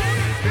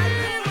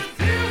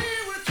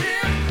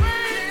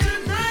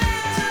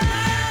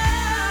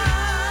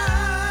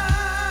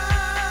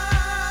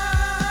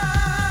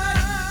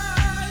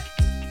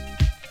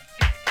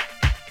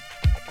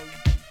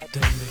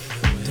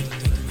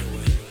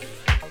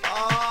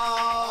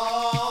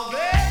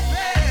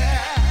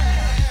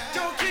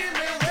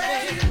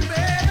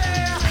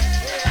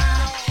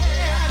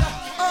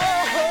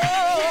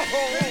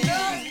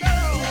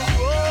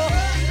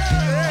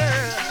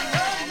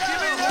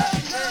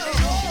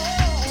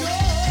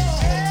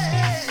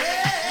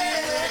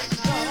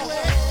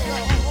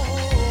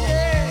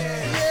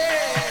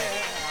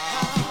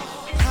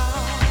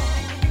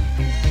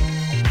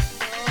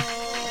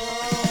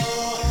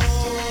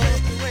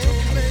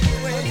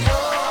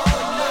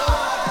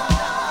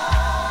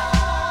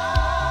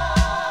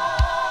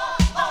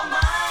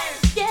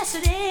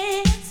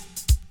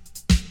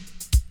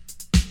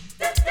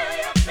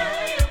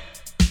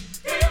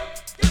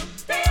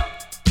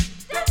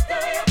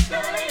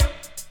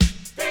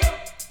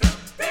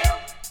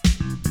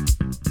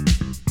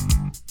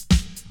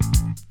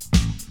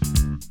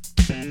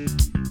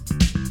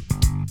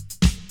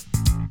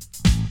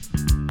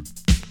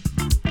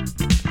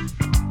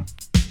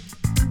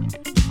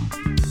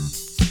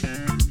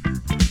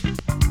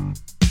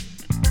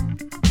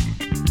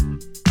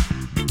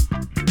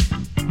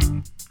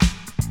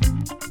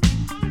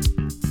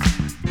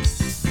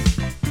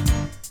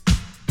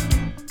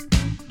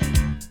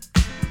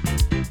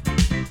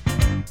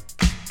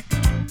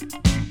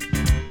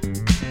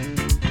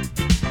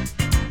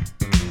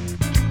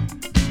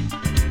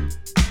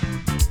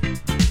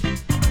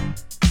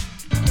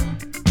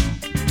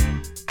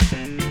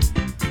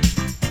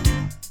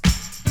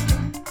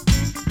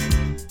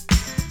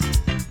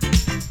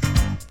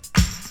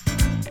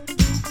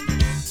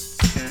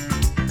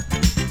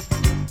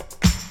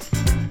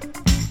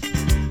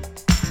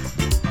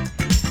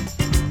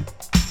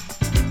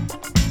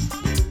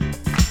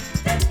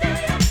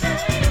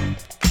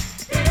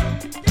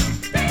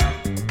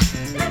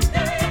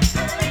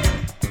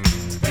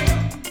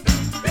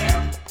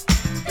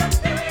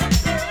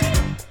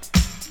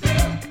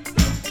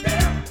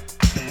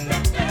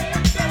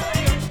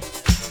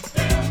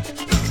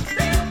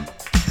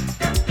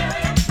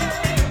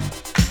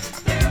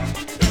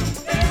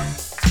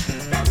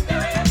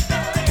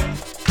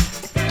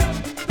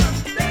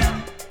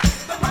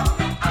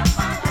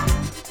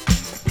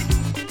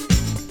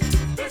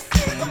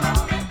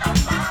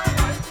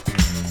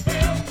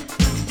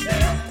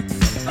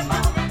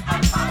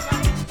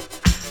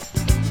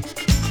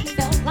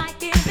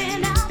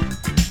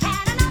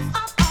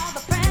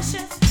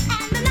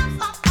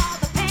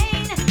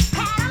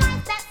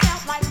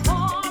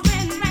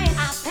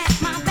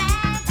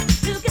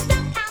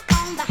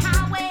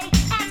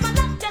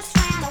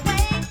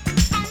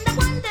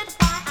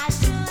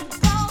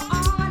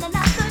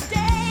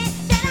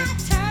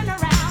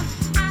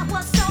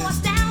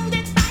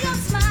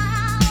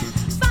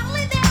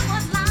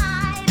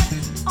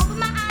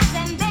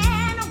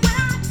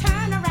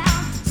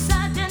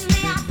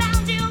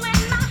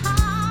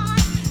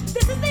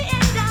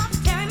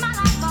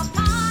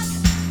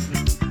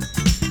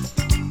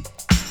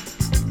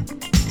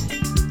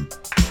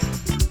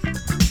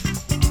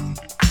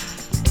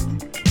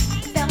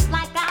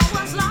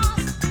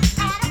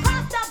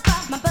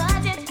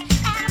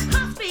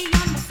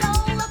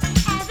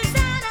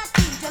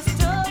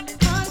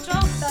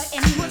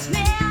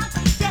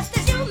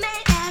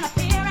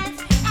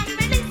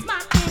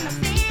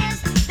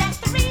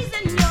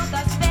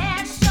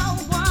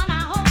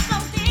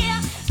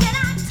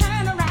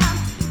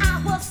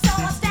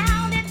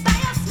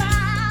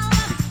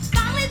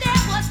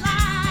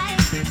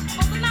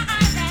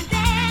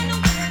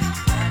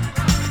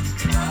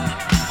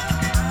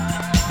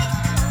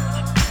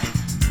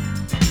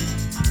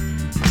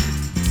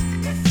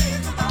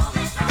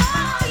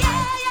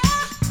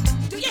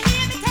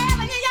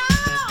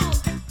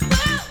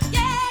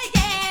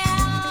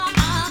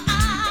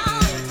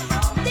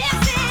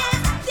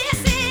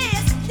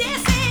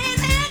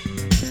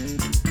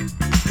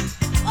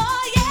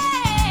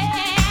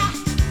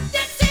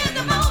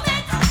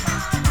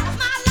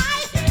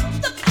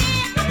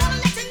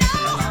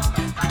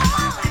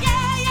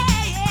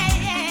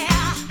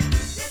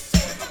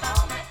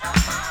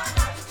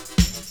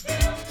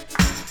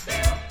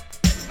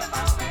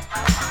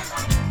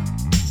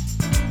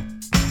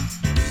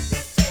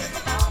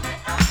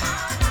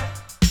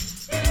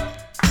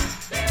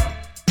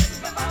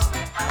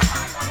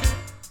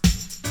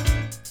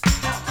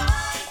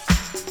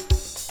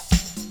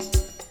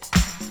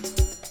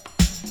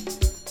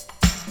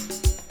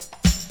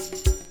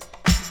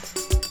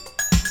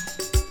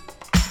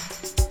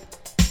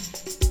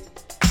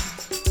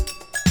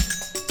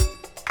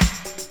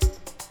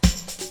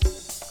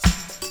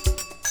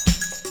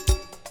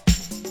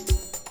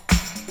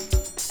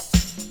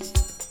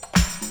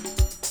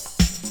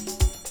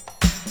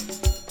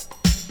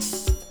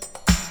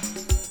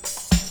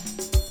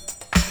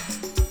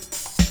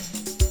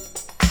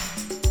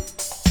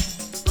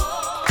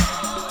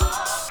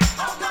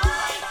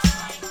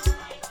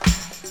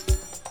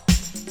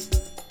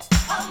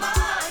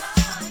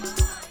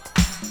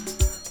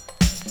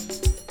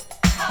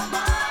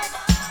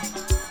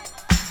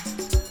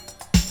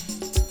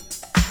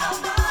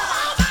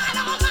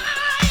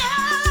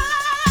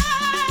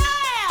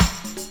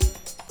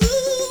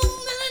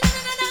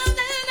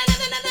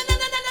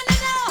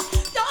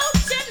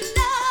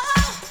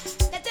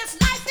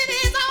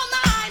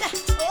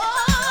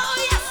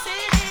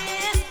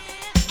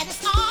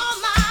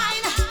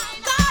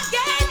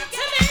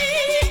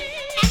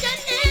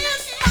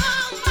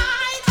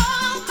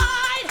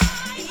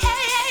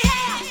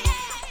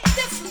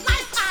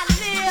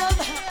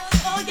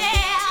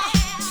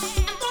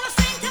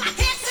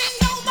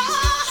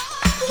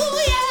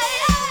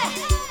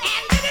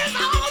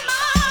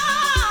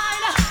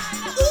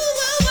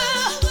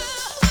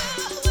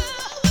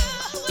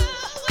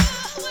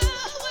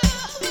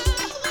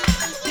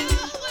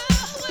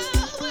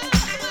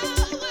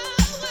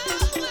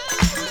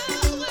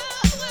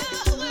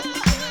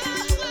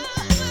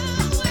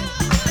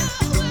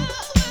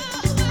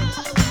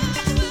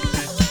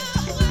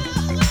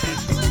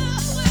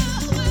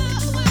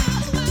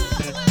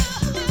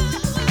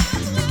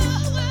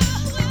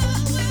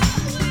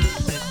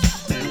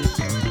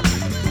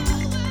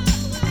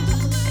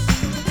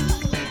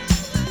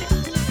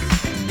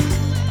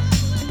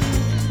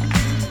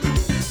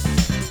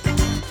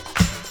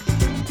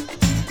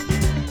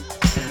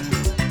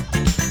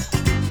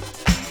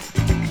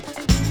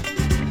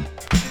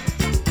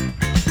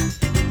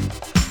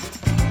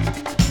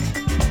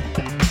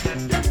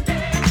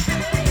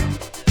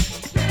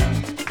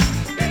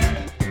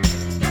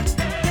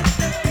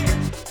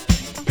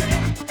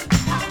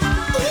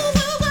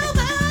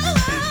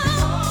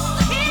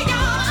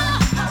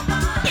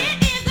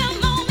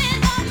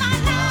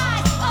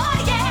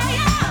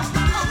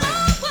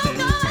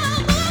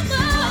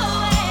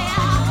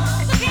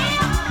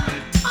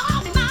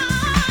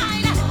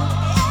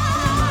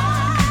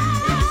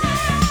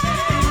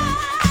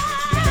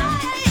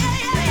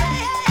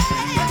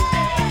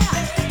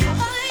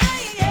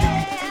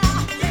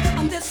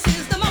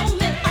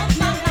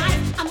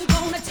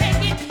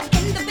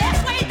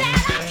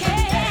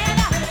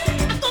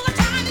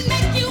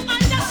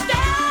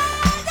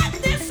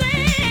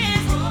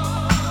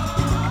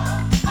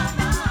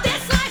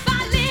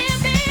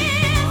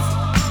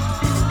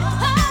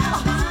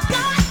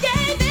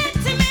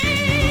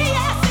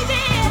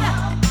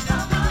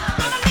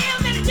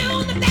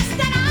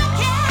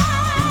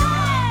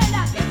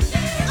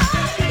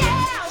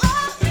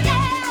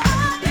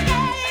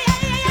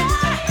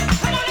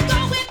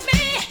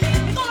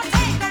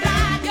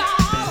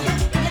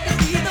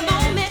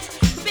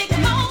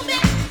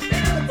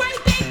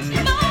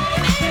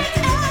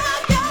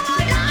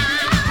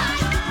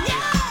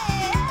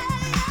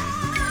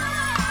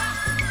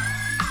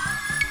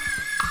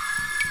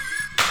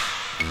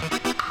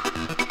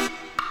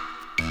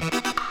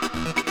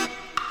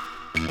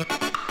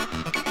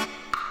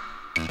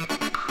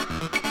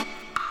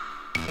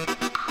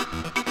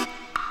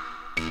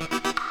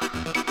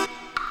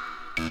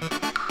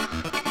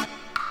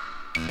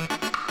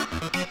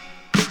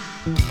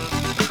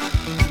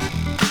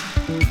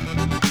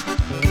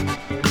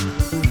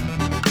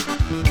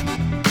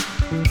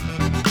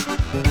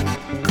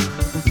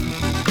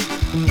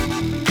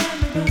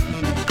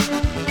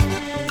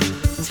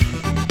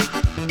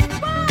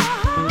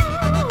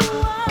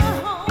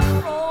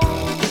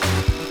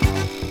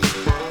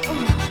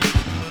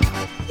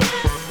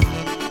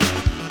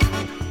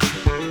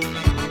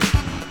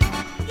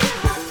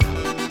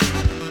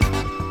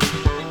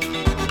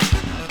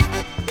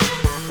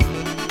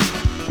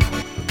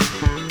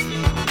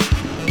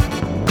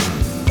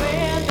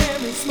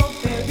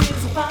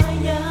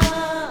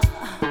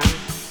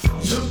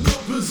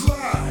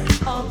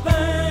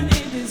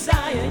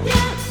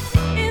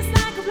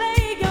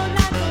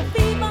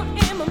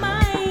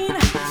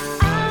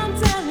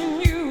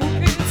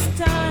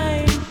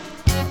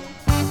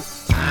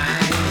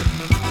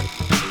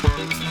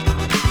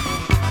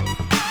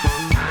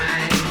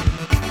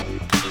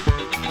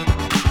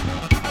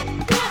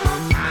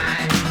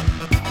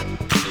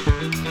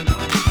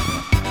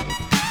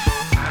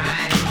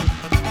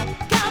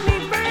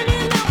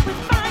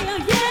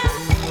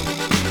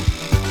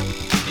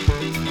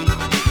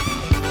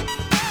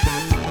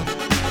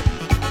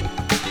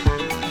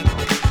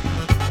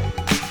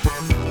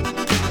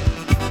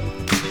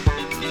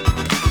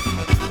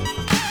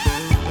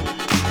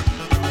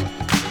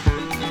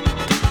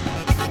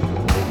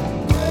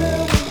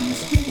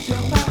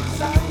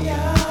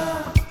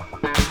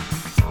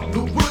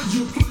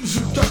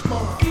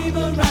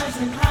Fever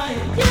rising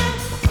higher.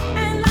 Yeah,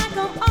 and like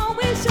I'm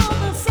always sure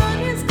the sun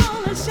is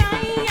gonna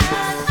shine.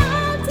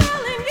 I'm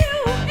telling you,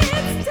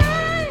 it's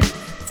time,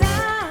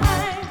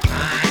 time.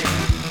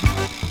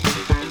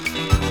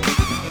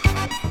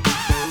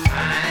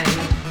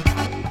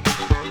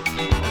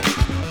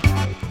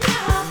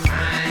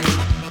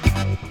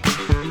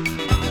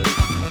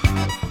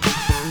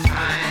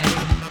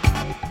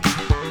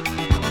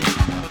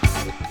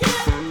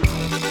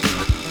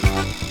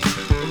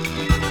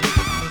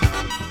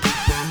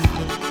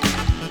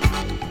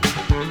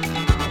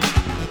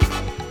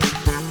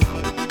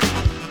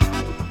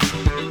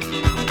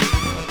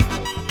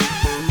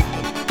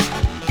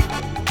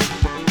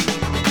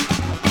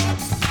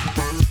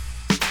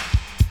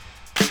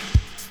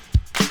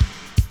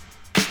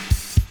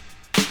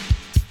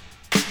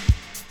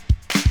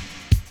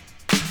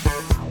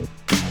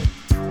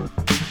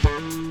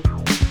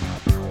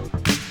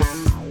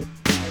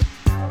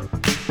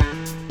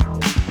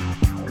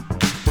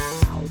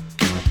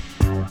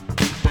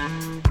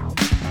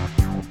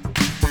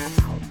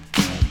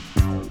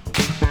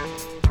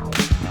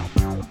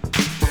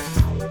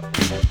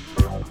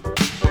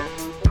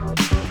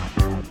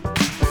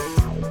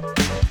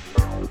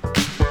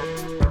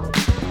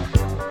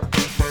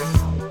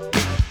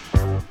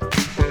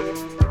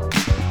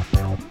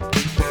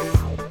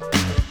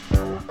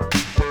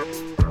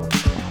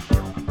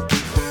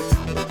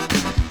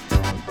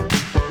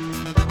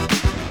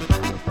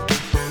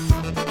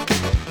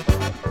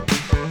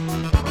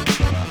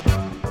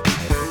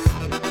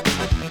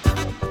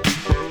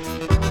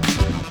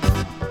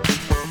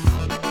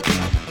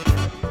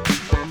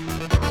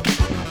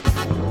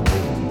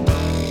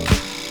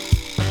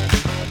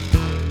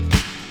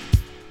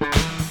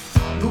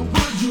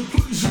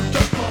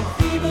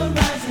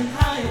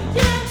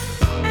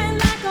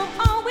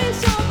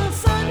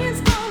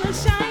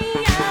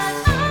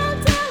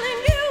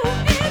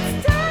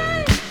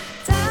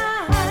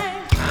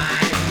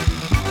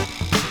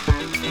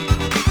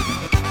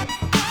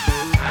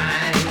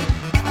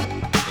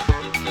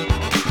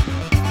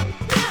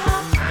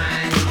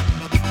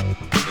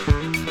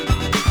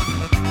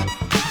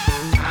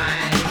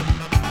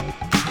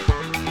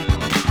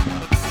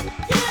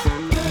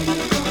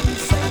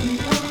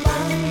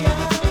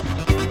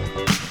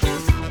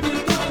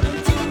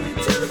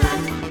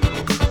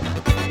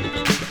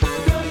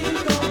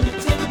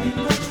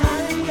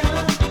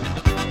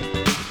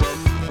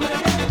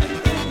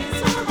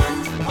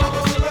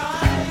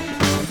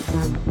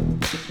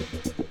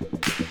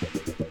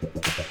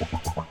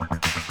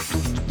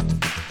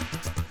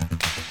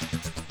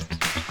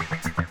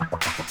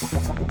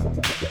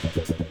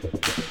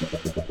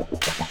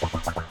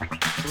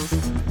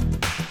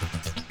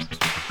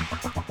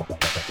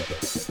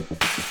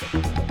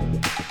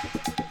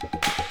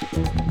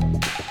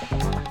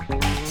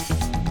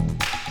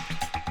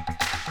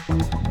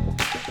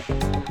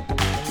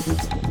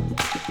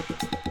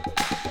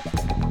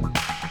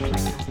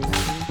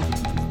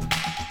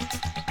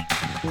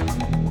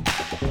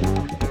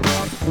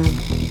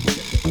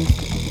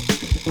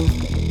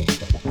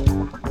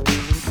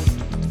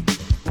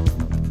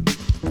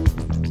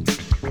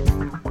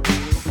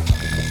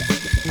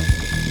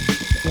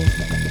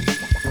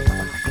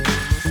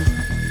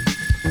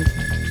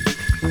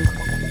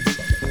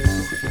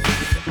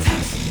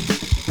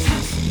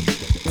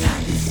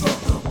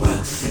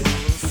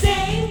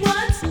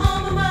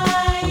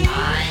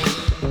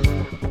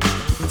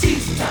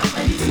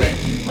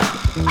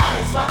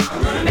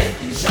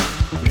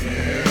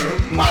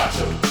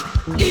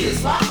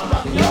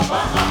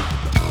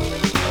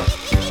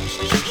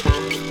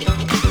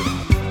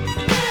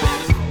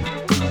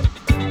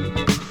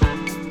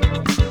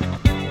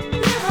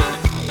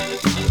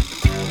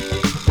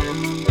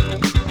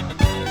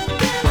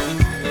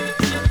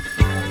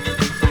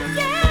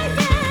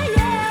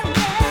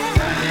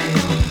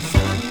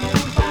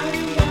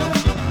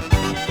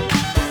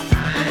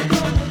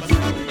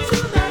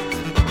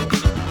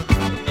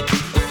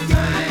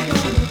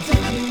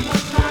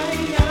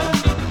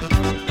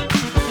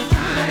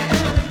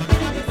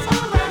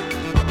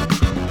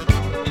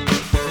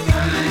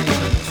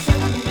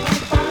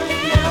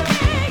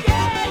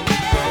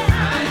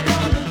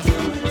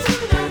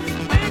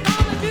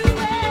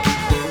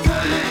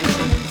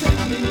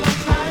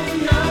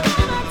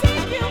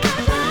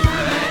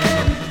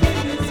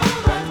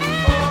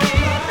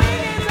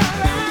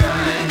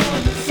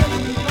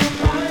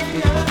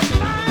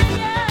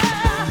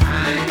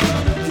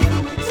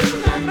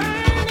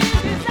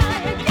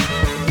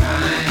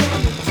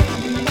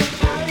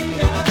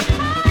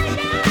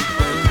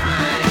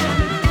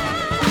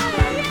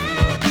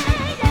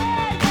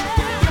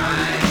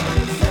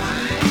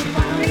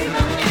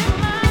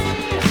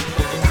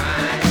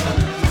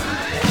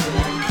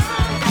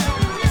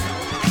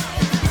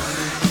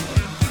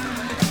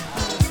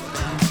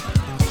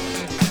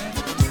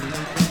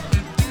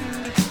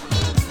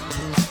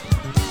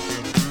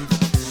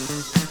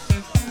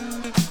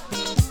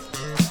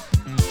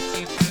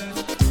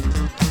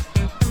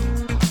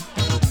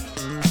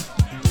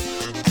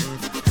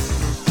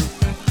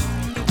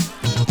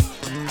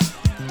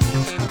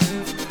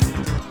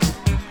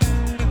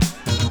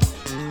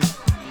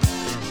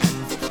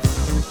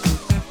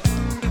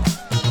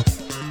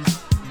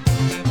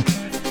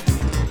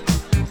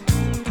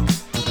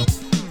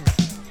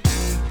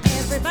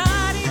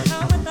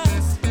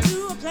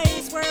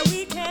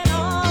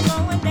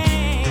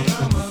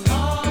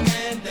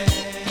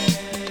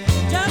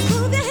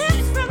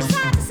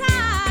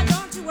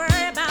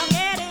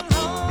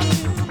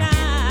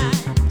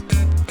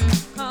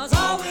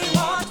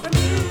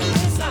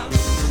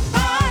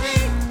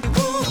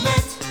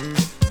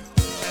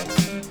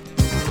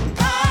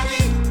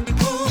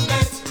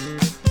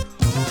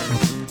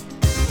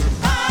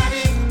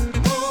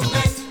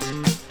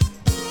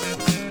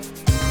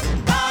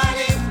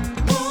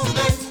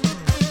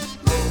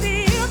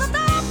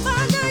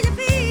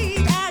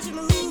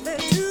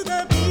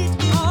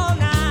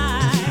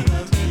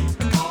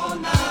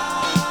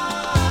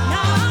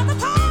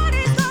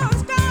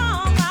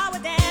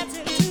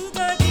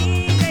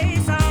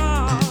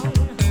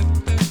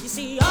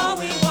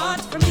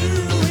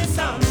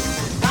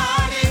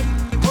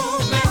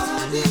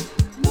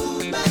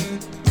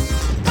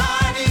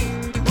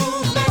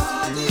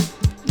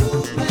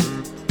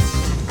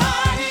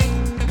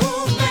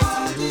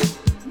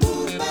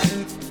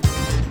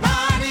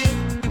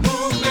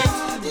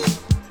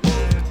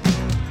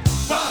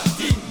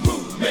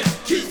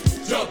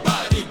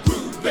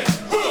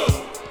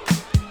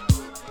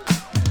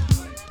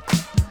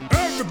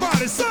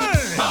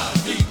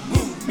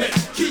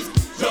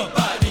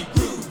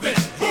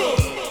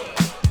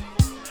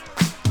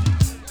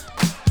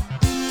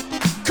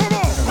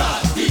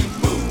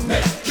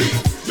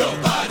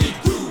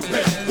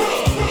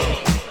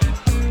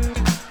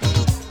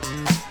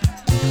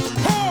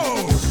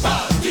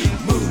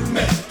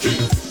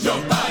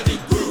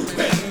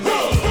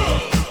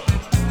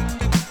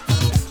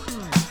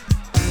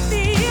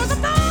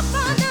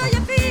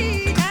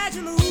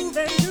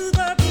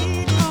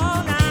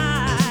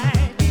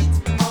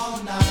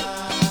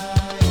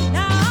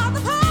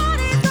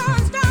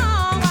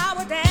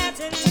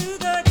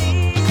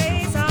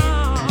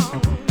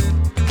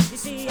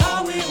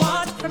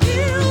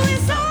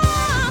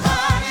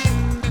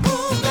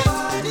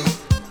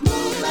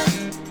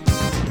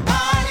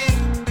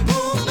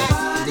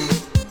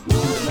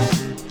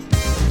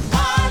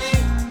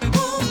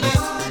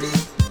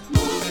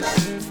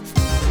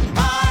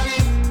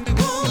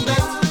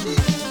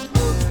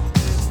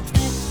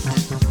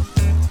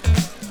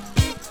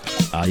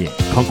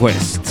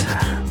 Conquest,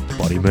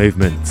 Body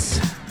Movements,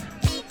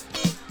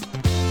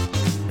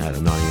 out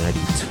of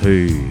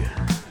 1982.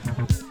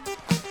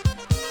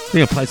 I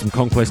think I played some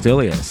Conquest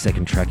earlier,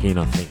 second track in,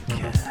 I think.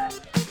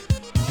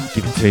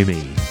 Give it to me,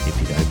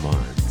 if you don't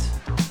mind.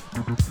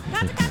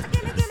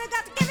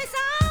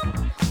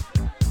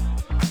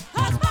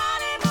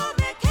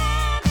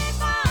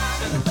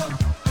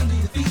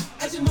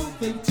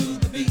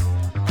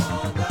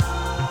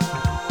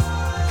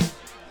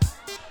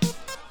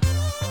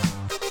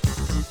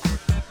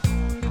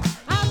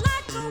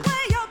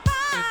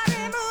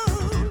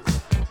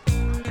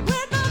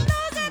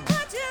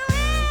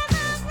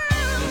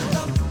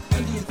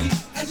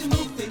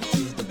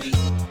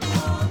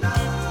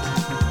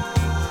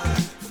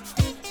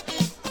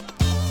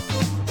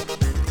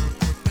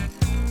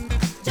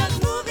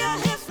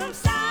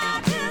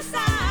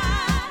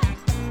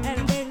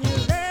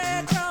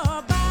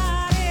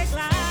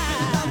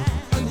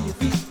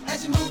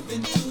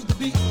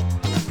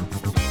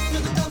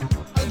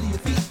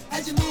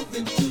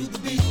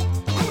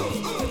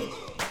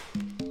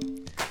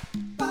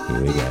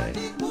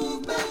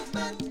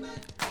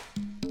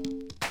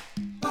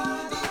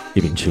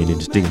 You've been tuned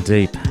into Digging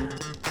Deep.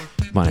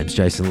 My name's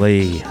Jason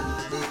Lee.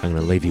 I'm going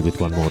to leave you with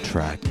one more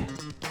track.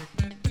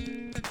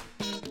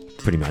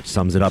 Pretty much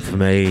sums it up for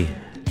me.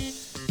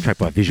 Track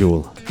by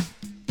Visual.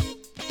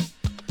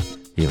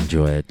 You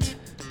enjoy it.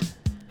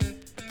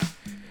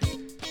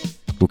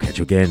 We'll catch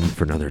you again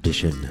for another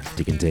edition of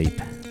Digging Deep.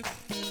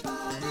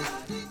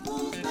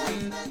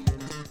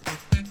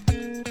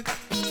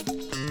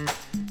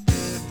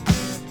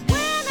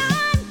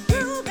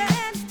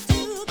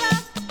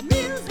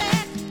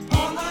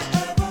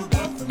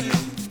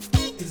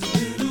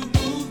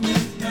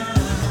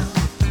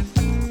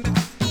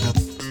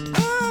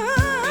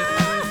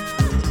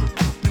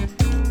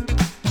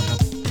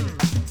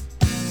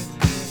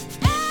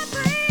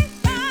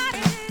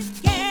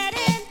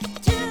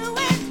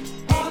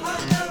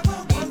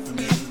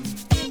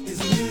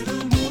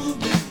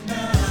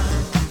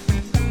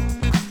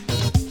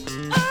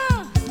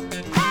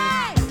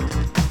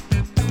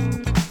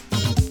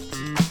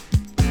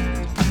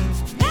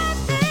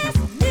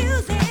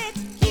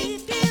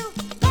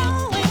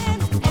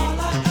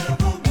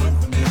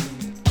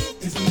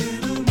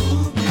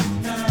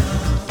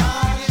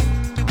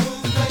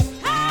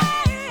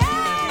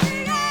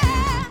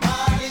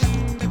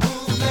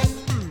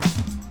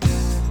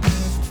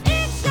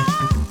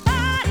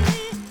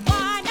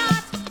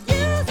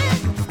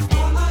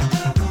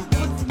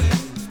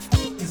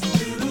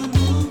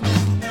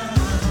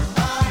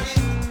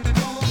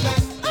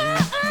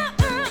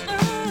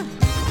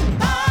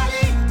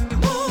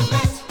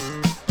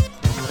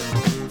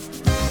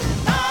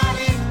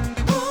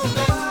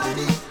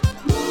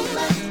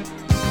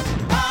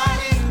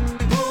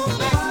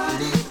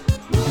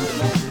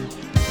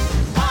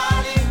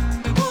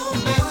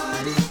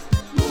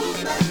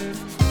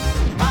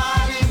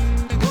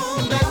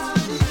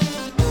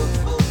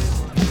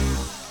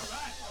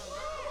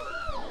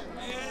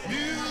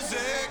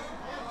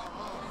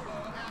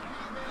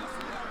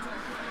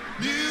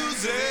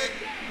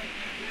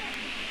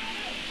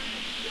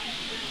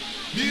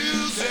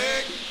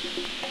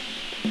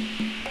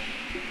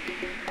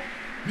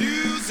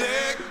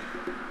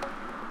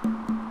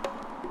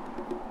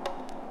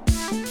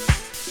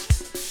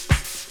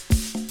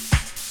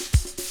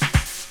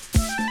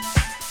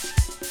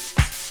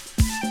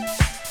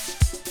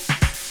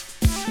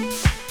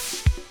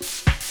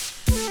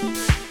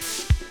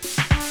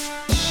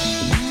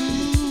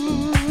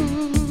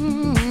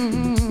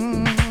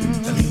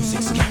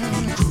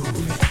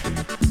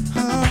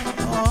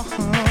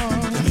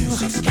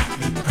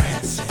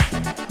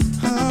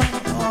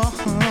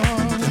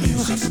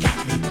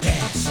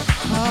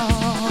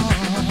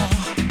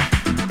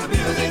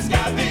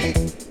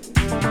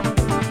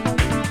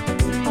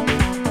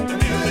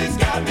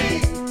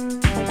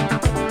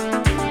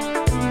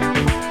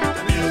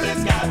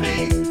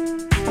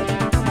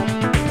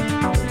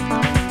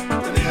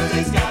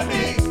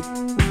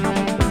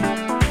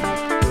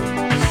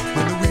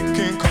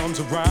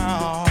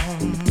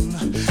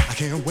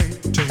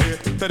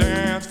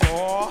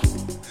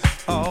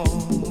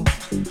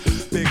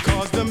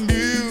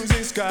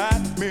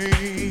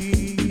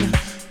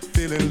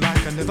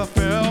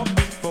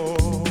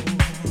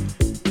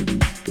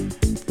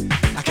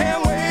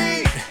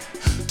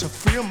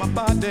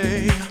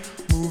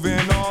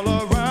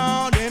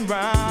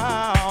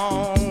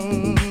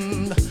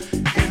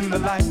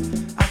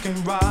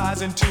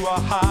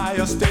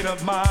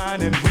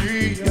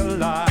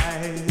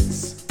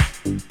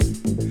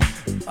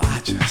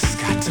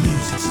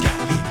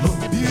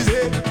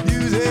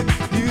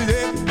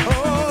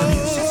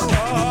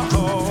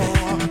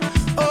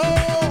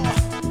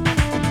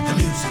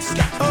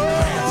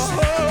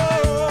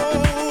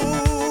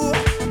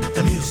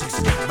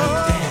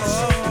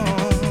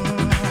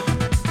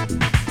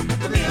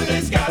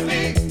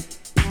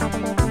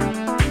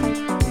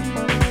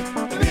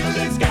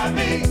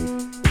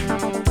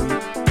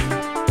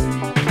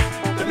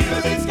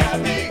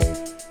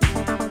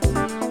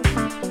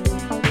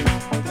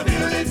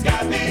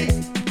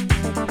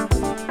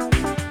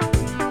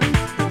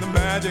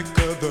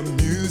 the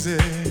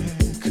music.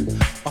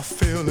 A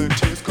feeling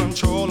takes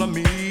control of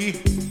me.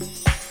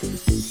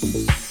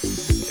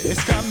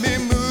 It's got me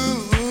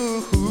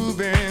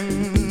moving.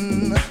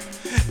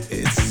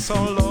 It's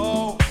all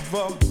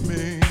over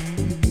me.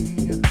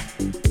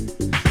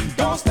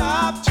 Don't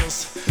stop,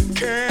 just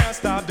can't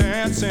stop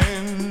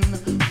dancing.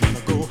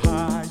 Wanna go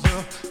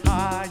higher,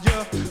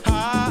 higher,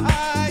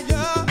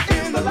 higher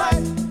in the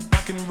light.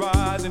 I can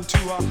rise into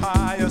a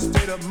higher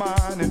state of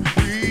mind and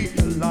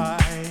realize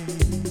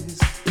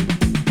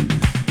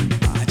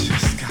I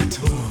just got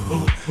to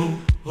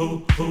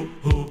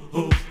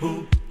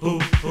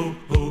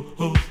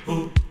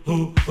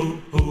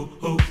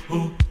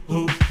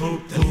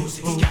the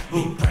music's got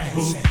me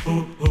prancing.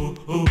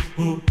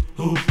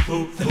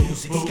 The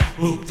music's got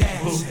me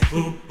dancing.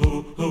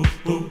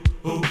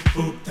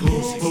 The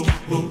music's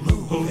got me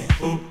moving.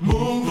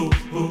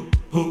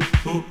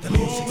 The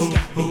music's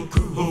got me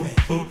grooving.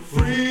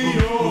 Free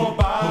your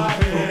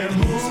body. The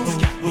music's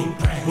got me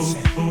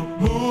prancing.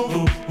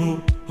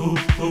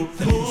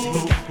 The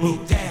music's got me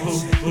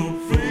dancing.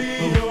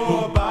 Free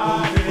your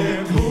body.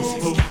 The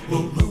music's got me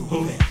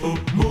moving.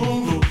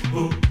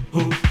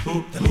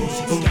 The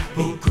music's got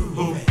me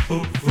grooving.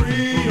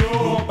 Free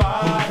your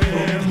body.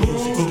 The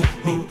music's got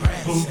me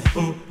prancing.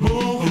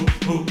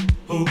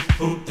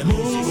 The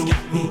music's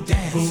got me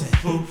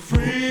dancing.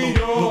 Free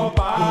your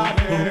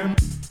body.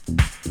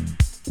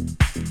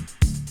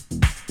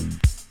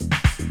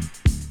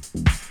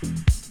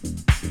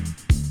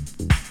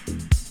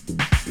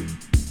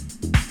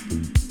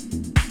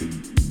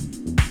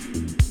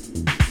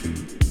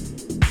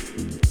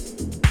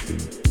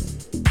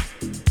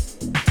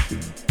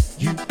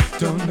 You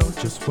don't know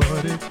just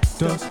what it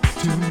does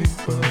to me,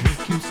 but it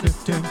keeps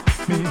lifting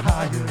me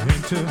higher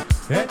into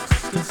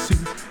ecstasy.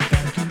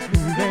 Gotta keep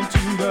moving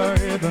to the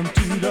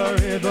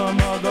rhythm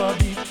of the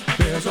beat.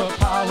 There's a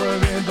power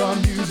in the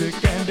music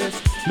and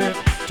it's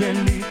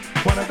lifting me.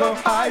 Wanna go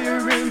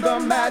higher in the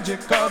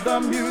magic of the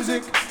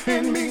music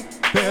in me.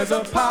 There's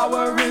a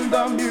power in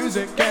the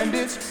music and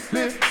it's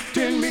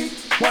lifting me.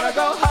 Wanna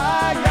go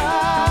higher.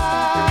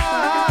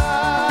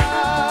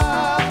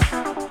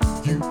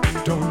 You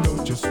don't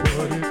know just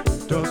what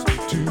it does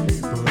to me,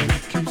 but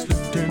it keeps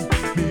lifting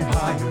me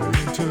higher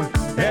into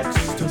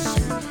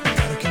ecstasy.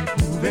 Gotta keep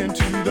moving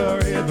to the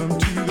rhythm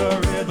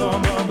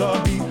of the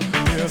beat.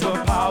 There's a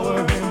power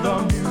in the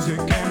music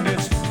and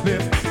it's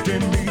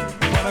lifting me.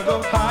 Wanna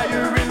go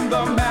higher in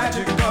the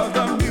magic of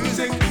the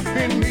music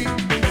in me.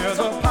 There's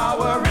a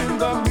power in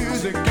the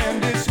music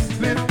and it's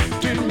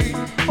lifting me.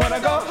 Wanna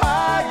go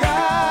higher.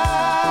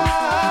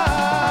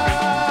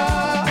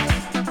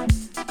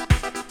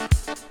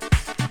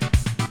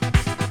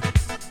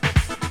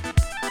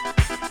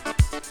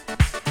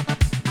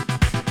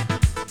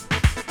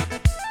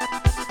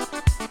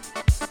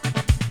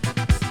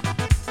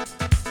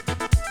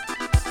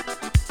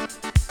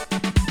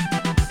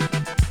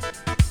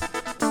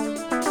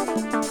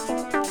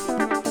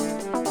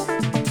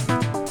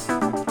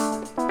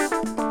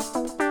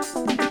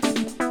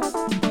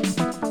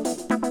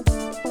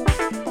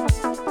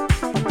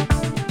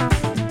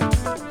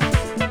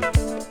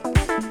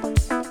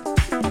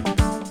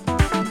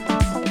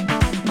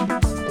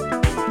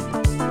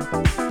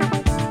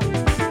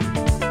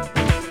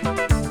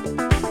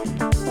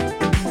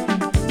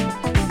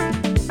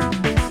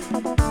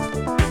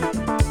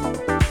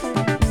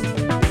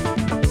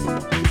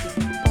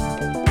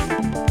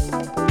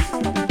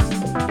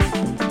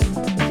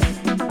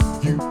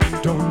 You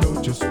don't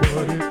know just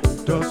what it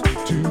does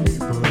to me,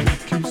 but it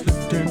keeps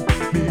lifting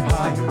me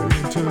higher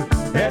into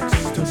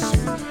ecstasy.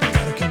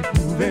 Gotta keep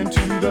moving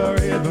to the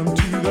rhythm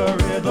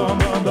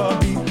of the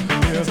beat.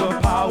 There's a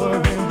power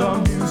in the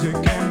music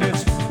and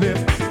it's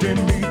lifting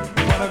me.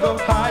 Wanna go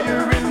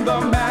higher in the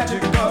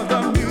magic of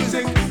the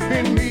music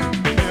in me.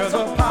 There's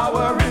a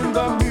power in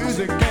the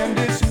music and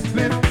it's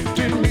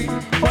lifting me.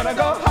 Wanna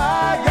go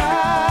higher.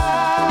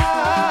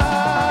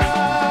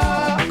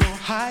 Go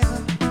higher.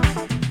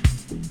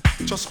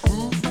 Just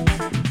move,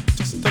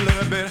 just a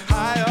little bit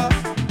higher.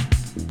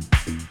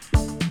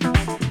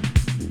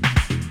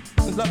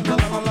 La la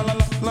la la la la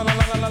la la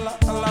la la la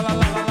la la la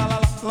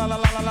la la la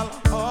la la la.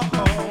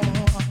 Oh.